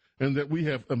and that we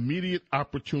have immediate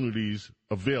opportunities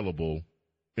available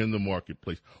in the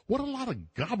marketplace. What a lot of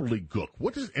gobbledygook.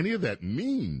 What does any of that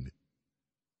mean?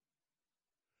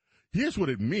 Here's what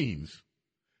it means.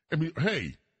 I mean,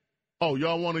 hey, oh,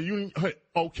 y'all want to union? Hey,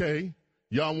 okay.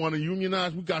 Y'all want to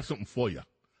unionize? We got something for you.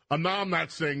 Now, I'm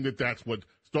not saying that that's what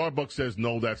Starbucks says.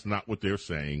 No, that's not what they're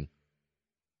saying.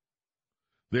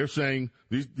 They're saying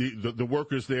the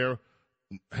workers there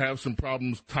have some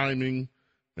problems timing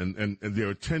and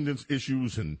their attendance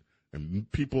issues and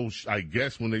people, I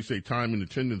guess, when they say time and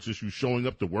attendance issues, showing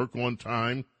up to work on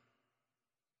time.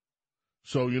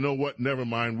 So you know what? Never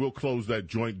mind. We'll close that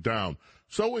joint down.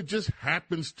 So it just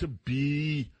happens to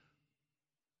be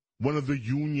one of the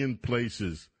union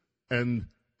places. And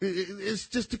it's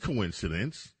just a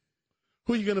coincidence.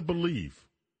 Who are you going to believe?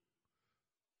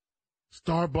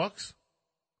 Starbucks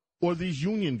or these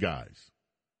union guys?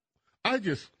 I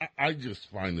just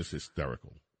find this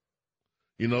hysterical.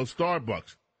 You know,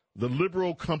 Starbucks, the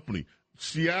liberal company,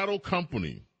 Seattle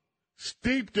company,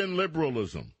 steeped in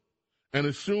liberalism. And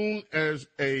as soon as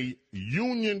a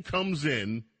union comes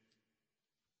in,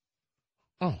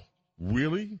 oh,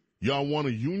 really? Y'all want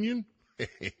a union?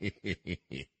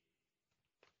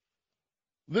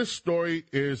 This story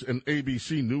is an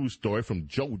ABC News story from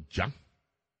Georgia.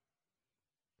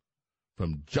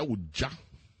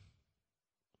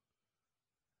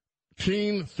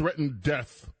 Teen threatened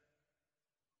death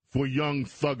for young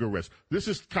thug arrest. This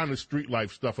is kind of street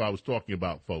life stuff I was talking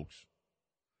about, folks.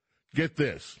 Get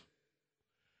this.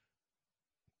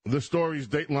 The story's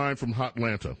Dateline from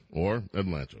Hotlanta, or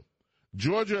Atlanta.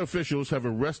 Georgia officials have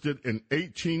arrested an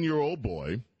 18-year-old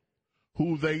boy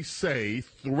who they say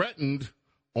threatened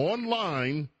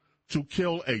online to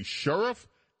kill a sheriff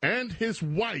and his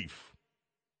wife.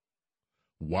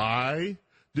 Why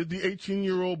did the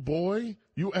 18-year-old boy,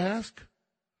 you ask,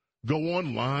 go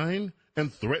online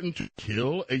and threaten to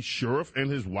kill a sheriff and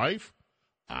his wife?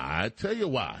 I tell you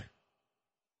why.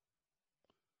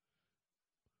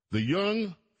 The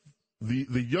young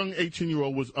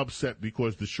 18-year-old was upset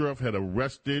because the sheriff had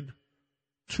arrested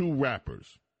 2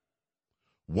 rappers.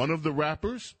 One of the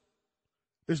rappers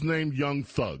is named Young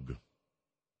Thug.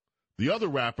 The other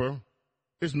rapper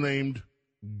is named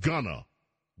Gunna,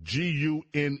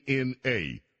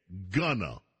 Gunna,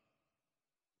 Gunna.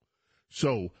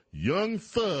 So Young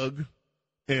Thug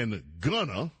and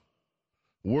Gunna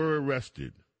were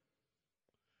arrested.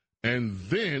 And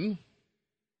then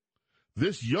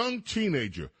this young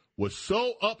teenager was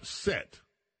so upset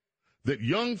that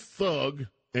Young Thug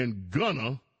and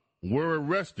Gunna were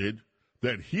arrested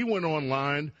that he went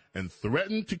online and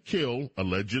threatened to kill,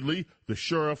 allegedly, the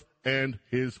sheriff and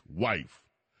his wife.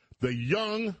 The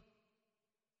young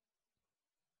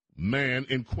man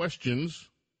in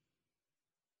questions,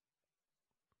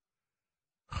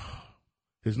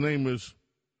 his name is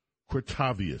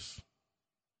Quartavius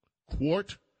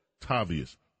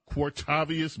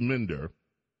Minder,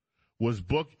 was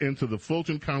booked into the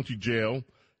Fulton County Jail,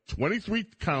 23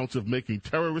 counts of making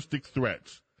terroristic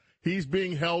threats. He's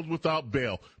being held without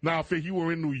bail. Now, if he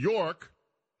were in New York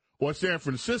or San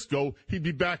Francisco, he'd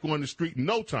be back on the street in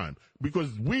no time,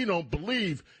 because we don't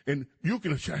believe in you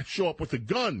can show up with a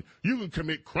gun. You can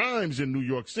commit crimes in New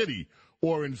York City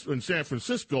or in San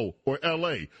Francisco or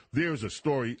L.A. There's a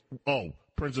story. Oh,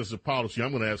 Princess of Policy. I'm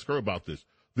going to ask her about this.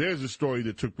 There's a story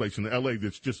that took place in L.A.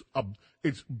 that's just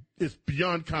it's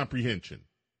beyond comprehension,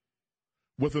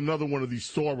 with another one of these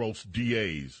Soros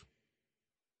DAs.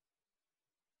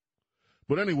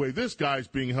 But anyway, this guy's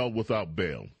being held without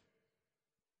bail.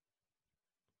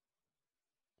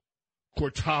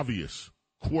 Quartavius.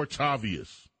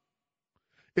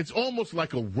 It's almost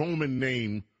like a Roman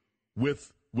name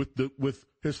with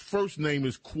his first name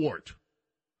is Quart.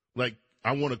 Like,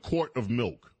 I want a quart of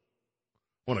milk.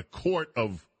 I want a quart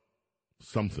of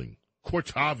something.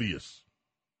 Quartavius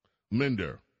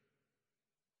Minder.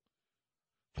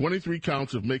 23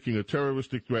 counts of making a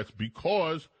terroristic threat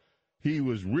because he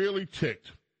was really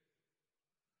ticked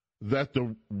that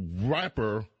the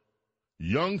rapper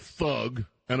Young Thug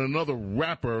and another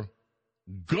rapper,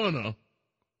 Gunna,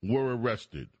 were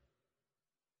arrested.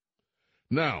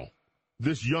 Now,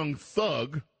 this Young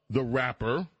Thug, the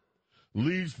rapper,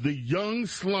 leads the Young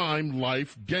Slime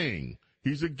Life gang.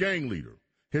 He's a gang leader.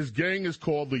 His gang is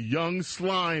called the Young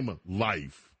Slime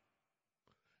Life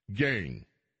gang.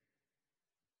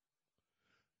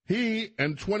 He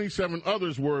and 27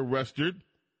 others were arrested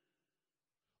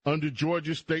under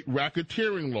Georgia state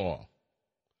racketeering law.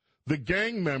 The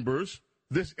gang members,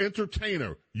 this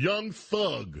entertainer, Young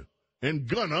Thug, and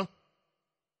Gunna,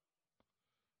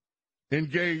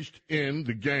 engaged in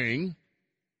the gang,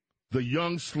 the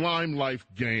Young Slime Life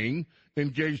gang,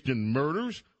 engaged in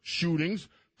murders, shootings,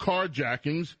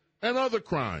 carjackings, and other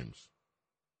crimes.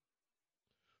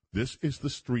 This is the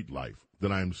street life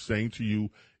that I'm saying to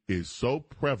you is so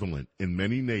prevalent in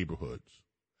many neighborhoods.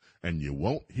 And you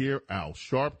won't hear Al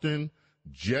Sharpton,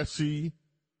 Jesse,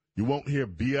 you won't hear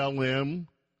BLM.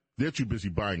 They're too busy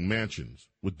buying mansions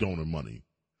with donor money.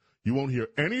 You won't hear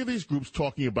any of these groups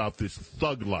talking about this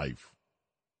thug life.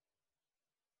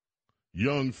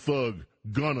 Young Thug,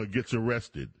 Gunna gets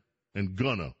arrested, and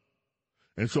Gunna.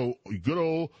 And so good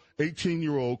old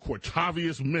 18-year-old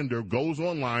Quartavius Minder goes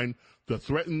online to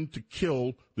threaten to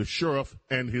kill the sheriff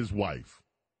and his wife.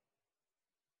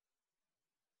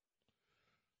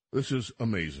 This is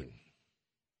amazing.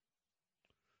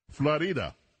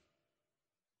 Florida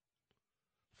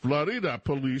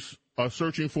police are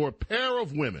searching for a pair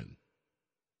of women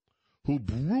who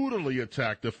brutally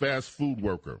attacked a fast food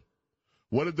worker.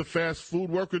 What did the fast food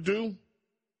worker do?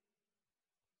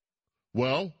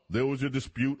 Well, there was a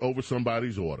dispute over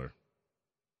somebody's order.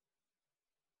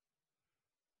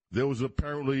 There was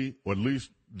apparently, or at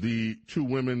least the 2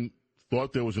 women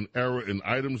thought there was an error in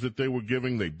items that they were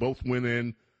giving. They both went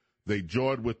in. They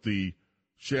jawed with the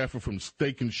chef from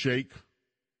Steak and Shake.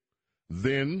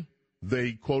 Then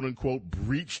they, quote-unquote,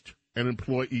 breached an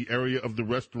employee area of the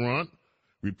restaurant,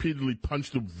 repeatedly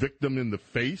punched the victim in the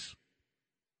face.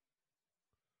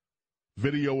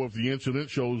 Video of the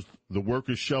incident shows the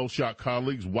workers' shell-shocked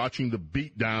colleagues watching the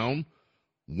beatdown.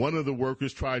 One of the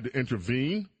workers tried to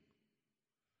intervene.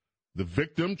 The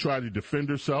victim tried to defend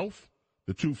herself,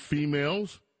 The two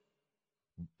females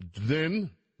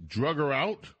then drug her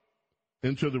out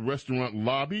into the restaurant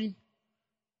lobby.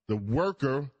 The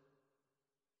worker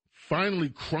finally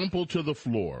crumpled to the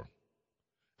floor,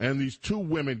 and these two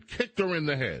women kicked her in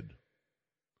the head.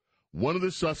 One of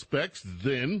the suspects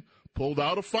then pulled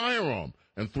out a firearm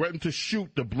and threatened to shoot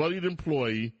the bloodied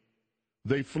employee.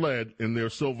 They fled in their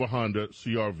silver Honda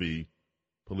CRV.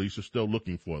 Police are still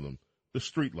looking for them. The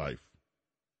street life.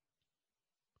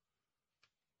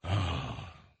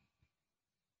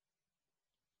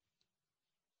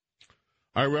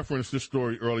 I referenced this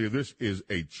story earlier. This is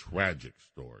a tragic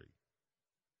story.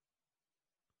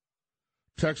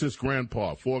 Texas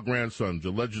grandpa, 4 grandsons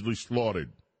allegedly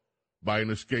slaughtered by an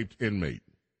escaped inmate.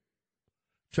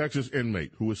 Texas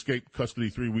inmate who escaped custody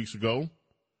 3 weeks ago,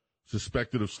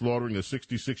 suspected of slaughtering a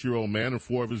 66-year-old man and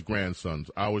 4 of his grandsons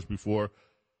hours before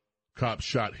cops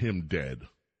shot him dead.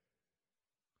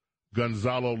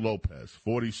 Gonzalo Lopez,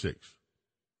 46,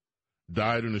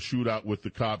 died in a shootout with the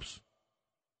cops.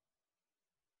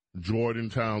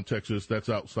 Jordantown, Texas, that's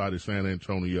outside of San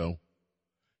Antonio.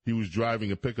 He was driving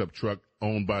a pickup truck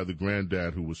owned by the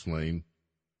granddad who was slain.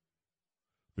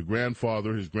 The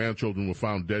grandfather, his grandchildren were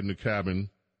found dead in a cabin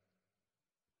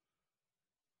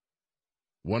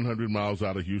 100 miles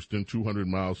out of Houston, 200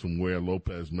 miles from where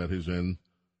Lopez met his end.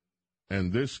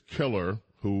 And this killer,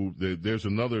 there's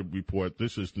another report,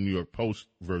 this is the New York Post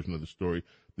version of the story.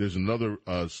 There's another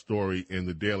story in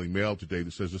the Daily Mail today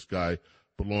that says this guy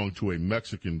belonged to a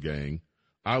Mexican gang.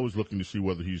 I was looking to see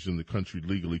whether he's in the country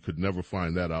legally, could never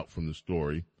find that out from the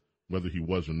story, whether he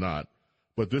was or not.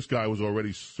 But this guy was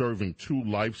already serving 2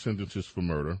 life sentences for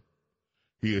murder.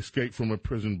 He escaped from a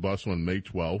prison bus on May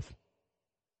 12th.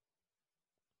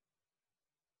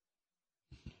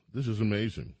 This is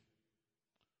amazing.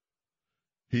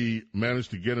 He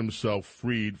managed to get himself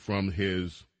freed from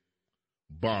his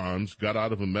bonds, got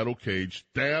out of a metal cage,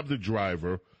 stabbed the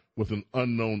driver with an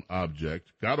unknown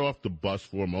object, got off the bus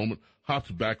for a moment,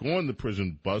 hopped back on the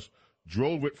prison bus,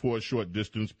 drove it for a short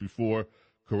distance before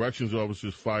corrections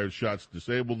officers fired shots,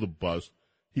 disabled the bus.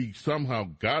 He somehow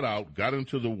got out, got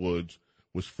into the woods,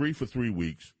 was free for 3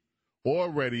 weeks,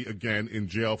 already again in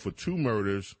jail for 2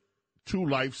 murders, 2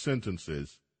 life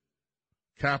sentences,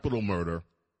 capital murder,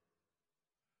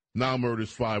 now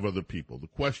murders 5 other people. The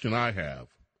question I have,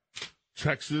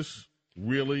 Texas,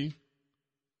 really?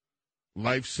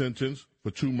 Life sentence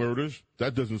for 2 murders?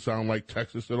 That doesn't sound like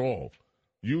Texas at all.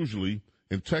 Usually,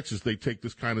 in Texas, they take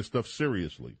this kind of stuff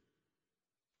seriously.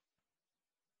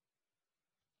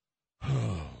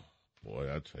 Boy,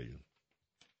 I tell you.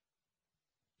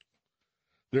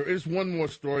 There is one more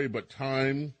story, but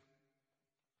time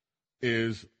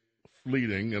is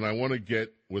fleeting, and I want to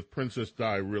get with Princess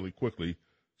Di really quickly.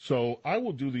 So I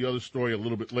will do the other story a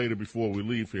little bit later before we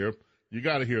leave here. You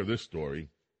got to hear this story.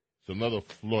 It's another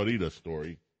Florida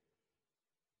story.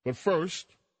 But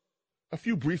first, a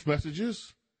few brief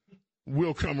messages.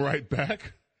 We'll come right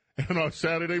back. And our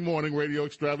Saturday morning radio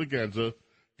extravaganza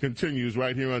continues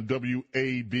right here on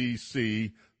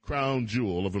WABC, Crown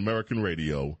Jewel of American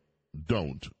Radio.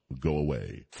 Don't go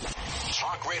away.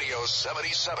 Talk Radio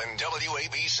 77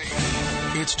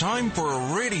 WABC. It's time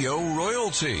for Radio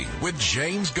Royalty with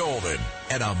James Golden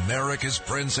and America's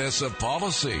Princess of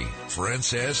Policy,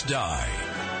 Princess Di.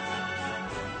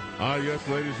 Yes,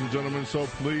 ladies and gentlemen, so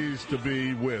pleased to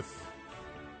be with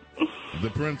the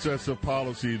Princess of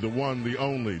Policy, the one, the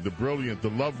only, the brilliant, the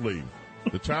lovely,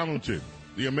 the talented,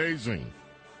 the amazing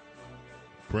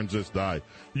Princess Di.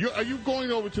 Are you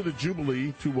going over to the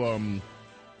Jubilee to,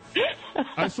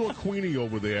 I saw Queenie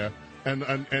over there, and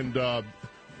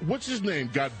what's his name?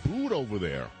 Got booed over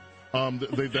there.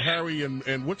 The Harry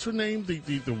and what's her name?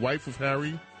 The wife of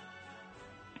Harry?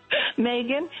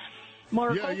 Meghan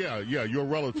Markle. Yeah, your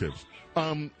relatives.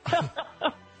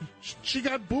 She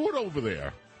got booed over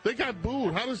there. They got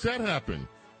booed. How does that happen?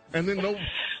 And then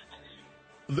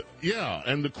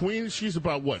and the Queen, she's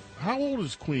about what? How old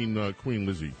is Queen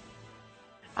Lizzie?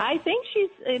 I think she's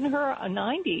in her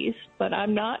 90s, but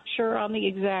I'm not sure on the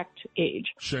exact age.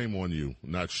 Shame on you.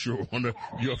 Not sure on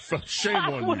your shame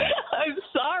on you. I'm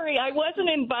sorry. I wasn't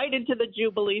invited to the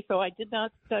Jubilee, so I did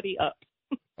not study up.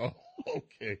 Oh,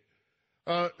 okay.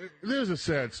 There's a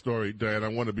sad story, Dan.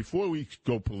 Before we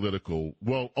go political,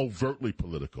 well, overtly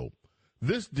political,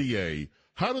 this DA,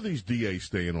 how do these DAs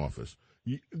stay in office?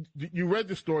 You read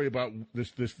the story about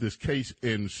this case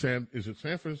in San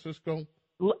Francisco?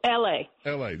 L.A.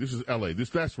 This is L.A.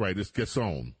 That's right. It's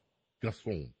Gascon.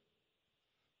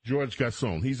 George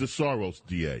Gascon. He's a Soros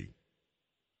DA.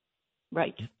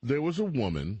 Right. There was a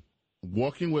woman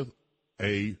walking with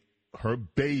her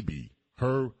baby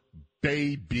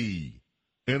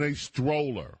in a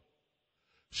stroller.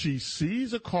 She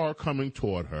sees a car coming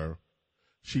toward her.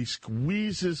 She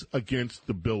squeezes against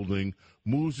the building,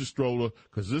 moves the stroller,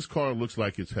 because this car looks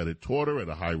like it's headed toward her at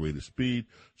a high rate of speed.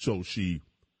 So she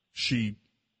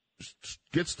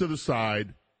gets to the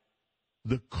side.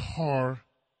 The car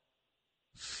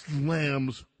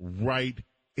slams right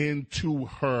into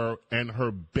her and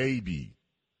her baby.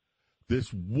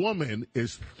 This woman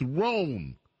is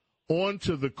thrown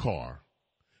onto the car,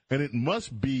 and it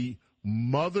must be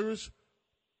mother's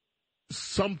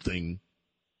something.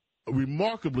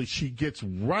 Remarkably, she gets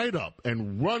right up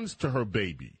and runs to her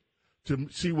baby to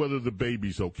see whether the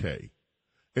baby's okay.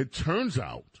 It turns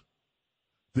out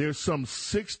there's some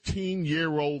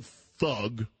 16-year-old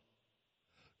thug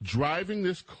driving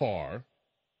this car,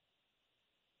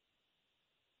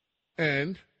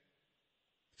 and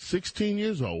 16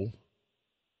 years old,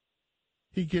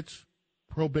 he gets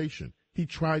probation. He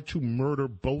tried to murder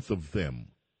both of them.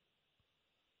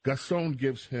 Gaston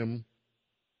gives him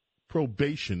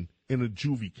probation in a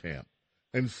juvie camp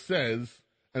and says,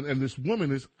 and this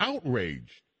woman is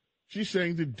outraged. She's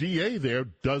saying the DA there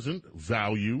doesn't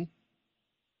value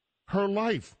her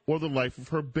life or the life of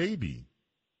her baby.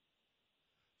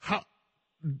 How?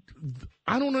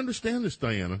 I don't understand this,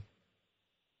 Diana.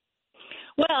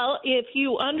 Well, if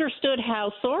you understood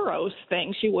how Soros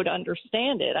thinks, you would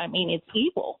understand it. I mean, it's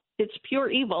evil. It's pure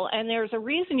evil. And there's a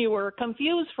reason you were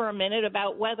confused for a minute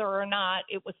about whether or not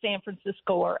it was San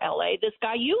Francisco or L.A. This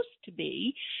guy used to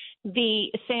be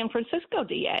the San Francisco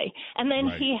DA. And then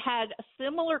he had a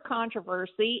similar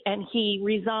controversy, and he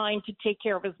resigned to take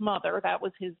care of his mother. That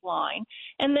was his line.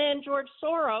 And then George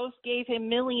Soros gave him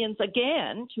millions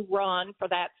again to run for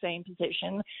that same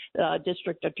position,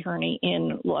 district attorney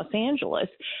in Los Angeles.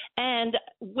 And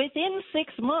within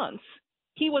 6 months,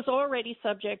 he was already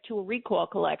subject to a recall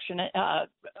election,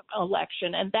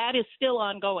 and that is still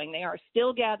ongoing. They are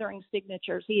still gathering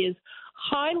signatures. He is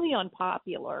highly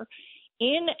unpopular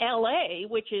in L.A.,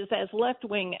 which is as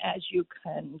left-wing as you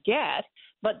can get,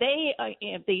 but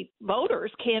the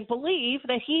voters can't believe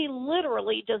that he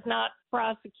literally does not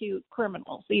prosecute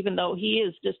criminals, even though he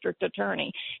is district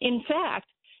attorney. In fact,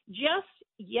 just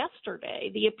yesterday,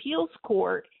 the appeals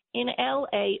court in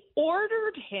L.A.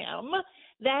 ordered him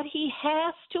that he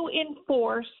has to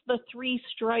enforce the 3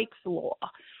 strikes law.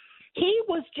 He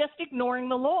was just ignoring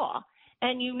the law.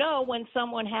 And you know, when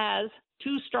someone has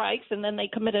 2 strikes and then they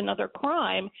commit another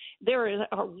crime, there is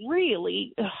a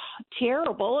really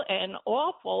terrible and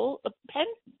awful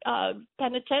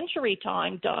penitentiary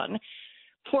time done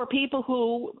for people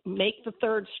who make the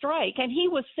 3rd strike. And he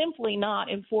was simply not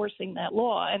enforcing that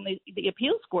law. And the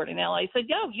appeals court in LA said,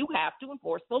 no, you have to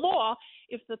enforce the law.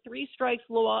 If the 3 strikes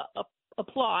law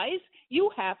applies,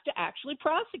 you have to actually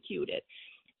prosecute it.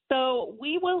 So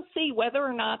we will see whether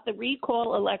or not the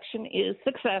recall election is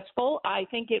successful. I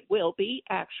think it will be,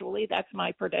 actually. That's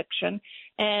my prediction.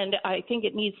 And I think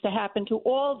it needs to happen to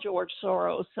all George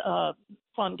Soros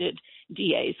funded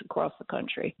DAs across the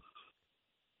country.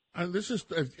 And this is,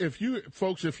 if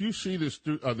you see this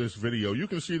video, you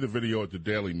can see the video at the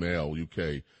Daily Mail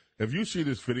UK. If you see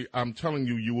this video, I'm telling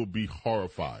you, you will be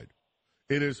horrified.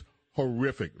 It is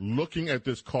horrific looking at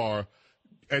this car,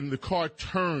 and the car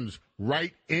turns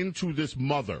right into this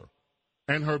mother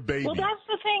and her baby. Well, that's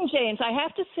the thing, James. I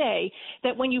have to say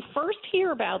that when you first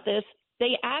hear about this,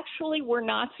 they actually were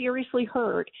not seriously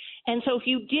hurt. And so if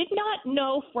you did not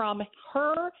know from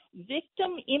her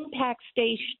victim impact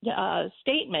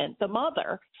statement, the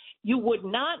mother, you would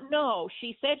not know.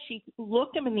 She said she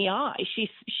looked him in the eye.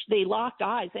 They locked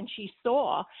eyes, and she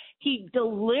saw he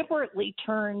deliberately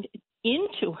turned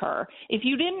into her. If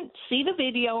you didn't see the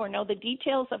video or know the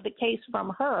details of the case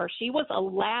from her, she was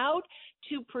allowed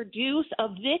to produce a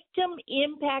victim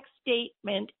impact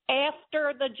statement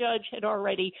after the judge had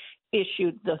already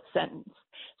issued the sentence.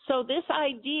 So this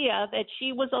idea that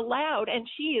she was allowed, and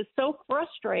she is so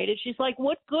frustrated, she's like,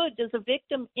 what good does a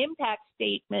victim impact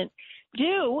statement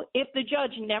do if the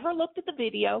judge never looked at the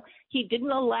video? He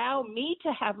didn't allow me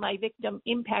to have my victim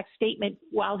impact statement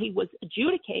while he was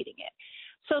adjudicating it.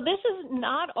 So this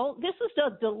is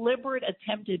a deliberate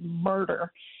attempted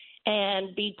murder.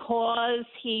 And because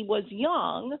he was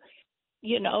young,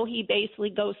 he basically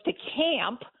goes to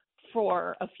camp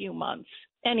for a few months,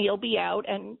 and he'll be out,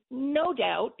 and no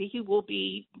doubt he will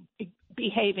be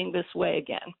behaving this way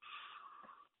again.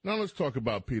 Now let's talk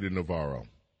about Peter Navarro.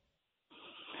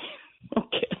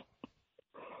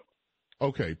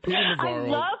 Okay, Peter Navarro. I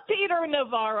love Peter Peter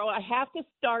Navarro, I have to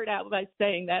start out by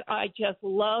saying that I just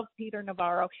love Peter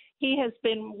Navarro. He has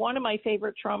been one of my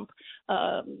favorite Trump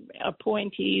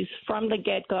appointees from the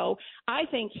get-go. I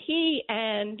think he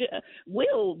and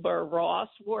Wilbur Ross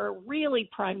were really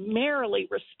primarily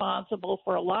responsible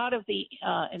for a lot of the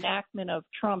enactment of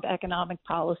Trump economic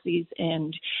policies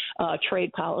and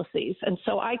trade policies. And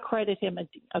so I credit him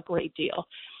a great deal.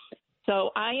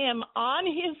 So I am on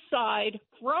his side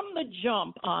from the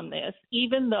jump on this,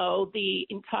 even though the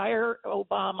entire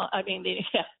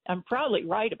I'm probably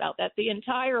right about that. The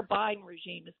entire Biden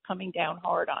regime is coming down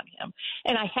hard on him.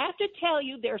 And I have to tell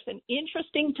you, there's an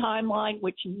interesting timeline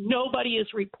which nobody is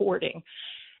reporting.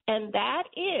 And that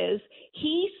is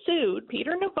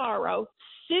Peter Navarro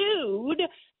sued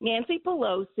Nancy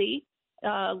Pelosi,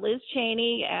 Liz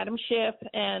Cheney, Adam Schiff,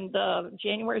 and the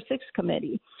January 6th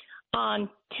committee on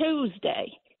Tuesday.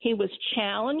 He was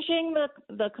challenging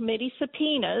the committee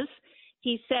subpoenas.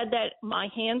 He said that my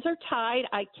hands are tied.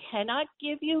 I cannot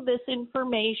give you this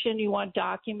information. You want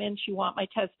documents, you want my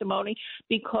testimony,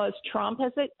 because Trump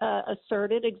has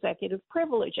asserted executive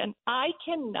privilege. And I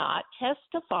cannot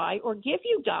testify or give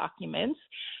you documents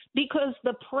because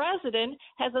the president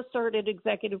has asserted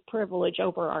executive privilege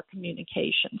over our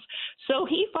communications. So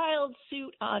he filed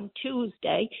suit on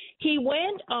Tuesday. He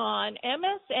went on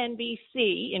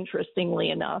MSNBC, interestingly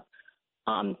enough,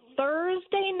 on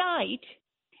Thursday night,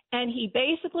 and he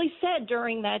basically said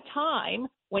during that time,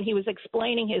 when he was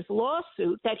explaining his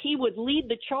lawsuit, that he would lead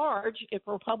the charge if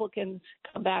Republicans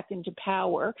come back into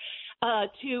power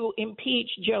to impeach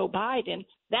Joe Biden.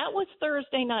 That was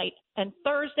Thursday night. And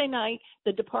Thursday night,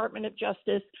 the Department of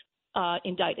Justice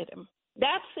indicted him.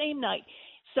 That same night.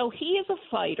 So he is a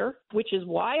fighter, which is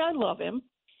why I love him.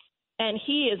 And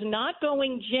he is not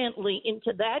going gently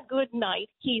into that good night.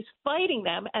 He's fighting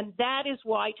them. And that is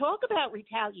why, talk about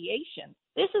retaliation.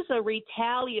 This is a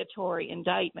retaliatory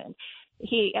indictment.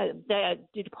 The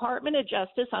Department of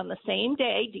Justice on the same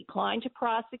day declined to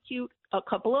prosecute a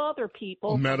couple of other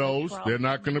people. Meadows, they're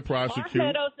not going to prosecute.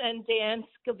 Mark Meadows and Dan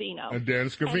Scavino. And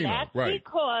that's right.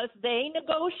 Because they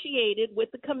negotiated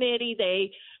with the committee.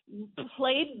 They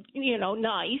played,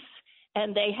 nice,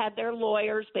 and they had their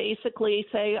lawyers basically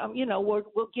say,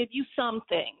 we'll give you some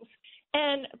things.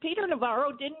 And Peter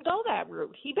Navarro didn't go that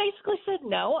route. He basically said,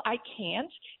 no, I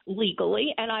can't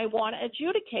legally, and I want to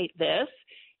adjudicate this.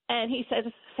 And he said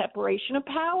it's a separation of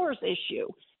powers issue.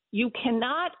 You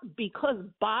cannot, because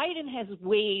Biden has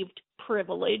waived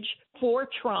privilege for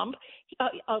Trump,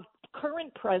 a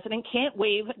current president can't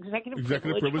waive executive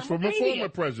privilege from a former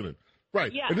president.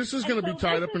 Right. Yeah. And this is going to be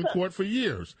tied up in court for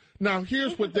years. Now,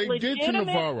 here's what they did to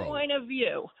Navarro. Point of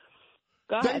view.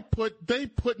 They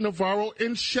put Navarro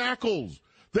in shackles.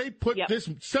 They put this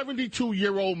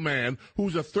 72-year-old man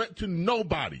who's a threat to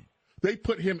nobody. They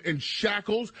put him in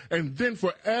shackles, and then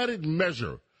for added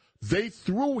measure, they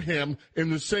threw him in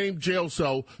the same jail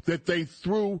cell that they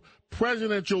threw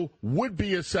presidential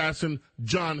would-be assassin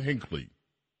John Hinckley.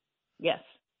 Yes.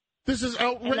 This is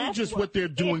outrageous what they're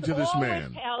doing to this man.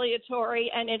 It's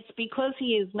retaliatory, and it's because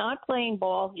he is not playing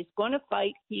ball. He's going to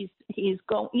fight. He's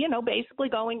basically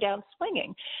going down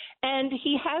swinging. And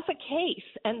he has a case,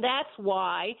 and that's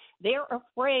why they're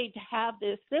afraid to have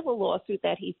this civil lawsuit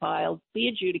that he filed be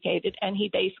adjudicated. And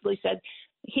he basically said,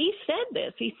 he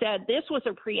said this was a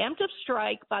preemptive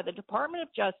strike by the Department of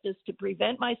Justice to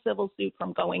prevent my civil suit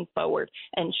from going forward,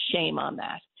 and shame on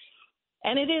that.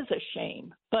 And it is a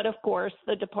shame. But, of course,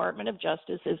 the Department of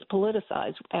Justice is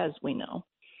politicized, as we know.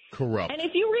 Corrupt. And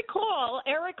if you recall,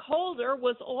 Eric Holder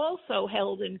was also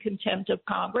held in contempt of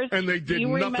Congress. And they did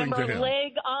nothing to him. Do you remember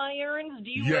leg irons?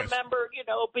 Do you remember,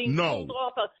 being pulled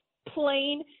off a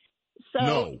plane?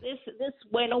 So this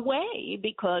went away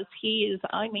because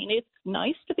it's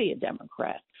nice to be a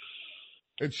Democrat.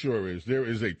 It sure is. There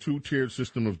is a two-tiered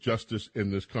system of justice in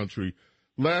this country.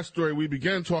 Last story, we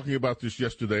began talking about this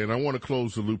yesterday, and I want to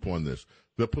close the loop on this.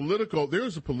 There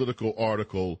is a political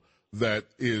article that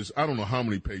is, I don't know how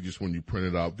many pages when you print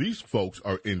it out. These folks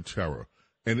are in terror,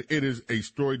 and it is a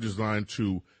story designed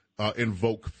to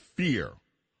invoke fear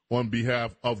on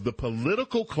behalf of the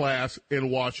political class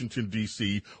in Washington,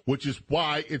 D.C., which is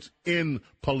why it's in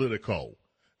Politico.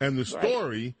 And the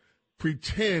story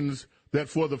pretends that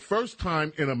for the first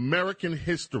time in American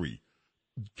history,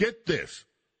 get this,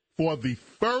 for the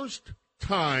first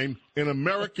time in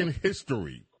American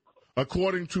history,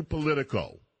 according to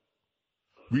Politico,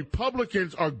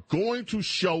 Republicans are going to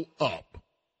show up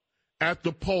at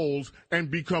the polls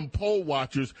and become poll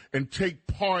watchers and take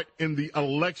part in the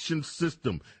election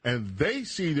system. And they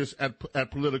see this at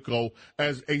Politico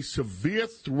as a severe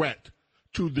threat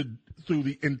to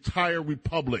the entire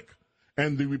republic.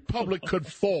 and the republic could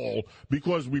fall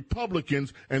because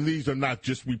Republicans, and these are not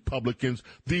just Republicans,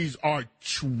 these are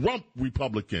Trump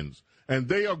Republicans, and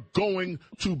they are going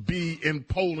to be in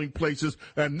polling places,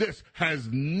 and this has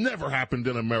never happened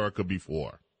in America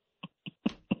before.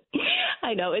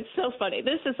 I know. It's so funny.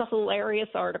 This is a hilarious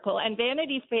article, and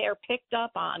Vanity Fair picked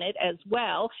up on it as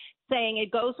well, saying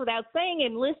it goes without saying,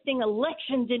 enlisting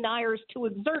election deniers to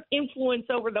exert influence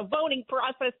over the voting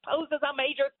process poses a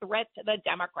major threat to the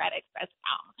democratic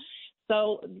system.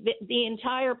 So the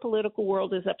entire political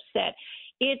world is upset.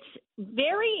 It's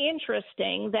very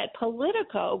interesting that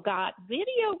Politico got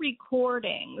video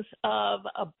recordings of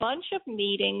a bunch of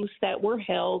meetings that were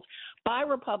held by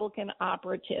Republican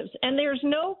operatives. And there's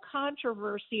no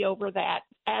controversy over that,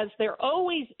 as there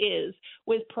always is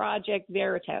with Project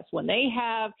Veritas. When they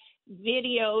have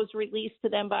videos released to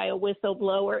them by a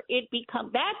whistleblower,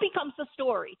 that becomes the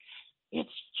story. It's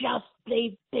just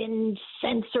they've been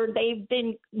censored, they've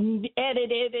been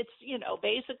edited. It's,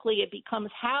 basically it becomes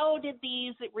how did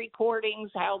these recordings,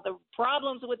 how the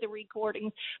problems with the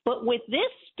recordings. But with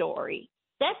this story,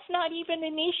 that's not even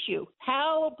an issue.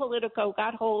 How Politico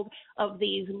got hold of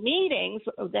these meetings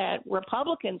that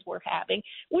Republicans were having,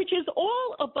 which is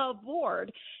all above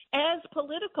board. As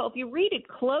Politico, if you read it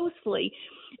closely,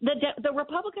 the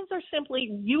Republicans are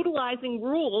simply utilizing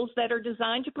rules that are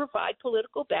designed to provide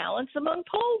political balance among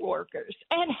poll workers.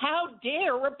 And how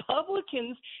dare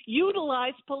Republicans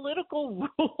utilize political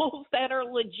rules that are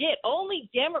legit? Only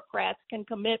Democrats can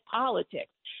commit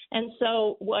politics. And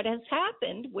so what has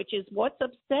happened, which is what's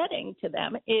upsetting to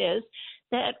them, is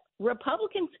that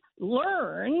Republicans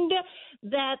learned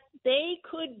that they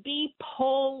could be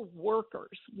poll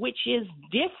workers, which is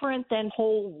different than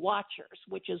poll watchers,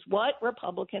 which is what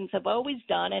Republicans have always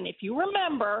done. And if you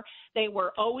remember, they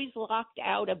were always locked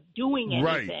out of doing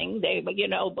anything. Right.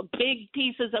 They, big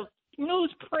pieces of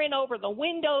newsprint over the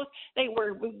windows. They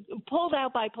were pulled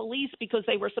out by police because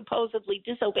they were supposedly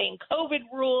disobeying COVID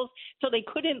rules, so they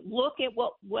couldn't look at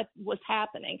what was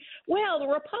happening. Well, the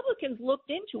Republicans looked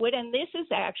into it, and this is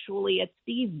actually a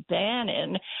Steve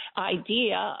Bannon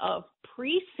idea of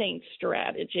precinct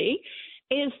strategy.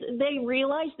 Is they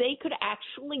realized they could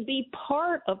actually be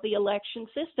part of the election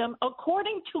system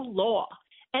according to law.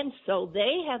 And so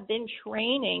they have been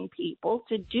training people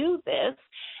to do this.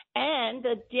 And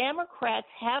the Democrats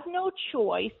have no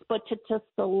choice but to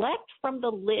select from the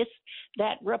list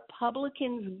that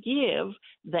Republicans give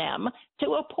them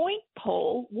to appoint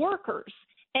poll workers.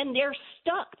 And they're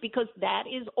stuck because that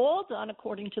is all done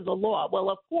according to the law. Well,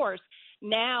 of course,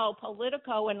 now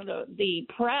Politico and the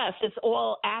press is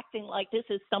all acting like this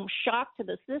is some shock to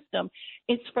the system.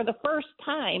 It's for the first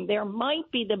time there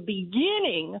might be the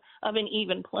beginning of an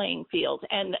even playing field.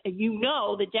 And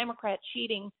the Democrat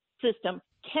cheating system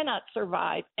cannot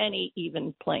survive any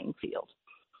even playing field.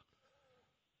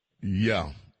 Yeah,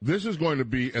 this is going to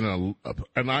be and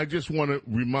I just want to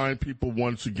remind people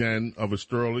once again of a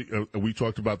story. We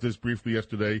talked about this briefly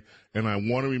yesterday, and I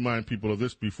want to remind people of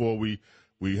this before we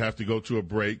have to go to a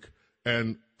break.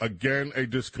 And again, a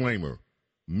disclaimer.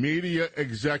 Media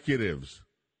executives,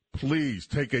 please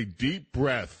take a deep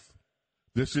breath.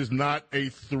 This is not a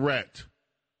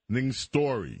threatening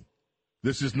story.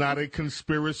 This is not a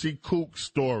conspiracy kook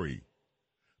story.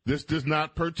 This does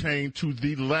not pertain to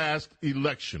the last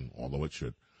election, although it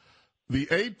should. The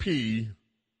AP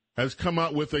has come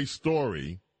out with a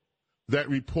story that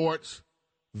reports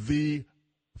the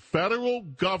federal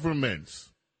government's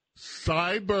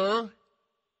cyber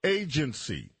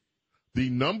agency, the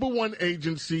number one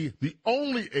agency, the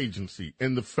only agency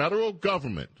in the federal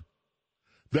government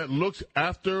that looks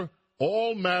after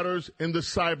all matters in the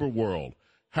cyber world,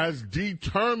 has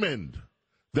determined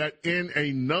that in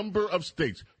a number of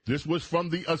states, this was from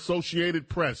the Associated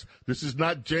Press. This is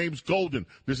not James Golden.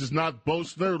 This is not Bo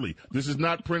Snerdley. This is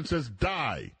not Princess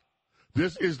Di.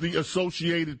 This is the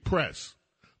Associated Press.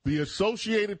 The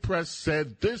Associated Press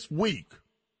said this week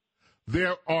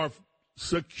there are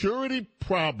security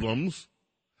problems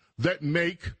that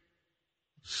make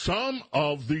some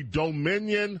of the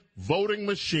Dominion voting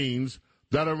machines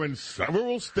that are in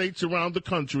several states around the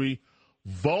country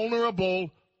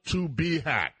vulnerable to be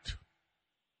hacked.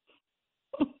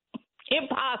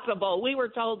 Impossible. We were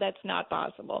told that's not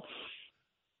possible.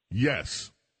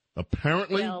 Yes.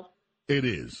 Apparently, it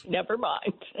is. Never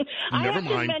mind. I have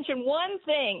to mention one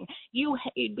thing.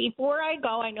 Before I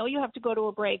go, I know you have to go to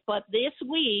a break, but this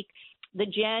week, the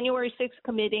January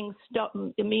 6th meetings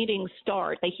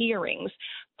start, the hearings,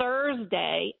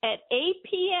 Thursday at 8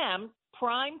 p.m.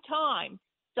 prime time.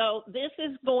 So this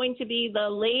is going to be the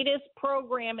latest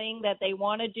programming that they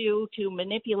want to do to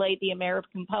manipulate the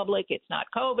American public. It's not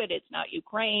COVID. It's not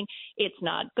Ukraine. It's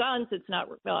not guns. It's not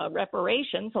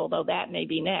reparations, although that may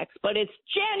be next. But it's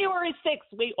January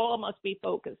 6th we all must be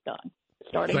focused on,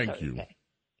 starting Thank Thursday. you.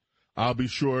 I'll be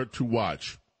sure to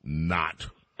watch. Not.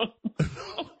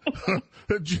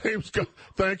 James,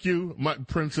 thank you, my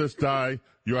Princess Di,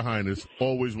 Your Highness.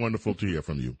 Always wonderful to hear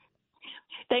from you.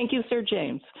 Thank you, Sir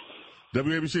James.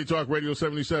 WABC Talk Radio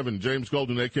 77, James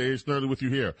Golden, a.k.a. Snurley, with you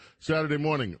here. Saturday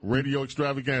morning, Radio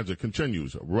Extravaganza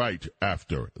continues right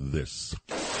after this.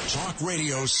 Talk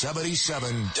Radio 77,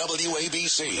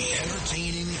 WABC,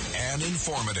 entertaining and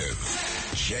informative.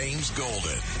 James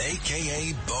Golden,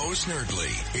 a.k.a. Bo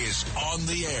Snerdley, is on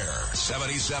the air.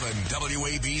 77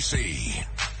 WABC.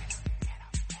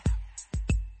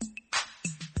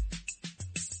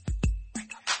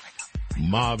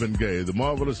 Marvin Gaye, the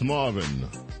Marvelous Marvin,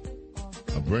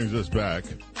 brings us back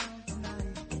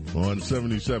on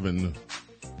 77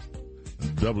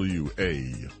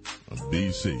 WABC.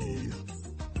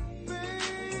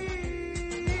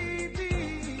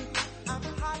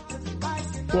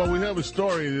 Well, we have a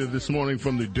story this morning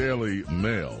from the Daily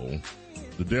Mail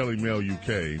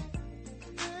UK.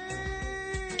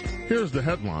 Here's the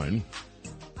headline.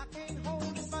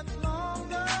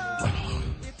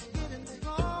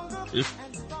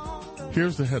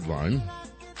 Here's the headline.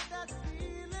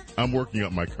 I'm working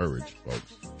up my courage,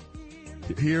 folks.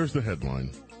 Here's the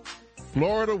headline.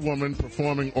 Florida woman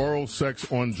performing oral sex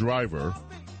on driver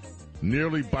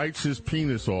nearly bites his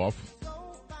penis off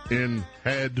in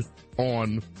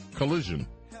head-on collision.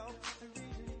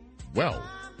 Well,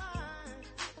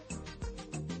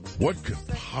 what could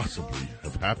possibly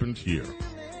have happened here?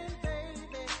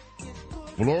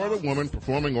 Florida woman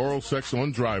performing oral sex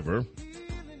on driver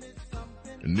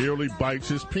nearly bites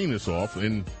his penis off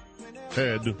in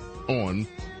head-on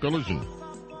collision.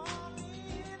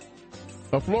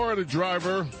 A Florida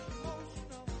driver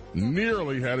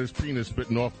nearly had his penis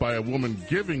bitten off by a woman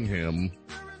giving him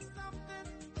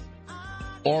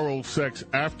oral sex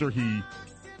after he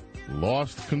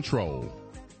lost control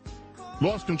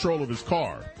of his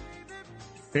car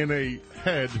in a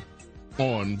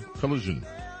head-on collision.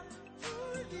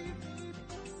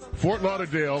 Fort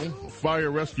Lauderdale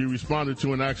Fire Rescue responded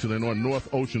to an accident on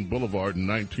North Ocean Boulevard and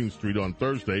 19th Street on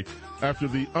Thursday after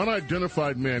the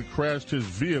unidentified man crashed his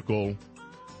vehicle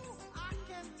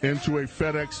into a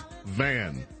FedEx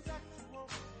van.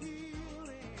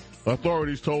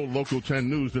 Authorities told Local 10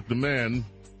 News that the man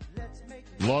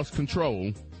lost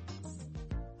control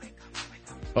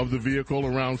of the vehicle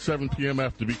around 7 p.m.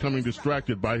 after becoming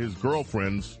distracted by his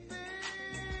girlfriend's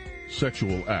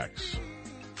sexual acts.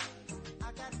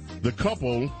 The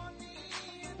couple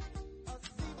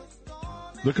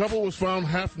was found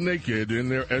half naked in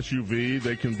their SUV.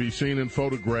 They can be seen in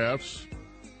photographs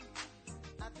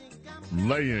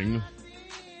laying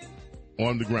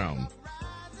on the ground.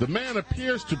 The man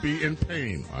appears to be in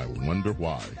pain. I wonder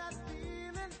why.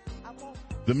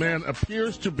 The man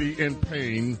appears to be in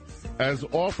pain as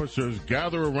officers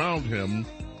gather around him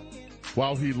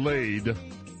while he laid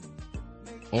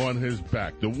on his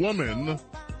back. The woman,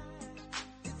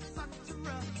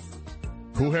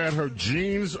 who had her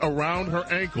jeans around her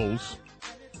ankles,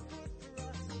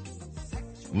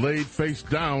 laid face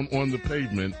down on the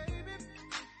pavement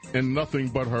in nothing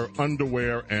but her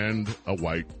underwear and a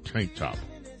white tank top.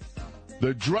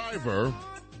 The driver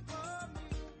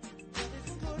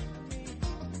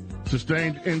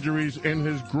sustained injuries in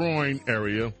his groin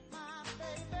area.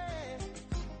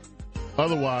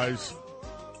 Otherwise,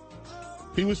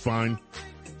 he was fine.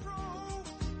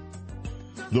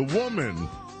 The woman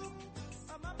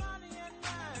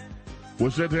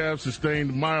was said to have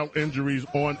sustained mild injuries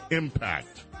on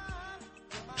impact.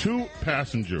 2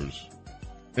 passengers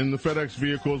in the FedEx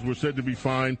vehicles were said to be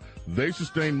fine. They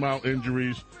sustained mild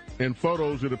injuries. In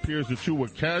photos, it appears the 2 were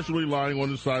casually lying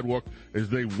on the sidewalk as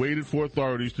they waited for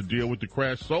authorities to deal with the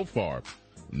crash. So far,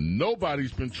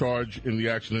 nobody's been charged in the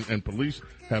accident, and police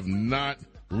have not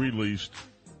released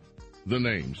the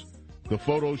names. The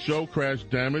photos show crash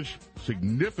damage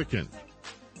significant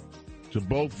to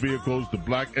both vehicles. The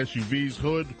black SUV's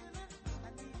hood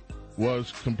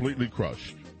was completely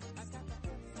crushed.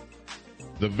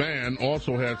 The van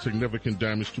also had significant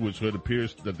damage to its hood. It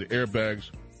appears that the airbags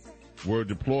were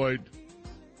deployed.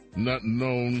 Not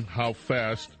known how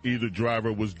fast either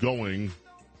driver was going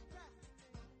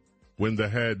when the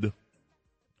head-on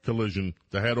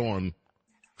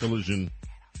collision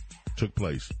took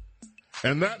place.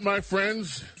 And that, my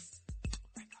friends,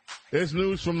 It's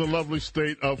news from the lovely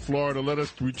state of Florida. Let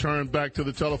us return back to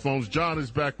the telephones. John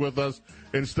is back with us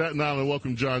in Staten Island.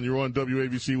 Welcome, John. You're on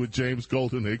WABC with James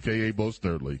Golden, a.k.a. Bo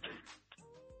Snerdley.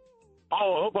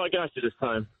 Oh, I hope I got you this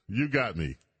time. You got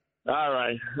me. All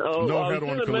right. Oh, no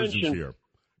head-on collisions here.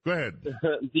 Go ahead.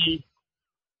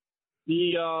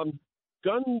 These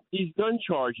gun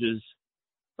charges.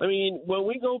 I mean, when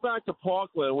we go back to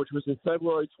Parkland, which was in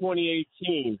February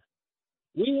 2018,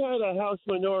 we had a House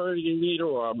Minority Leader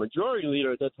or a Majority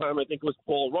Leader at that time. I think it was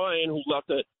Paul Ryan, who left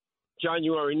at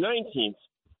January 19th.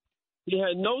 He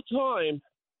had no time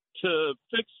to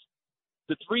fix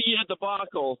the 3-year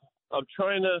debacle of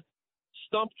trying to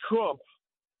stump Trump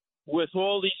with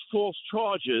all these false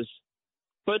charges,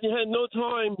 but he had no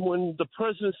time when the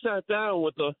president sat down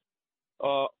with the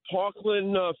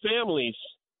Parkland families,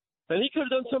 and he could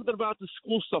have done something about the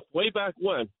school stuff way back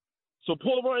when. So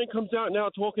Paul Ryan comes out now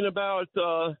talking about,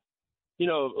 a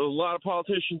lot of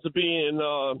politicians are being,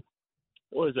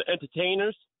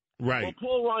 entertainers. Right. Well,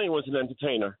 Paul Ryan was an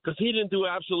entertainer because he didn't do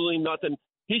absolutely nothing.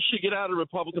 He should get out of the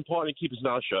Republican Party and keep his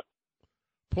mouth shut.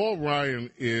 Paul Ryan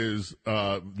is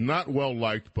not well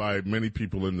liked by many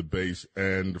people in the base,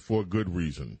 and for good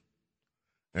reason.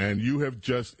 And you have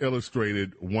just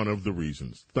illustrated one of the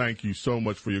reasons. Thank you so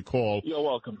much for your call. You're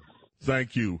welcome.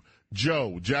 Thank you.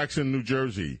 Joe, Jackson, New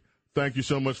Jersey. Thank you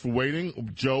so much for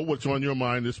waiting. Joe, what's on your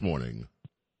mind this morning?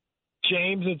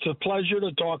 James, it's a pleasure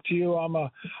to talk to you. I'm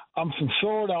from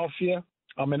Philadelphia.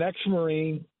 I'm an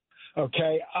ex-Marine.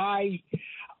 Okay, I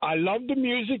love the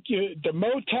music, the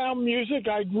Motown music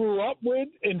I grew up with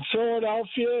in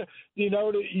Philadelphia.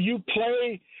 You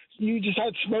play. You just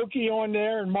had Smokey on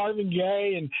there and Marvin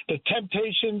Gaye and the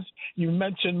Temptations. You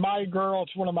mentioned My Girl.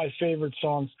 It's one of my favorite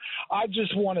songs. I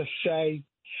just want to say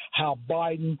how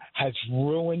Biden has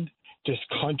ruined this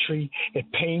country.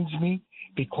 It pains me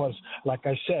because, like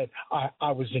I said,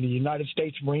 I was in the United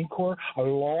States Marine Corps a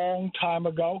long time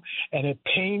ago, and it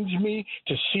pains me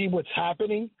to see what's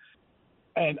happening.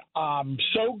 And I'm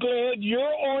so glad you're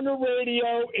on the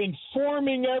radio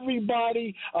informing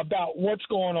everybody about what's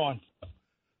going on.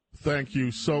 Thank you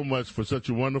so much for such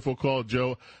a wonderful call,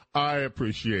 Joe. I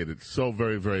appreciate it so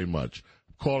very, very much.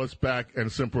 Call us back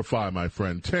and simplify, my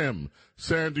friend. Tim,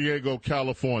 San Diego,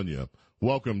 California.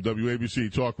 Welcome,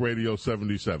 WABC Talk Radio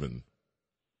 77.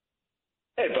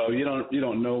 Hey, Bo, you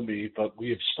don't know me, but we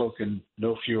have spoken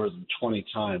no fewer than 20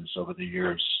 times over the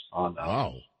years on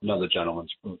another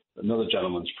gentleman's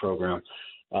program.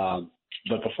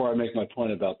 But before I make my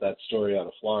point about that story out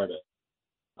of Florida,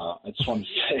 I just want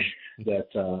to say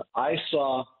that I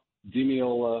saw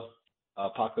Demiola,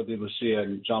 Paco de Lucia,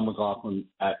 and John McLaughlin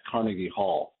at Carnegie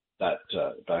Hall that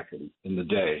back in the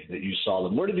day that you saw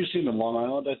them. Where did you see them? Long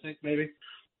Island, I think, maybe?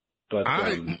 But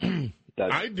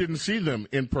I didn't see them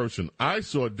in person. I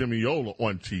saw Demiola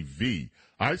on TV.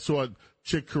 I saw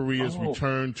Chick Corea's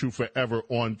Return to Forever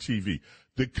on TV.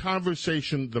 The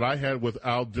conversation that I had with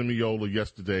Al Demiola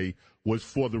yesterday was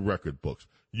for the record books.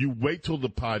 You wait till the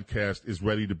podcast is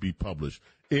ready to be published.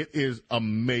 It is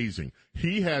amazing.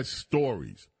 He has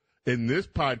stories in this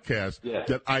podcast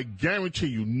that I guarantee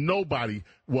you nobody,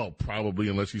 well, probably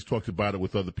unless he's talked about it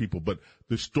with other people, but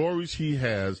the stories he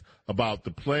has about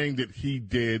the playing that he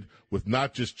did with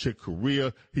not just Chick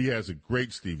Corea, he has a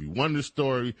great Stevie Wonder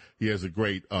story. He has a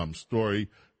great story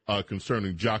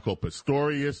concerning Jaco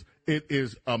Pastorius. It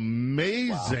is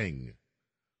amazing. Wow.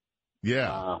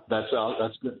 Yeah,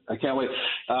 that's good. I can't wait.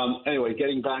 Anyway,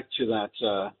 getting back to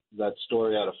that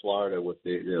story out of Florida with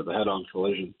the head-on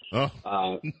collision.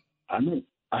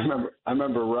 I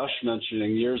remember Rush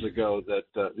mentioning years ago that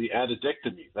the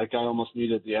addictomy. That guy almost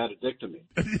needed the addictomy.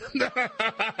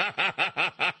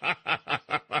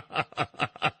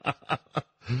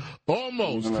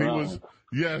 Almost. He was.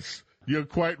 Yes, you're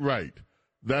quite right.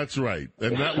 That's right.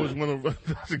 And that was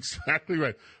that's exactly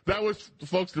right. That was,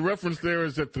 folks, the reference there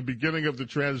is at the beginning of the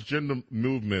transgender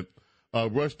movement,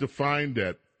 Rush defined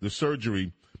the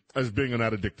surgery as being an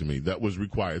addictomy that was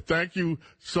required. Thank you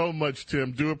so much,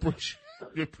 Tim. Do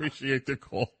appreciate the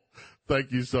call.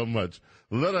 Thank you so much.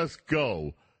 Let us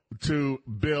go to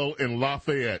Bill in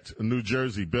Lafayette, New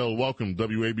Jersey. Bill, welcome.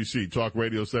 WABC Talk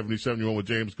Radio 77. You're on with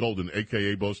James Golden,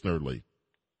 a.k.a. Bo Snerdley.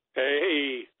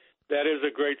 Hey, that is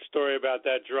a great story about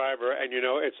that driver. And,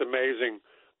 it's amazing.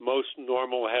 Most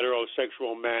normal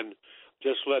heterosexual men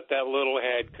just let that little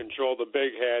head control the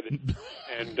big head.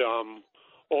 And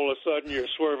all of a sudden you're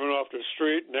swerving off the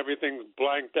street and everything's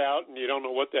blanked out and you don't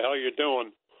know what the hell you're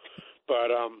doing.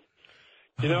 But,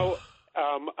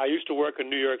 I used to work in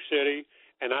New York City,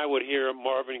 and I would hear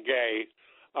Marvin Gaye.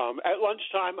 At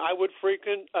lunchtime, I would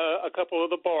frequent a couple of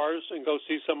the bars and go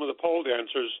see some of the pole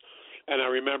dancers. And I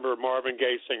remember Marvin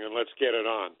Gaye singing "Let's Get It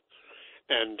On,"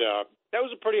 and that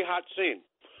was a pretty hot scene.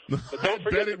 But don't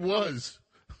forget, bet it was.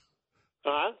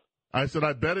 Huh? I said,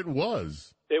 I bet it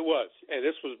was. It was, and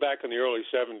this was back in the early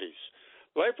 70s.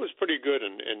 Life was pretty good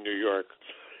in New York.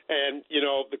 And, you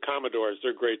know, the Commodores,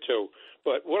 they're great too.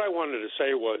 But what I wanted to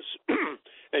say was,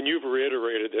 and you've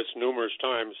reiterated this numerous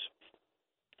times,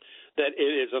 that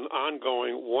it is an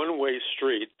ongoing one-way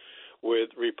street with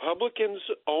Republicans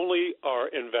only are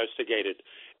investigated.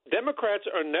 Democrats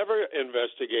are never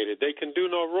investigated. They can do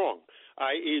no wrong,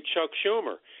 i.e. Chuck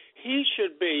Schumer. He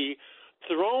should be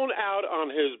thrown out on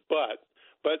his butt,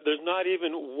 but there's not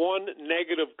even one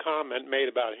negative comment made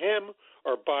about him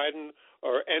or Biden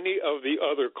or any of the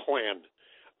other clan.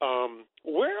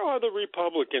 Where are the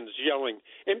Republicans yelling,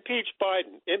 impeach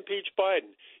Biden, impeach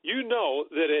Biden? You know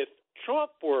that if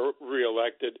Trump were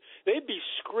reelected, they'd be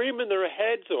screaming their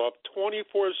heads off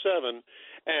 24/7.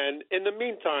 And in the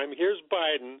meantime, here's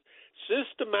Biden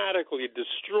systematically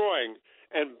destroying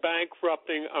and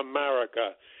bankrupting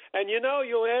America. And, you know,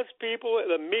 you'll ask people at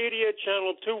the media,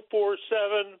 Channel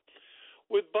 247,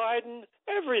 with Biden,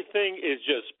 everything is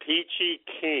just peachy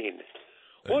keen.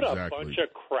 What a bunch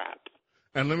of crap.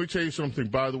 And let me tell you something,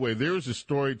 by the way. There was a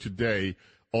story today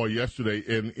or yesterday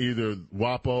in either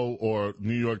WAPO or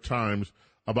New York Times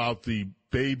about the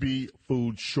baby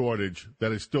food shortage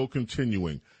that is still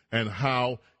continuing and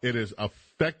how it is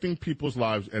affecting people's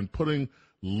lives and putting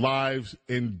lives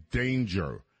in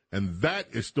danger. And that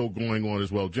is still going on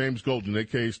as well. James Golden,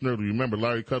 a.k.a. Snerdley. Remember,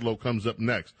 Larry Kudlow comes up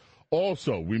next.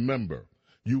 Also, remember,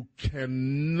 you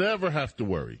can never have to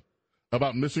worry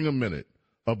about missing a minute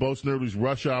of Bo Snerdley's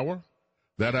Rush Hour.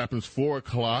 That happens 4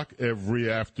 o'clock every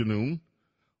afternoon.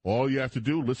 All you have to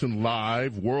do, listen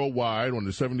live worldwide on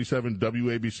the 77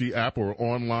 WABC app or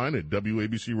online at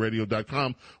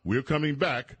WABCradio.com. We're coming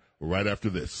back right after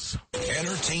this.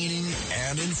 Entertaining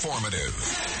and informative.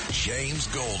 James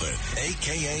Golden,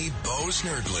 a.k.a. Bo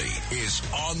Snerdley, is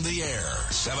on the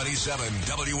air. 77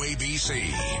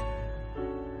 WABC.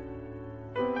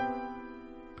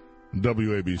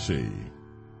 WABC.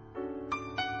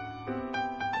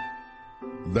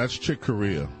 That's Chick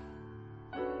Corea.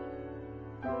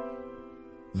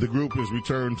 The group has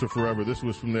returned to Forever. This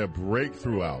was from their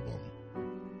breakthrough album,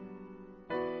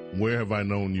 Where Have I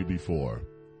Known You Before?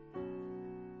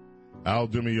 Al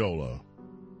Di Meola,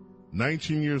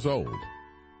 19 years old.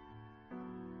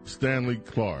 Stanley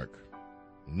Clarke,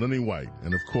 Lenny White,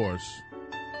 and of course,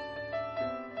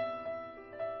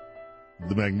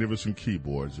 the magnificent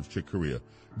keyboards of Chick Corea.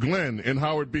 Glenn in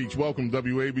Howard Beach, welcome,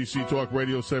 WABC Talk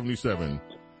Radio 77.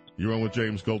 You're on with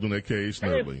James Golden, a.k.a.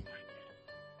 Snerdley.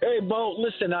 Hey, Bo,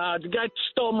 listen, the guy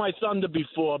stole my thunder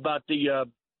before about the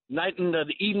night and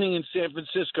the evening in San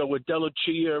Francisco with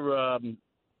Delacia,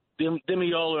 Di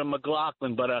Meola, and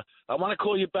McLaughlin, but I want to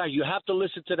call you back. You have to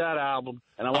listen to that album,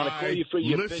 and I want to call you for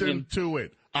your opinion.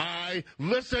 I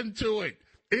listened to it.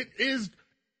 It is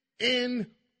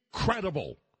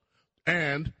incredible.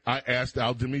 And I asked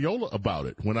Al Di Meola about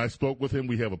it. When I spoke with him,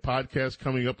 we have a podcast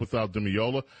coming up with Al Di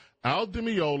Meola. Al Di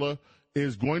Meola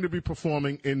is going to be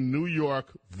performing in New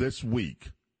York this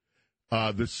week.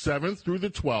 The 7th through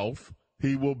the 12th,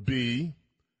 he will be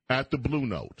at the Blue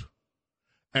Note.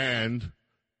 And,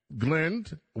 Glenn,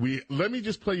 let me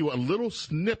just play you a little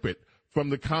snippet from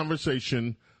the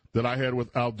conversation that I had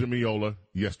with Al Di Meola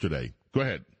yesterday. Go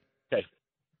ahead. Okay.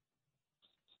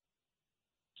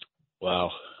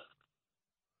 Wow.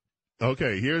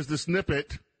 Okay, here's the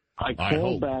snippet. I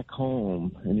called back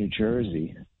home in New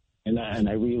Jersey, and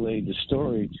I relayed the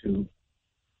story to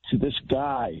this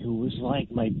guy who was like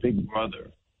my big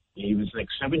brother. He was like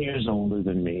 7 years older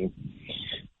than me,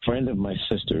 friend of my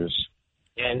sister's,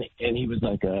 and he was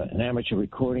like an amateur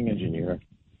recording engineer.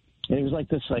 And he was like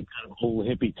this like kind of old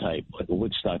hippie type, like a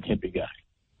Woodstock hippie guy,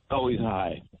 always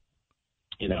high.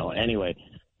 You know, anyway,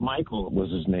 Michael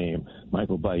was his name,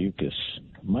 Michael Bayukis.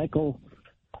 Michael,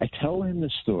 I tell him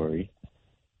the story,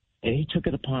 and he took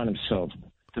it upon himself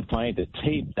to find a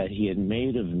tape that he had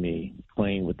made of me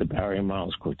playing with the Barry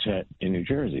Miles Quartet in New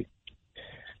Jersey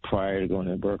prior to going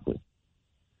to Berkeley.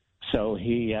 So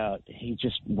he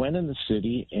just went in the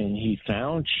city, and he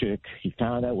found Chick. He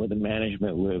found out where the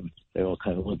management lived. They all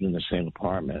kind of lived in the same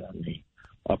apartment on the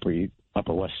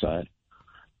Upper West Side.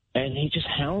 And he just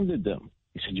hounded them.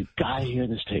 He said, "You got to hear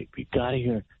this tape. You got to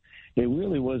hear." It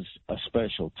really was a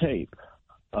special tape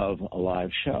of a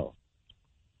live show.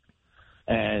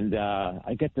 And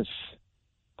I get this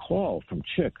call from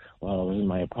Chick while I was in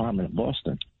my apartment in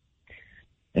Boston.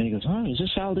 And he goes, "Oh, is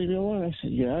this Al Di Meola?" I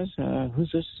said, "Yes."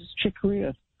 "Who's this?" "It's Chick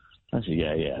Corea." I said,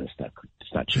 Yeah,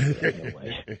 it's not Chick Corea, no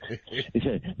way. He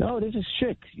said, "No, this is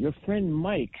Chick. Your friend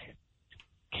Mike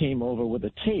came over with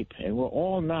a tape, and we're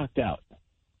all knocked out.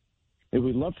 And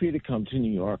we'd love for you to come to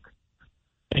New York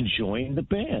and join the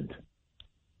band.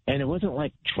 And it wasn't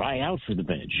like try out for the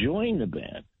band, join the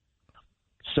band.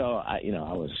 So I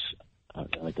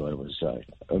thought it was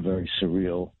a very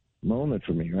surreal moment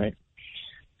for me, right?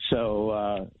 So,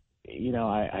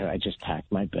 I just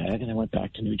packed my bag and I went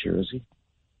back to New Jersey.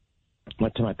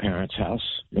 Went to my parents' house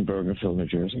in Bergenfield, New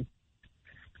Jersey,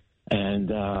 and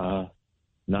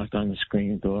knocked on the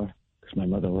screen door because my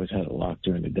mother always had it locked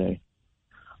during the day.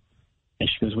 And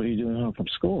she goes, "What are you doing home from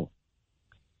school?"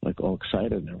 Like all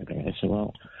excited and everything. I said,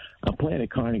 "Well, I'm playing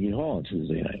at Carnegie Hall on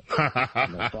Tuesday night."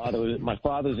 my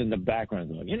father's in the background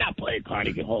going, "You're not playing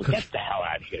Carnegie Hall. Get the hell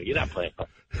out of here. You're not playing."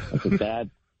 I said, "Dad,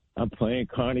 I'm playing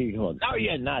Carnegie Hall." "No,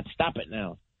 you're not. Stop it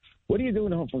now. What are you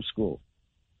doing home from school?"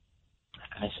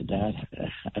 I said, "Dad,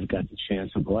 I've got the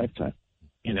chance of a lifetime."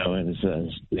 And his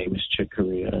name is Chick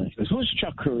Corea. He goes, "Who's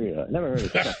Chuck Corea? I never heard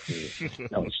of Chuck Corea."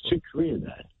 "No, it's Chick Corea,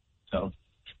 Dad." So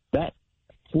that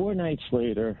 4 nights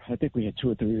later, I think we had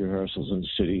 2 or 3 rehearsals in the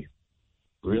city,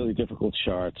 really difficult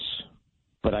charts,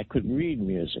 but I could read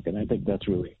music, and I think that's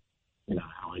really,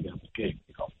 how I got the gig.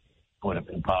 It would have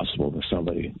been impossible for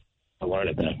somebody to learn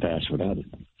it that fast without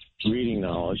reading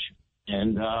knowledge.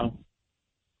 And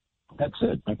that's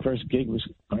it. My first gig was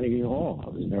Carnegie Hall. I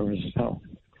was nervous as hell.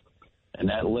 And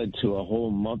that led to a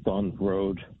whole month on the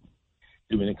road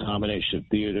doing a combination of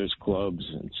theaters, clubs,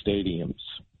 and stadiums.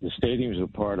 The stadiums were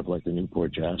part of like the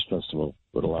Newport Jazz Festival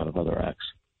with a lot of other acts.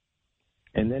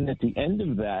 And then at the end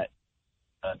of that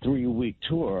 3-week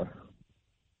tour,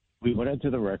 we went into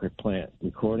the record plant,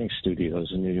 recording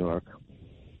studios in New York.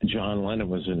 John Lennon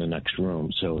was in the next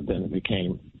room, so then it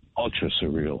became ultra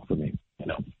surreal for me,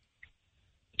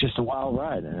 Just a wild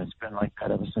ride, and it's been like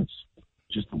that ever since.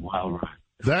 Just a wild ride.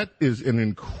 That is an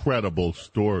incredible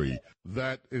story.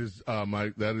 That is Al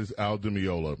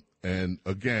DeMiola. And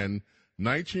again,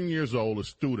 19 years old, a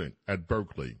student at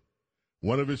Berkeley.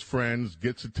 One of his friends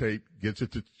gets a tape, gets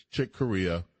it to Chick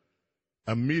Corea.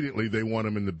 Immediately, they want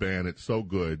him in the band. It's so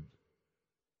good.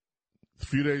 A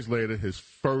few days later, his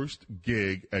first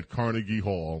gig at Carnegie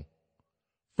Hall.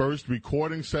 First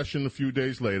recording session a few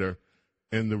days later.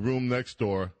 In the room next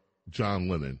door, John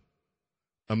Lennon.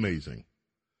 Amazing.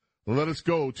 Let us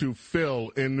go to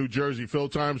Phil in New Jersey. Phil,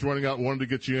 time's running out. Wanted to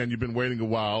get you in. You've been waiting a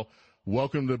while.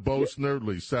 Welcome to Bo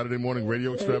Snerdley, Saturday morning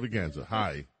radio extravaganza.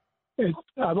 Hi.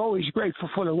 I'm always grateful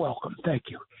for the welcome. Thank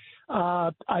you.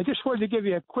 I just wanted to give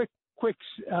you a quick.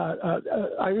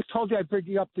 I was told you I'd bring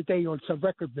you up to date on some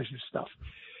record business stuff.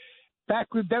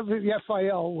 Back when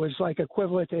WFIL was like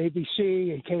equivalent to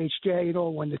ABC and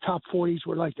KHJ, when the top 40s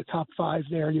were like the top 5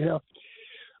 there,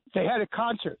 they had a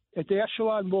concert at the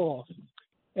Echelon Mall,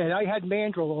 and I had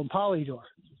Mandrill on Polydor.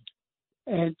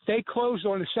 And they closed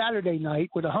on a Saturday night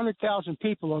with 100,000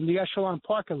 people on the Echelon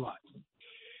parking lot.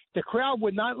 The crowd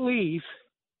would not leave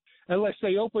unless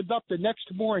they opened up the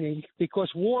next morning because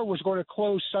War was going to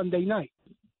close Sunday night.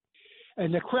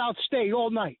 And the crowd stayed all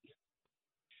night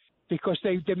because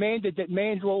they demanded that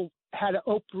Mandrill had to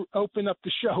open up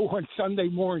the show on Sunday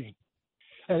morning.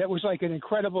 And it was like an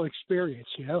incredible experience,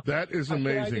 That is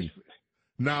amazing.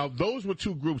 Now, those were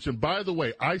 2 groups. And by the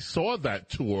way, I saw that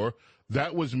tour.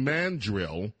 That was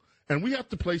Mandrill. And we have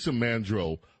to play some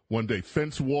Mandrill one day.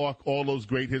 Fence Walk, all those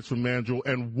great hits from Mandrill.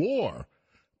 And War,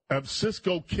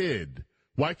 Cisco Kid,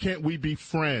 Why Can't We Be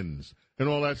Friends, and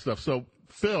all that stuff. So,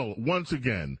 Phil, once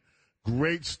again,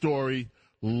 great story.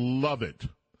 Love it.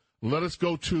 Let us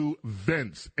go to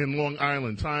Vince in Long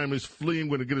Island. Time is fleeing.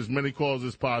 We're going to get as many calls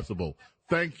as possible.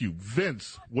 Thank you.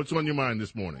 Vince, what's on your mind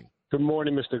this morning? Good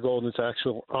morning, Mr. Golden. It's an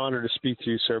actual honor to speak to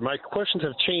you, sir. My questions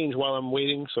have changed while I'm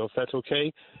waiting, so if that's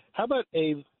okay. How about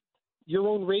your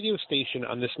own radio station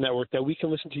on this network that we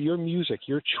can listen to your music,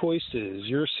 your choices,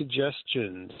 your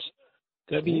suggestions?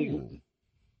 That'd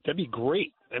be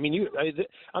great. I mean,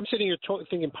 I'm sitting here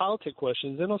thinking politic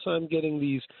questions, and also I'm getting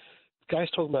these guys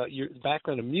talking about your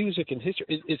background of music and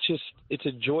history. It's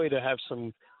a joy to have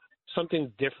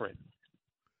something different.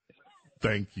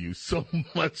 Thank you so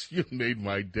much. You made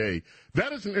my day.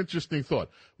 That is an interesting thought.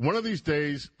 One of these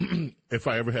days, if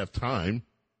I ever have time,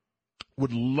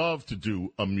 would love to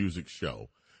do a music show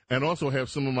and also have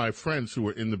some of my friends who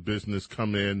are in the business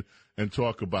come in and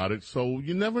talk about it. So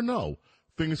you never know.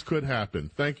 Things could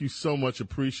happen. Thank you so much.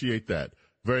 Appreciate that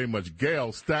very much.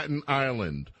 Gail, Staten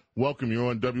Island. Welcome. You're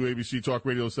on WABC Talk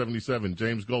Radio 77.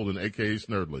 James Golden, a.k.a.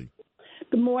 Snerdley.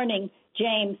 Good morning,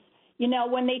 James.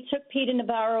 When they took Peter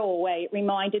Navarro away, it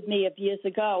reminded me of years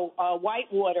ago,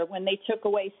 Whitewater, when they took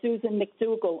away Susan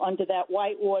McDougal under that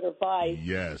Whitewater vice.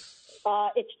 Yes.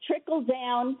 It's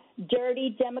trickle-down,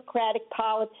 dirty Democratic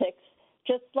politics,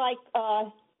 just like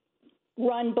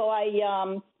run by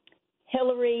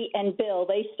Hillary and Bill.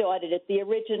 They started it. The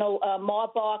original Ma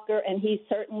Barker, and he's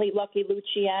certainly Lucky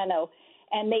Luciano.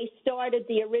 And they started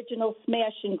the original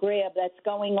smash and grab that's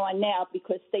going on now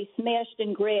because they smashed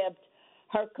and grabbed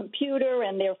her computer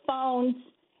and their phones,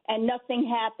 and nothing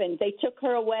happened. They took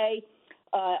her away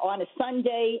on a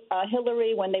Sunday,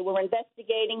 Hillary, when they were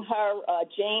investigating her.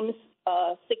 James,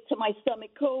 sick to my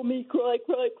stomach, call me, cry,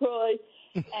 cry, cry.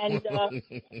 And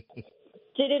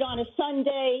did it on a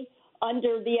Sunday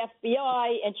under the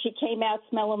FBI, and she came out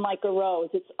smelling like a rose.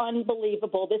 It's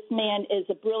unbelievable. This man is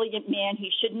a brilliant man.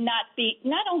 He should not be,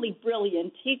 not only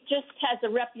brilliant, he just has a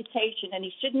reputation, and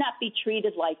he should not be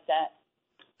treated like that.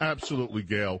 Absolutely,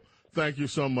 Gail. Thank you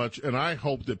so much. And I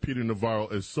hope that Peter Navarro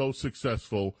is so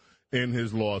successful in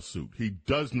his lawsuit. He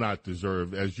does not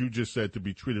deserve, as you just said, to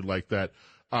be treated like that.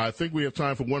 I think we have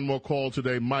time for one more call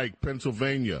today. Mike,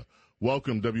 Pennsylvania.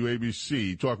 Welcome,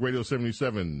 WABC, Talk Radio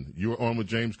 77. You're on with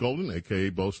James Golden,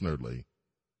 a.k.a. Bo Snerdley.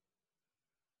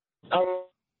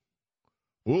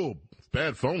 Ooh,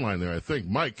 bad phone line there, I think.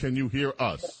 Mike, can you hear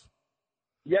us?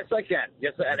 Yes, I can.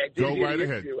 Yes, and I did Go hear right the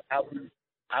ahead. interview,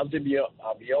 Alden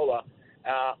Viola.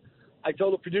 I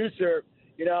told the producer,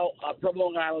 I'm from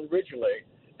Long Island originally,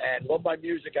 and loved my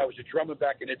music. I was a drummer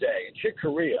back in the day. In Chick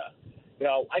Corea,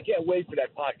 I can't wait for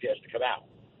that podcast to come out.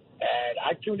 And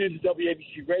I tuned into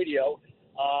WABC Radio.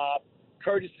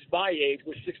 Curtis is my age.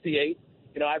 We're 68.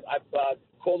 I've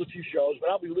called a few shows,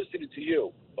 but I'll be listening to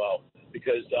you, Bo,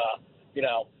 because,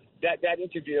 that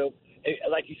interview,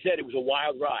 like you said, it was a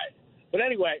wild ride. But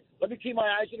anyway, let me keep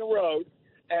my eyes on the road,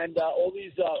 and all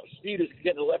these speeders can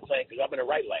get in the left lane because I'm in the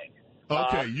right lane.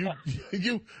 Okay,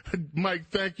 you, Mike,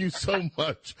 thank you so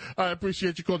much. I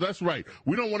appreciate your call. That's right.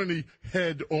 We don't want any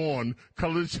head-on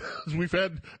collisions. We've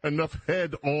had enough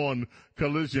head-on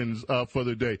collisions for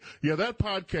the day. Yeah, that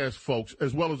podcast, folks,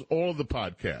 as well as all of the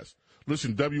podcasts.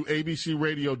 Listen,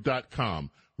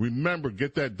 WABCRadio.com. Remember,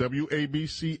 get that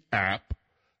WABC app.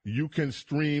 You can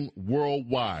stream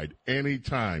worldwide,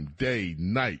 anytime, day,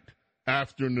 night,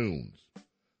 afternoons.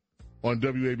 On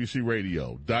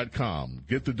WABCRadio.com.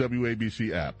 Get the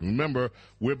WABC app. Remember,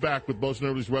 we're back with Bo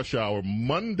Snerdley's Rush Hour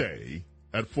Monday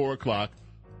at 4 o'clock.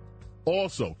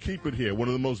 Also, keep it here. One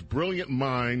of the most brilliant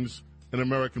minds in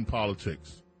American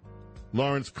politics,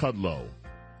 Lawrence Kudlow,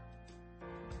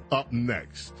 up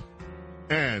next.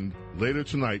 And later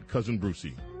tonight, Cousin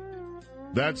Brucey.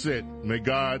 That's it. May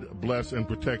God bless and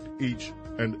protect each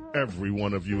and every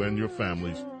one of you and your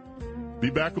families. Be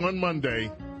back on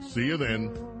Monday. See you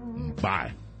then.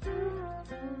 Bye.